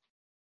Edge.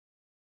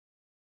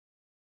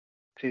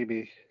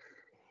 Jamie?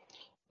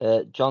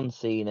 John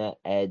Cena,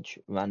 Edge,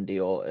 Randy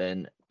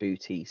Orton,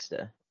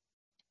 Bautista.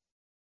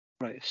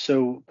 Right,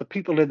 so the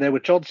people in there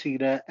were John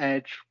Cena,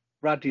 Edge,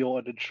 Randy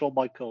Orton, and Shawn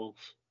Michaels.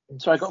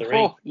 So I got 3.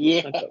 4.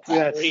 Yeah. I got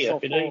Yeah, 3. so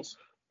Happy 4. days.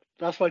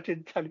 That's why I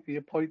didn't tell you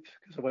your points.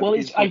 Well,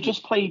 I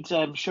just played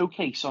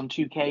Showcase on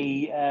 2K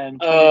 23,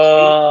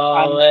 Oh,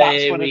 and that's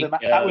there one of we the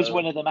that was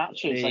one of the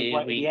matches, like Here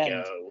right at we the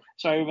end. go.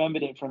 So I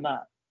remembered it from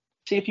that.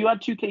 See, if you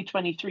had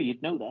 2K23,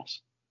 you'd know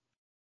this.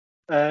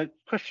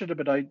 Question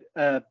number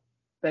 9.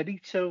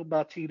 Benito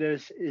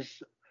Martinez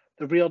is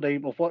the real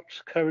name of what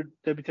current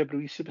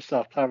WWE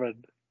superstar,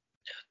 Taron?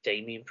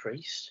 Damian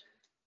Priest.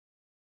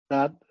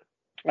 Dan?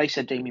 I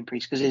said Damian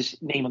Priest because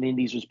his name on the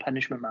Indies was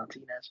Punishment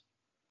Martinez.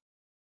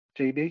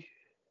 Jamie?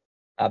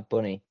 Bad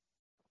Bunny.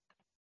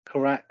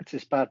 Correct,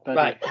 it's Bad Bunny.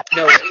 Right,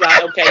 no,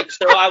 right, okay.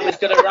 So I was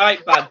going to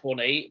write Bad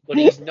Bunny, but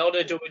he's not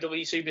a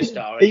WWE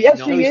superstar. And Yes,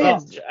 he's not he is.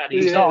 contracted, and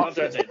he's not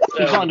contracted. So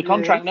He's not under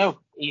contract, no.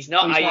 he's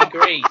not. He's I not.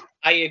 agree.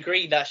 I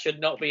agree. That should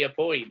not be a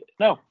point.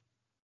 No.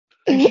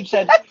 You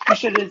should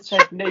have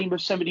said name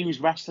of somebody who's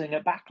wrestling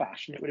at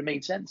Backlash, and it would have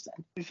made sense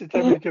then. He's a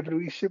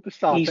WWE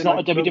superstar. He's not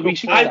a WWE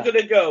superstar. I'm going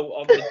to go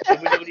on the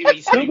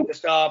WWE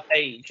superstar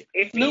page.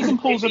 If Logan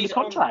Paul's under he's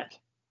contract.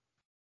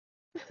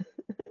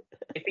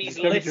 If he's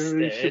WWE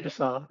listed,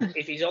 superstar.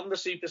 if he's on the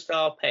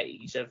superstar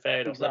page, then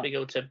fair enough. Let me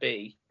go to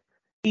B.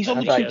 He's on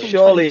the Like,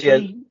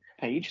 2K23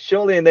 page.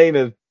 Surely the name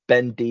of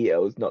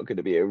Bendito is not going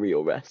to be a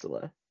real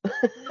wrestler.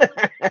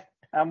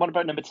 And what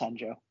about number 10,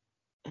 Joe?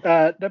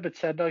 Number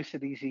 10, nice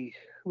and easy.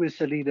 Who is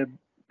Selena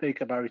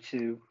Baker married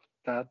to,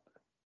 Dan?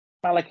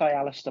 Malachi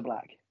Alistair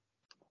Black.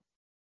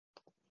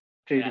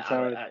 Jamie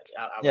Taron.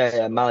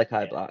 Yeah,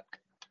 Malachi Black.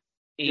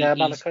 Yeah,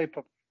 Malachi.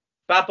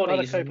 Bad Bunny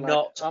is Malachi Black,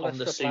 not on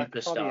the Alistair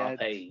Black, Tony superstar Ed.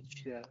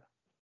 page. Yeah.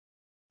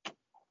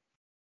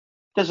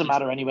 Doesn't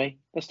matter anyway.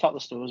 Let's top the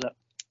scores up.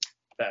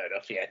 Fair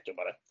enough, yeah, don't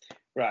matter.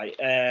 Right,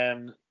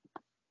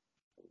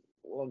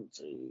 1,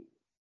 2.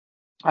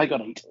 I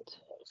got 8.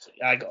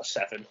 I got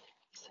 7.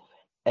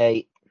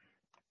 8.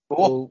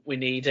 Oh, we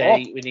need a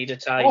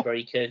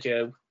tiebreaker,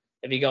 Joe.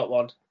 Have you got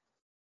one?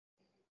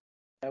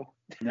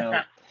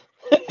 No.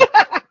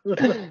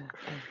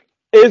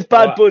 Is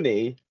Bad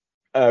Bunny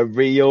a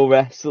real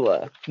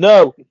wrestler?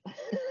 No.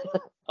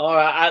 All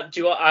right,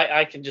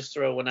 I can just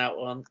throw one out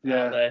out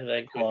there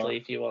then quickly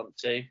if you want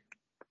to.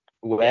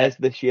 Where's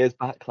this year's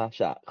Backlash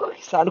at?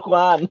 San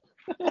Juan.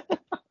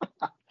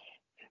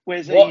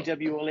 Where's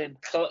AEW All In?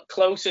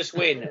 Closest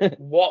win.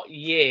 What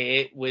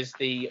year was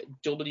the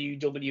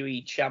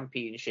WWE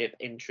Championship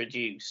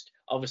introduced?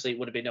 Obviously, it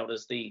would have been known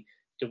as the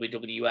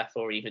WWF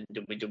or even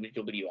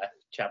WWF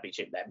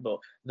Championship then, but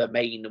the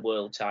main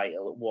world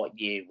title, what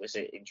year was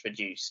it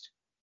introduced?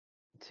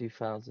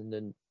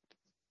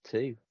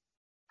 2002.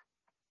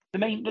 You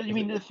mean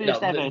the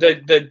first ever?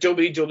 The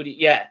WWE,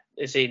 yeah,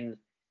 as in.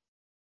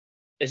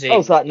 Oh,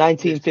 it's like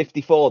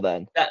 1954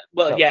 then.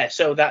 Yeah,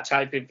 so that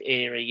type of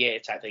era year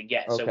type thing,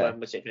 yeah. Okay. So when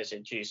was it first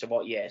introduced? So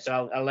what year?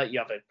 So I'll let you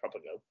have a proper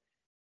go.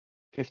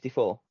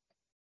 54.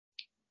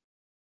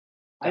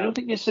 I don't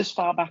think it's as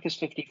far back as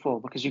 54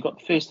 because you've got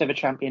the first ever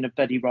champion of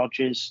Buddy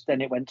Rogers,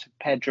 then it went to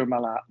Pedro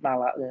Morales.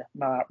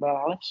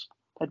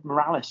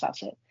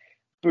 That's it.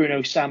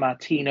 Bruno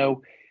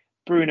Sammartino.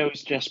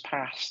 Bruno's just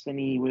passed and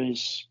he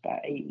was about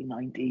 80,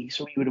 90,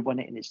 so he would have won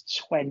it in his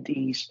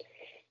 20s.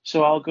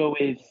 So I'll go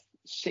with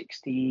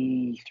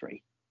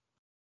 63.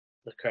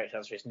 The correct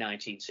answer is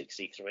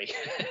 1963.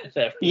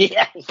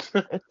 Yes.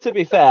 To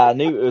be fair, I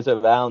knew it was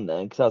around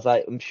then because I was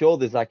like, I'm sure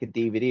there's like a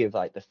DVD of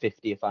like the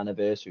 50th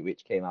anniversary,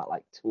 which came out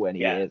like 20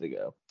 years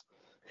ago.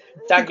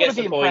 Dan You've got gets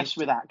to be the point. impressed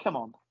with that. Come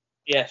on.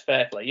 Yes,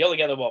 fair play. You only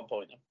get the 1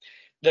 point.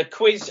 The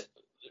quiz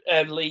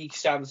league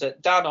stands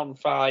at Dan on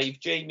 5,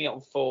 Jamie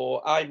on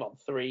 4, I'm on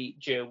 3,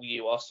 Joe,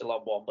 you are still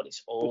on 1, but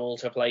it's all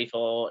to play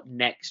for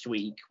next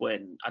week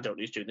when I don't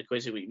know who's doing the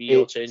quiz.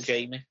 Your turn,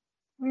 Jamie.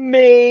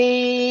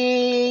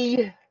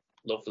 Me.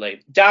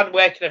 Lovely. Dan,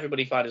 where can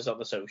everybody find us on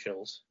the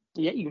socials?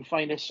 Yeah, you can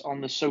find us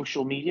on the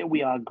social media.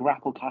 We are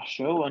Grapplecast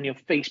Show on your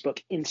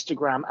Facebook,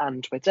 Instagram,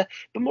 and Twitter.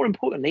 But more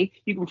importantly,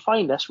 you can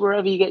find us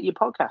wherever you get your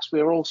podcasts.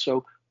 We are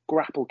also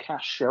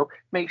Grapplecast Show.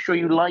 Make sure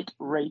you like,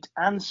 rate,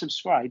 and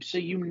subscribe so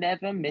you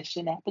never miss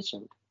an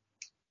episode.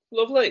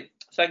 Lovely.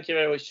 Thank you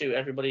very much to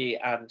everybody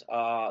and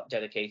our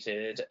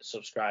dedicated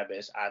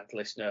subscribers and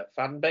listener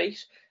fan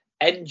base.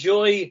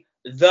 Enjoy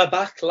the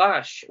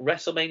Backlash,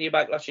 WrestleMania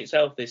Backlash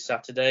itself this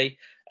Saturday.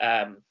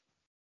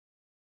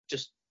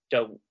 Just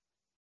don't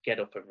get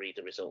up and read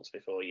the results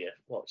before you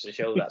watch the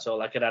show. That's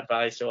all I can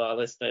advise to our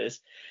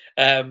listeners.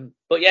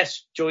 But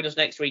yes, join us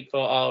next week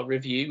for our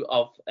review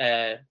of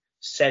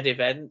said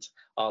event,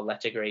 our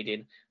letter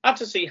grading, and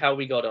to see how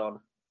we got on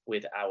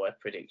with our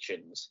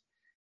predictions.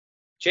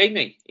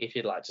 Jamie, if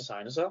you'd like to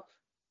sign us off.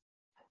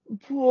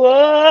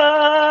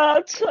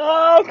 Puerto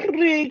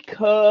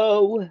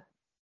Rico.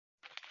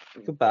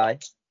 Goodbye.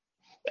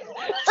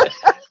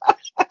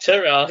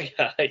 Ta-ra,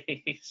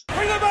 guys.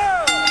 Ring the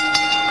bell!